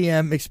 that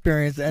DM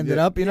experience ended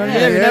Yeah. up. You know what I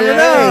Yeah, mean? You yeah, never yeah,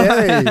 know.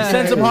 yeah, yeah.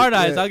 Send some hard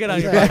eyes. I'll get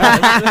on your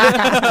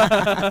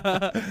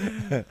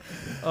podcast.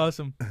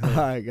 Awesome. All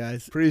right,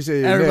 guys. Appreciate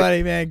you,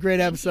 Everybody, man, great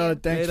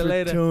episode. Thanks Later, for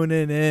later.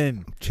 tuning in.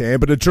 Nick.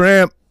 Champ of the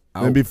Tramp.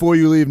 Out. And before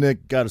you leave,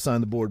 Nick, got to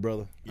sign the board,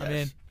 brother. I'm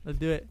in. Let's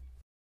do it.